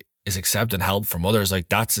resilience is accepting help from others. Like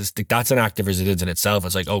that's an act of resilience in itself.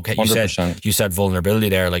 It's like, okay, 100%. you said vulnerability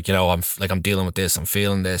there. Like, you know, I'm dealing with this, I'm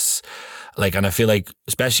feeling this. Like, and I feel like,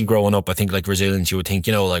 especially growing up, I think like resilience, you would think,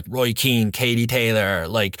 you know, like Roy Keane, Katie Taylor,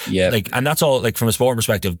 like, and that's all, like from a sport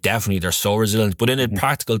perspective, definitely they're so resilient. But in a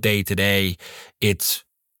practical day to day,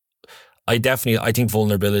 I think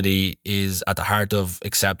vulnerability is at the heart of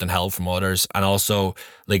accepting help from others. And also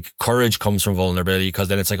like courage comes from vulnerability, because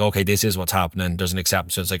then it's like, okay, this is what's happening. There's an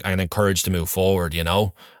acceptance. So it's like, I'm encouraged to move forward, you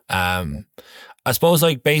know? I suppose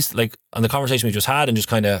like based like on the conversation we just had, and just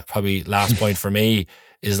kind of probably last point for me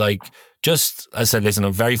is like, just as I said, listen,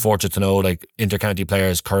 I'm very fortunate to know like intercounty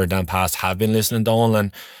players, current and past, have been listening, Domhnall,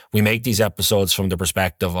 and we make these episodes from the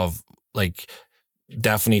perspective of like,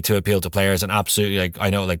 definitely to appeal to players, and absolutely, like I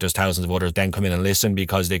know like there's thousands of others then come in and listen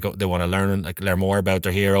because they want to learn more about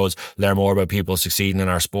their heroes, learn more about people succeeding in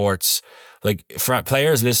our sports. Like for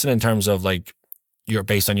players listening, in terms of like you're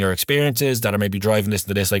based on your experiences that are maybe driving this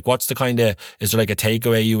to this, like what's the kind of, is there like a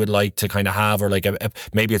takeaway you would like to kind of have, or like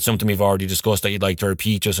maybe it's something we've already discussed that you'd like to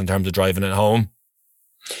repeat just in terms of driving it home?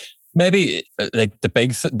 Maybe like the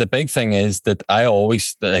big thing is that I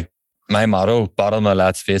always like, my motto, bottom of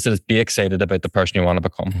let's face it, is be excited about the person you want to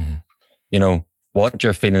become. Mm-hmm. You know, what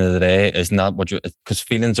you're feeling today is not what because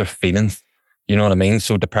feelings are feelings. You know what I mean?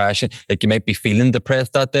 So depression, like you might be feeling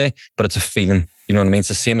depressed that day, but it's a feeling. You know what I mean? It's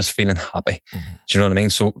the same as feeling happy. Mm-hmm. Do you know what I mean?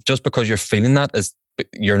 So just because you're feeling that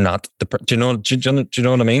you're not depressed. Do you know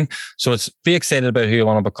what I mean? So it's be excited about who you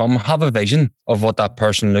want to become. Have a vision of what that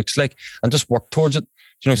person looks like, and just work towards it.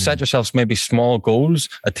 You know, set yourselves maybe small goals,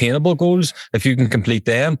 attainable goals. If you can complete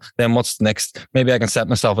them, then what's next? Maybe I can set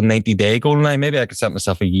myself a 90-day goal now. Maybe I can set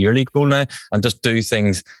myself a yearly goal now, and just do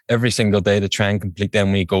things every single day to try and complete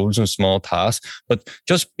them wee goals and small tasks. But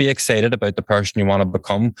just be excited about the person you want to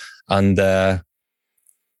become, and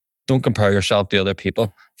don't compare yourself to other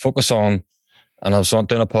people. Focus on, and I was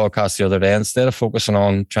doing a podcast the other day, instead of focusing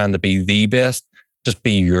on trying to be the best, just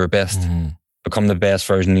be your best. Mm-hmm. Become the best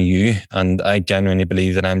version of you. And I genuinely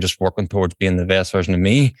believe that I'm just working towards being the best version of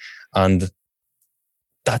me. And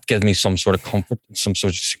that gives me some sort of comfort, some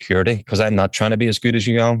sort of security, because I'm not trying to be as good as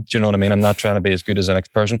you are. Do you know what I mean? I'm not trying to be as good as the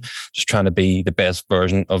next person, just trying to be the best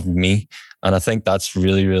version of me. And I think that's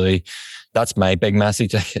really, really, that's my big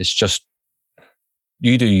message. It's just,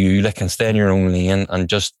 you do you, like, and stay in your own lane, and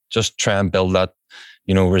just try and build that,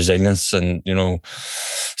 you know, resilience and, you know,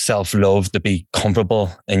 self-love to be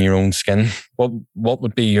comfortable in your own skin. What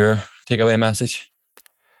would be your takeaway message?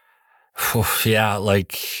 Yeah,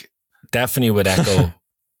 like definitely would echo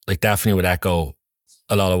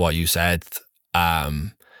a lot of what you said.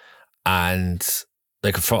 And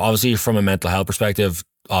like obviously from a mental health perspective,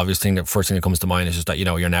 obviously the first thing that comes to mind is just that, you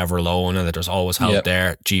know, you're never alone and that there's always help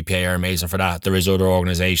there. GPA are amazing for that. There is other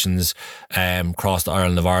organisations across the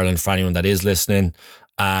island of Ireland for anyone that is listening.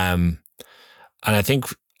 And I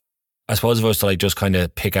suppose if I was to like just kind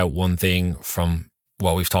of pick out one thing from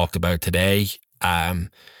what we've talked about today, I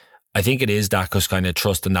think it is that just kind of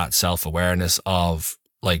trusting that self-awareness of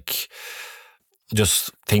like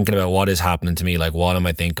just thinking about what is happening to me, like what am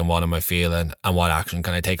I thinking, what am I feeling, and what action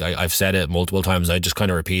can I take. I've said it multiple times. I just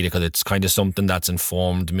kind of repeat it because it's kind of something that's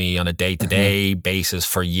informed me on a day-to-day basis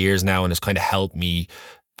for years now, and it's kind of helped me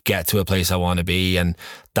get to a place I want to be. And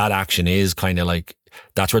that action is kind of like,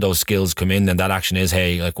 that's where those skills come in. And that action is,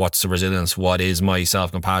 hey, like what's the resilience? What is my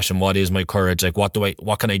self-compassion? What is my courage? Like what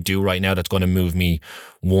can I do right now that's going to move me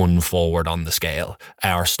one forward on the scale,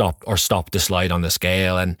 or stop the slide on the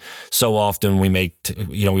scale? And so often we make,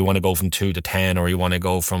 we want to go from 2 to 10, or you want to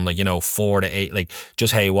go from 4 to 8, like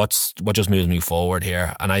just, hey, what just moves me forward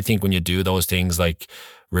here? And I think when you do those things like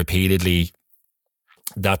repeatedly,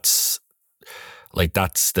 that's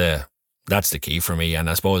the key for me. And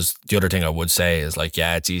I suppose the other thing I would say is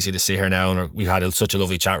it's easy to sit here now, and we've had such a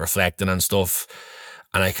lovely chat reflecting and stuff,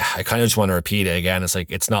 and I kind of just want to repeat it again. It's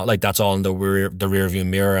like, it's not like that's all in the rear view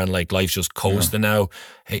mirror and like life's just coasting now.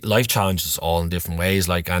 Hey, life challenges all in different ways,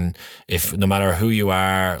 and if no matter who you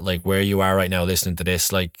are, like where you are right now listening to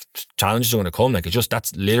this, like challenges are going to come. Like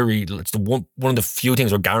that's literally, it's the one of the few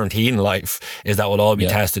things we're guaranteed in life, is that we'll all be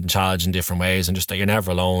tested and challenged in different ways, and just that you're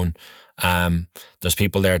never alone. There's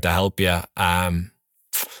people there to help you. And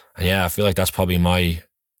I feel like that's probably my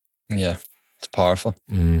It's powerful,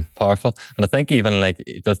 powerful. And I think even like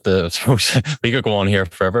I suppose we could go on here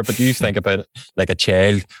forever, but you think about it like a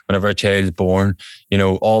child, whenever a child's born, you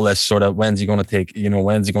know, all this sort of, when's he going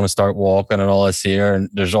to start walking and all this here. And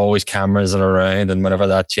there's always cameras around. And whenever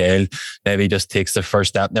that child maybe just takes the first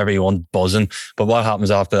step, everyone's buzzing. But what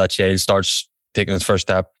happens after that child starts taking his first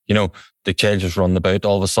step? You know, the child just running about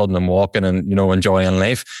all of a sudden and walking and, you know, enjoying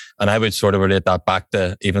life. And I would sort of relate that back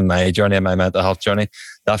to even my journey, my mental health journey.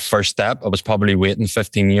 That first step, I was probably waiting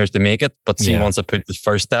 15 years to make it. But see, once I put the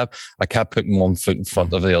first step, I kept putting one foot in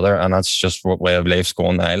front of the other. And that's just what way of life's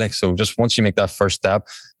going now. Like, so just once you make that first step,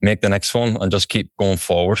 make the next one and just keep going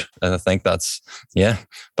forward. And I think that's,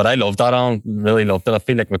 But I loved that, Alan. Really loved it. I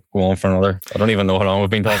feel like we could go on for another, I don't even know how long we've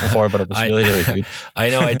been talking for, but it was really good. I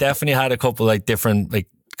know. I definitely had a couple like different, like,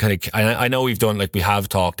 kind of, I know we have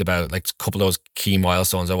talked about like a couple of those key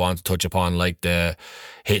milestones I wanted to touch upon, like the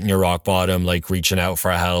hitting your rock bottom, like reaching out for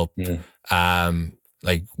help,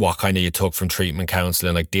 like what kind of you took from treatment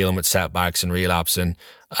counselling, like dealing with setbacks and relapsing.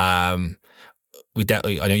 We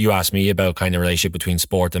definitely, I know you asked me about kind of relationship between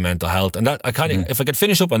sport and mental health, and that I kind of, if I could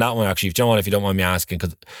finish up on that one, actually, if you don't mind me asking,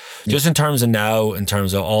 because just in terms of now, in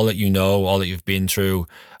terms of all that you know, all that you've been through.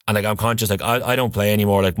 And like, I'm conscious, like I don't play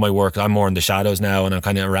anymore. Like my work, I'm more in the shadows now, and I'm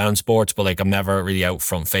kind of around sports, but like I'm never really out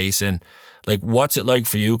front facing. Like, what's it like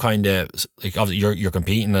for you? Kind of like, obviously you're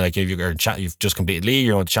competing, like you've just competed league,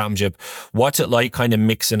 you're on the championship. What's it like, kind of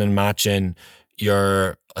mixing and matching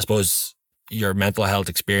your, I suppose, your mental health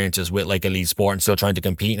experiences with like elite sport and still trying to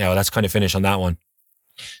compete now? Let's kind of finish on that one.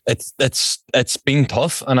 It's been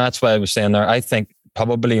tough, and that's why I was saying there. I think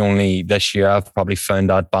probably only this year I've probably found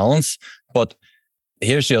that balance, but.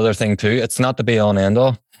 Here's the other thing too. It's not the be all and end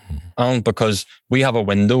all, because we have a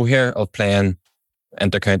window here of playing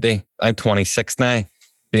intercounty. I'm 26 now.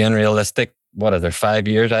 Being realistic, what are there, 5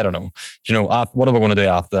 years? I don't know. Do you know, what are we going to do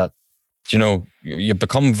after that? Do you know, you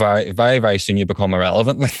become very, very, very soon, you become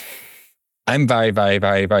irrelevant. Like, I'm very, very,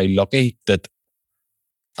 very, very lucky that,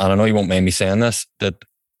 and I know you won't mind me saying this, that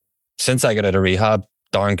since I got out of rehab,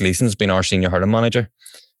 Darren Gleason's been our senior hurling manager.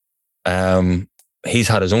 He's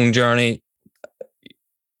had his own journey.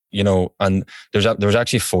 You know, and there's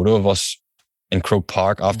actually a photo of us in Croke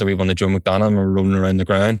Park after we won the Joe McDonagh and we were rolling around the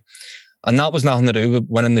ground. And that was nothing to do with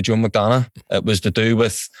winning the Joe McDonagh. It was to do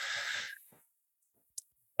with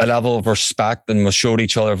a level of respect, and we showed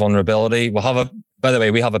each other vulnerability. By the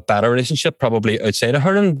way, we have a better relationship probably outside of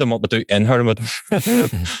hurling than what we do in hurling.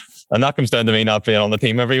 And that comes down to me not being on the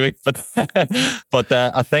team every week. But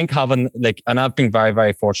I think having and I've been very,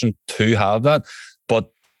 very fortunate to have that.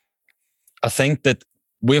 But I think that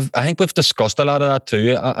we've discussed a lot of that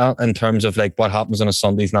too, in terms of like what happens on a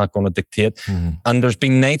Sunday is not going to dictate. And there's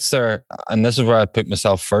been nights there, and this is where I put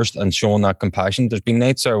myself first and showing that compassion. There's been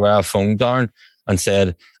nights there where I phoned Darren and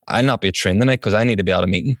said, I'll not be at training tonight because I need to be at a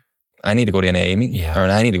meeting. I need to go to an AA meeting, or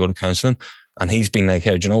I need to go to counselling. And he's been like,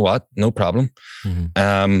 hey, do you know what? No problem.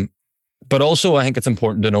 But also I think it's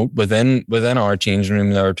important to note within our changing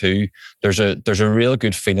room there too, there's a real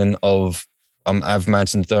good feeling of, I've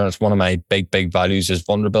mentioned there, it's one of my big values is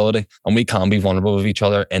vulnerability, and we can be vulnerable with each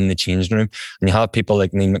other in the changing room. And you have people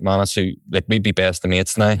like Neil McManus who, like, we'd be best of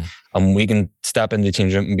mates now, and we can step in the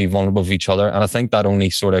changing room and be vulnerable with each other. And I think that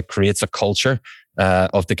only sort of creates a culture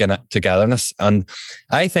of togetherness. And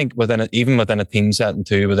I think even within a team setting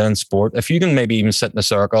too, within sport, if you can maybe even sit in a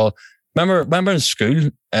circle. Remember in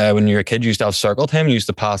school, when you were a kid, you used to have circle time, you used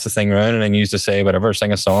to pass the thing around and then you used to say whatever,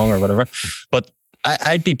 sing a song or whatever. But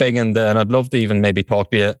I'd be big into, and I'd love to even maybe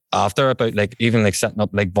talk to you after about like even like setting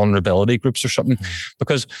up like vulnerability groups or something.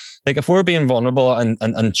 Because like if we're being vulnerable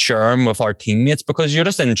and sharing with our teammates, because you're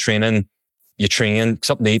just in training, you train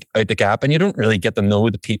something to eat out the gap and you don't really get to know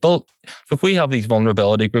the people. So if we have these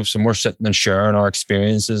vulnerability groups and we're sitting and sharing our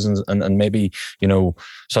experiences and maybe, you know,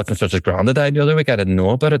 such and such as Granda died the other week, I didn't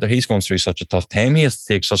know about it, or he's going through such a tough time, he has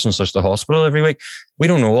to take such and such to the hospital every week. We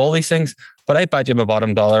don't know all these things. But I bet you my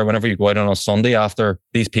bottom dollar, whenever you go out on a Sunday after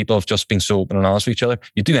these people have just been so open and honest with each other,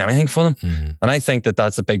 you do anything for them. And I think that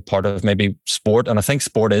that's a big part of maybe sport. And I think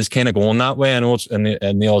sport is kind of going that way. I know it's in the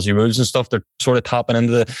Aussie rules and stuff, they're sort of tapping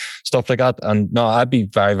into the stuff like that. And no, I'd be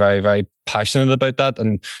very, very, very passionate about that.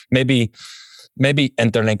 And maybe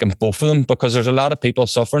interlinking both of them, because there's a lot of people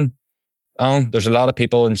suffering. There's a lot of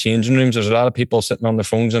people in changing rooms. There's a lot of people sitting on their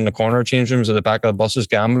phones in the corner of change rooms at the back of the buses,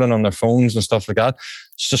 gambling on their phones and stuff like that.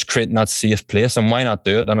 It's just creating that safe place. And why not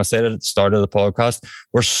do it? And I said it at the start of the podcast,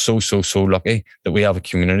 we're so lucky that we have a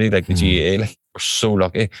community like the GAA. Like, we're so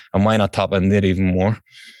lucky. And why not tap into it even more?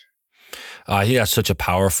 I think that's such a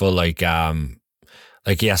powerful,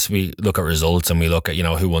 yes, we look at results and we look at, you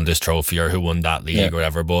know, who won this trophy or who won that league or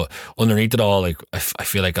whatever. But underneath it all, like, I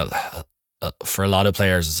feel like for a lot of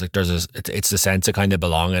players, it's like it's the sense of kind of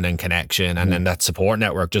belonging and connection, and then that support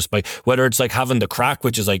network, just by whether it's like having the crack,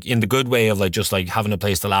 which is like in the good way of like just like having a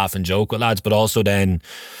place to laugh and joke with lads, but also then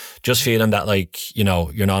just feeling that like, you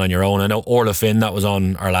know, you're not on your own. I know Orla Finn, that was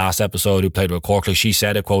on our last episode, who played with Cork, like she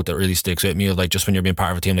said a quote that really sticks with me of like, just when you're being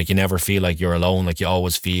part of a team, like you never feel like you're alone, like you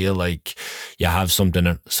always feel like you have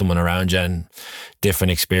someone around you and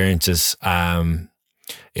different experiences.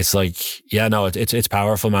 It's like, yeah, no, it's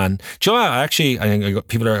powerful, man. Do you know what? I think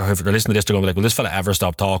people are listening to this, they're going to be like, will this fella ever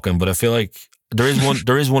stop talking? But I feel like there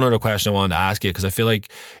is one other question I wanted to ask you, because I feel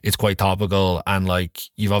like it's quite topical, and like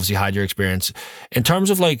you've obviously had your experience in terms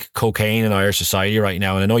of like cocaine in Irish society right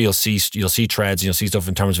now, and I know you'll see threads and you'll see stuff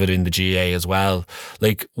in terms of it in the GA as well.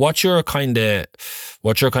 Like, what's your kind of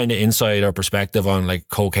insight or perspective on like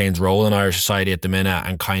cocaine's role in Irish society at the minute,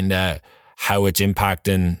 and kind of how it's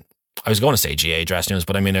impacting? I was going to say GA dressing rooms,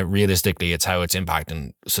 but I mean, realistically, it's how it's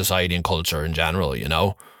impacting society and culture in general, you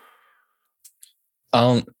know?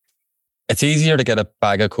 It's easier to get a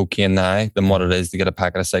bag of cocaine now than what it is to get a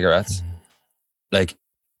packet of cigarettes. Like,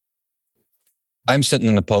 I'm sitting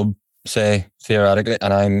in a pub, say, theoretically,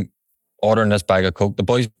 and I'm ordering this bag of coke. The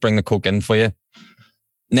boys bring the coke in for you.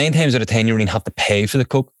 9 times out of 10, you don't even have to pay for the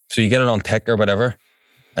coke. So you get it on tick or whatever.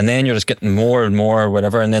 And then you're just getting more and more or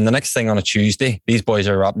whatever. And then the next thing on a Tuesday, these boys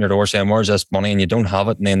are rapping your door saying, where's this money? And you don't have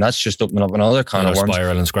it. And then that's just opening up another kind of worms.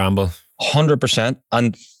 Spiral and scramble. 100%.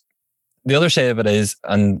 And the other side of it is,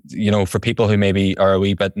 and you know, for people who maybe are a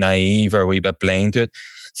wee bit naive or a wee bit blind to it,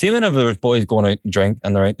 see whenever there's boys going out and drink,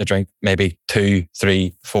 and they're out to drink maybe 2,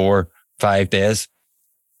 3, 4, 5 days.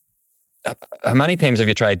 How many times have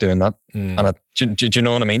you tried doing that? And do you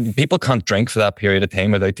know what I mean? People can't drink for that period of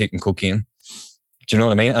time without taking cocaine. Do you know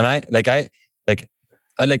what I mean? And I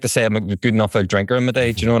like to say I'm a good enough a drinker in my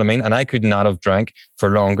day. Do you know what I mean? And I could not have drank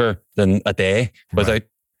for longer than a day without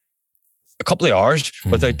a couple of hours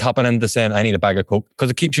without tapping into saying I need a bag of coke, because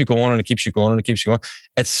it keeps you going and it keeps you going and it keeps you going.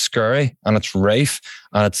 It's scary and it's rife,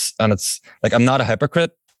 and it's like, I'm not a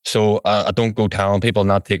hypocrite, so I don't go telling people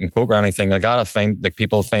not taking coke or anything like that. I find like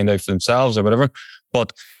people find out for themselves or whatever,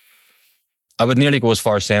 but I would nearly go as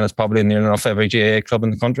far as saying it's probably near enough every GAA club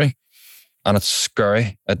in the country. And it's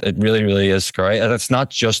scary. It really, really is scary. And it's not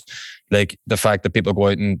just like the fact that people go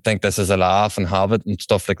out and think this is a laugh and have it and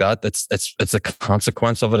stuff like that. It's a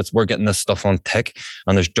consequence of it. We're getting this stuff on tick,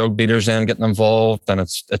 and there's drug dealers then getting involved, and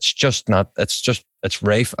it's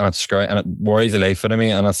rife and it's scary, and it worries the life out of me.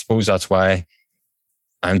 And I suppose that's why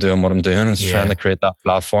I'm doing what I'm doing. It's trying to create that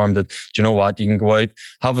platform that, do you know what, you can go out,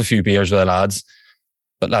 have a few beers with the lads,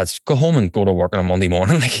 but lads, go home and go to work on a Monday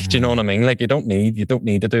morning. Like, do you know what I mean? Like, you don't need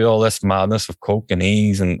to do all this madness of coke and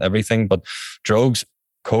ease and everything. But drugs,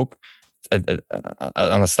 coke, and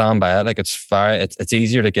I stand by it. Like, it's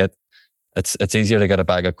easier to get. It's easier to get a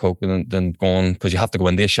bag of coke than going, because you have to go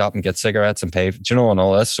into a shop and get cigarettes and pay. Do you know, and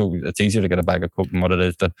all this? So it's easier to get a bag of coke than what it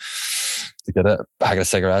is to get a bag of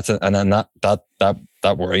cigarettes. And then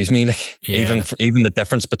that worries me. Like, even the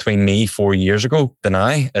difference between me 4 years ago than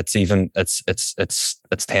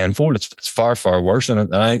it's tenfold. It's far, far worse.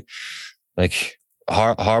 And I like,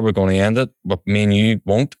 how are we going to end it? But me and you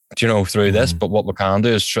won't, you know, through this. But what we can do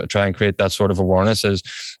is try and create that sort of awareness, is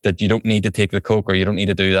that you don't need to take the coke, or you don't need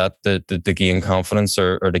to do that to gain confidence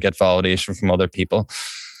or to get validation from other people.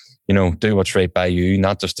 You know, do what's right by you,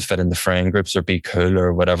 not just to fit in the friend groups or be cool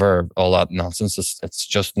or whatever, all that nonsense. It's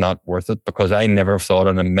just not worth it, because I never thought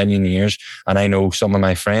in a million years, and I know some of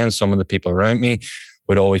my friends, some of the people around me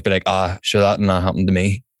would always be like, sure, that not happened to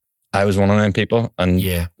me. I was one of them people, and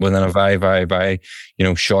within a very, very, very, you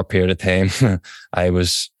know, short period of time,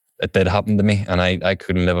 it did happen to me, and I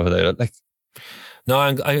couldn't live without it. Like, no,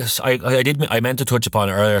 I meant to touch upon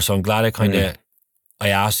it earlier, so I'm glad I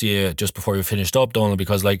asked you just before we finished up, Domhnall,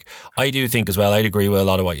 because like, I do think as well, I'd agree with a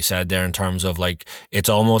lot of what you said there in terms of like, it's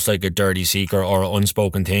almost like a dirty secret or an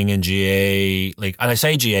unspoken thing in GA, like, and I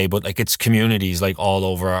say GA, but like, it's communities like all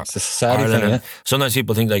over society Ireland. Thing, yeah. Sometimes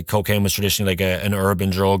people think like cocaine was traditionally like an urban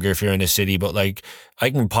drug if you're in a city, but like, I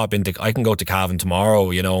can go to Cavan tomorrow,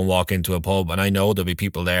 you know, and walk into a pub, and I know there'll be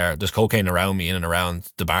people there. There's cocaine around me in and around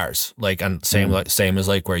the bars, like, and same as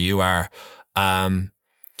like where you are.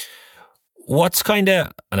 What's kind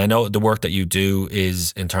of, and I know the work that you do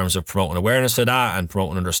is in terms of promoting awareness of that and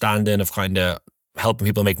promoting understanding of kind of helping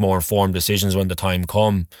people make more informed decisions when the time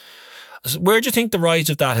come. Where do you think the rise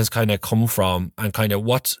of that has kind of come from, and kind of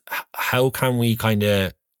how can we kind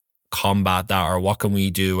of combat that, or what can we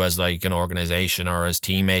do as like an organization or as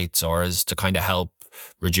teammates or as to kind of help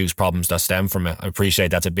reduce problems that stem from it? I appreciate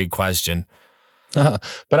that's a big question. But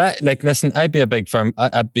I'd be a big firm,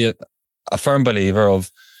 I'd be a firm believer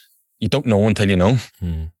of, you don't know until you know.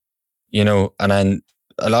 you know, and then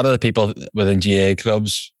a lot of the people within GA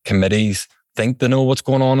clubs, committees, think they know what's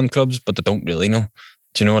going on in clubs, but they don't really know.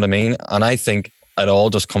 Do you know what I mean? And I think it all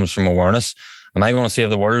just comes from awareness. Am I going to save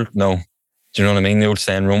the world? No. Do you know what I mean? The old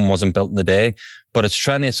saying, Rome wasn't built in a day, but it's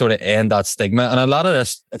trying to sort of end that stigma. And a lot of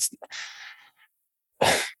this, it's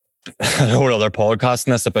a whole other podcast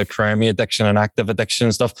in this about primary addiction and active addiction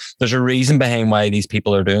and stuff. There's a reason behind why these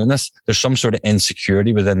people are doing this. There's some sort of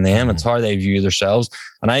insecurity within them. It's how they view themselves.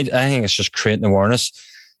 And I think it's just creating awareness.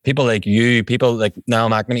 People like you, people like Niall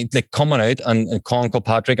McNamee, like coming out and Colin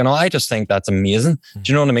Kilpatrick and all, I just think that's amazing.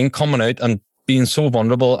 Do you know what I mean? Coming out and being so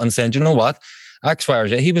vulnerable and saying, do you know what? X, Y, or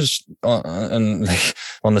Z. He was on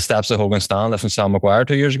the steps of Hogan Stand lifting Sam Maguire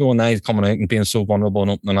 2 years ago, and now he's coming out and being so vulnerable and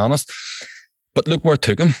open and honest. But look where it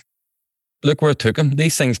took him. Look where it took him.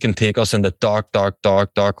 These things can take us into dark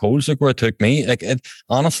holes. Look where it took me. Like, it,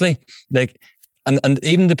 honestly, like, and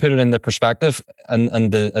even to put it into perspective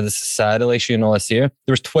and the societal issue and all this here,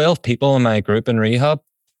 there was 12 people in my group in rehab,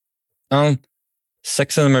 and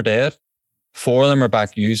 6 of them are dead. 4 of them are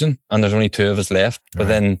back using, and there's only 2 of us left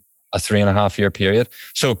within a 3.5 year period.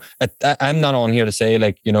 So I'm not on here to say,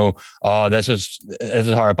 like, you know, oh, this is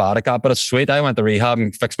how bad it got, but it's sweet. I went to rehab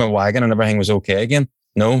and fixed my wagon and everything was okay again.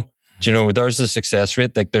 No, do you know, there's a success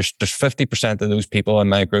rate. Like there's 50% of those people in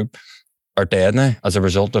my group are dead now as a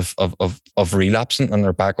result of relapsing, and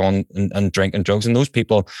they're back on and drinking drugs. And those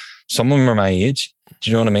people, some of them are my age. Do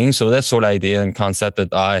you know what I mean? So this whole idea and concept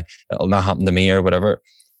that it'll not happen to me or whatever,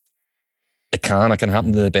 it can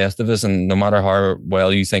happen to the best of us. And no matter how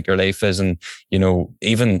well you think your life is, and, you know,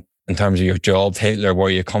 even in terms of your job title or where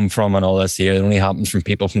you come from and all this here, it only happens from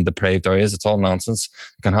people from depraved areas. It's all nonsense.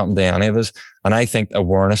 It can happen to any of us. And I think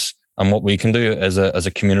awareness and what we can do as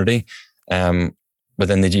a community,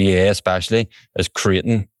 within the GAA especially, is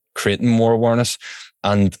creating more awareness.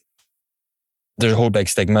 And there's a whole big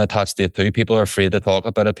stigma attached to it too. People are afraid to talk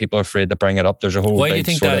about it. People are afraid to bring it up. There's a whole Why big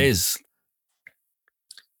do you think that is?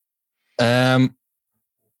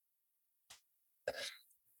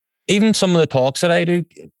 Even some of the talks that I do,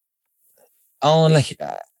 Alan, like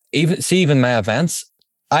even my events,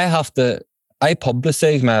 I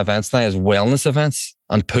publicize my events now as wellness events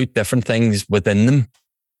and put different things within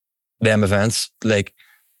them events, like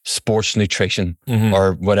sports nutrition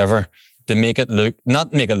or whatever, to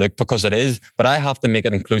not make it look because it is, but I have to make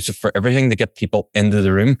it inclusive for everything to get people into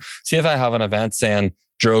the room. See, if I have an event saying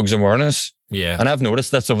drugs awareness, and I've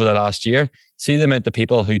noticed this over the last year, see the amount of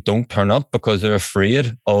people who don't turn up because they're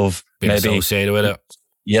afraid of being associated with it.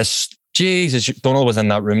 Yes, Jesus, Domhnall was in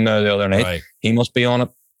that room now the other night. Right. He must be on it.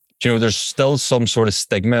 You know, there's still some sort of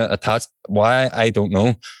stigma attached. Why? I don't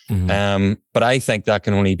know. But I think that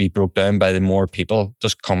can only be broke down by the more people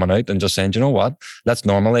just coming out and just saying, you know what, let's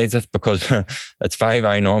normalize it, because it's very,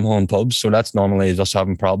 very normal in pubs. So let's normalize us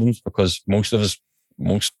having problems, because most of us,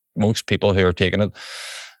 most people who are taking it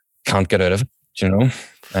can't get out of it, you know.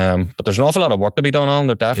 But there's an awful lot of work to be done on.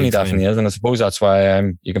 There definitely is. And I suppose that's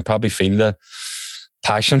why you can probably feel the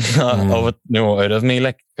passion of it, you know, out of me,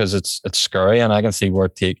 like, because it's scary and I can see where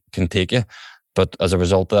it can take you. But as a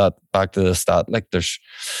result of that, back to the stat, like, there's,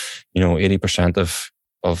 you know, 80%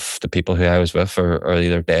 of the people who I was with are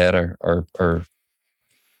either dead or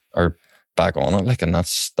back on it, like, and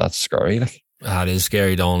that's scary, like. That is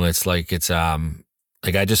scary, Donald. It's like,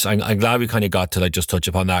 like, I'm glad we kind of got to, like, just touch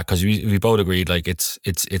upon that, because we both agreed, like, it's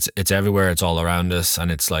everywhere, it's all around us. And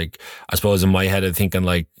it's like, I suppose in my head I'm thinking,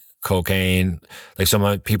 like, cocaine, like,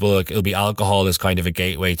 some people, like, it'll be alcohol is kind of a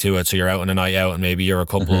gateway to it. So you're out on a night out and maybe you're a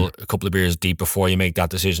couple of beers deep before you make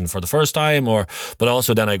that decision for the first time, but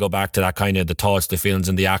also then I go back to that kind of the thoughts, the feelings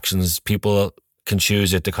and the actions. People can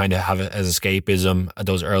choose it to kind of have it as escapism at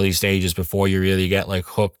those early stages before you really get, like,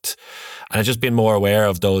 hooked. And it's just being more aware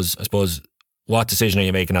of those, I suppose, what decision are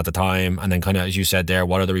you making at the time? And then kind of, as you said there,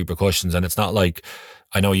 what are the repercussions? And it's not like,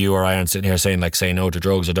 I know you or I aren't sitting here saying, like, say no to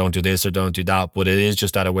drugs or don't do this or don't do that, but it is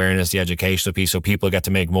just that awareness, the educational piece, so people get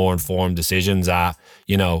to make more informed decisions at,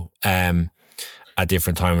 you know, at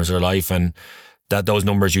different times of their life. And that those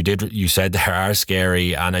numbers you said there are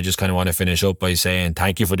scary. And I just kind of want to finish up by saying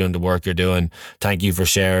thank you for doing the work you're doing. Thank you for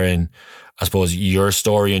sharing, I suppose, your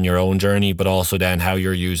story and your own journey, but also then how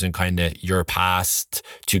you're using kind of your past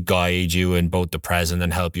to guide you in both the present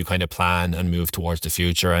and help you kind of plan and move towards the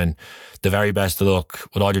future. And the very best of luck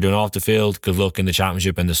with all you're doing off the field. Good luck in the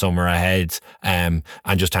championship in the summer ahead. And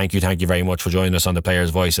just thank you very much for joining us on The Player's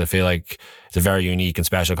Voice. I feel like it's a very unique and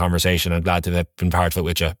special conversation. I'm glad to have been part of it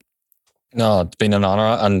with you. No, it's been an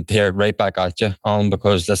honour, and here, right back at you, Alan,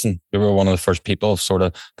 because listen, you were one of the first people sort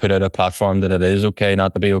of put out a platform that it is okay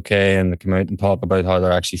not to be okay, and to come out and talk about how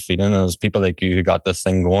they're actually feeling. And there's people like you who got this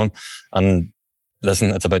thing going, and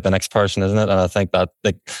listen, it's about the next person, isn't it? And I think that,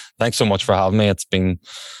 like, thanks so much for having me. It's been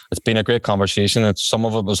a great conversation. Some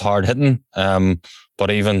of it was hard hitting,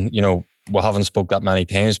 but even, you know, we haven't spoke that many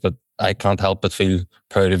times, but I can't help but feel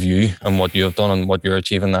proud of you and what you have done and what you're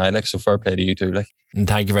achieving now. Like, so fair play to you too. Like, And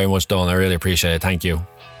thank you very much, Donal. I really appreciate it. Thank you.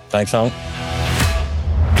 Thanks, Alan.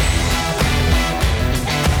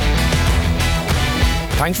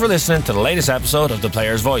 Thanks for listening to the latest episode of The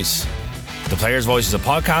Player's Voice. The Player's Voice is a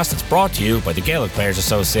podcast that's brought to you by the Gaelic Players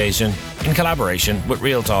Association in collaboration with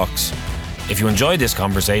Real Talks. If you enjoyed this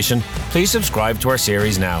conversation, please subscribe to our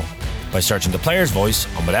series now by searching The Player's Voice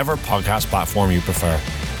on whatever podcast platform you prefer.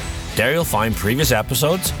 There you'll find previous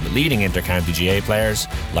episodes with leading inter-county GA players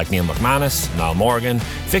like Neil McManus, Niall Morgan,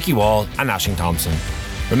 Vicky Wall and Aisling Thompson.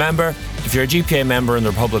 Remember, if you're a GPA member in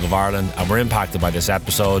the Republic of Ireland and were impacted by this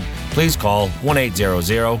episode, please call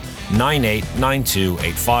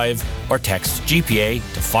 1800-989285 or text GPA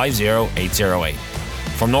to 50808.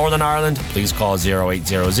 From Northern Ireland, please call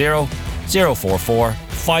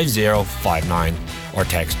 0800-044-5059 or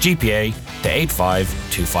text GPA to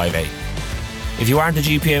 85258. If you aren't a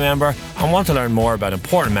GPA member and want to learn more about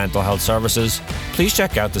important mental health services, please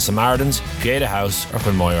check out the Samaritans, Pieta House or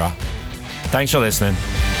Quinmoira. Thanks for listening.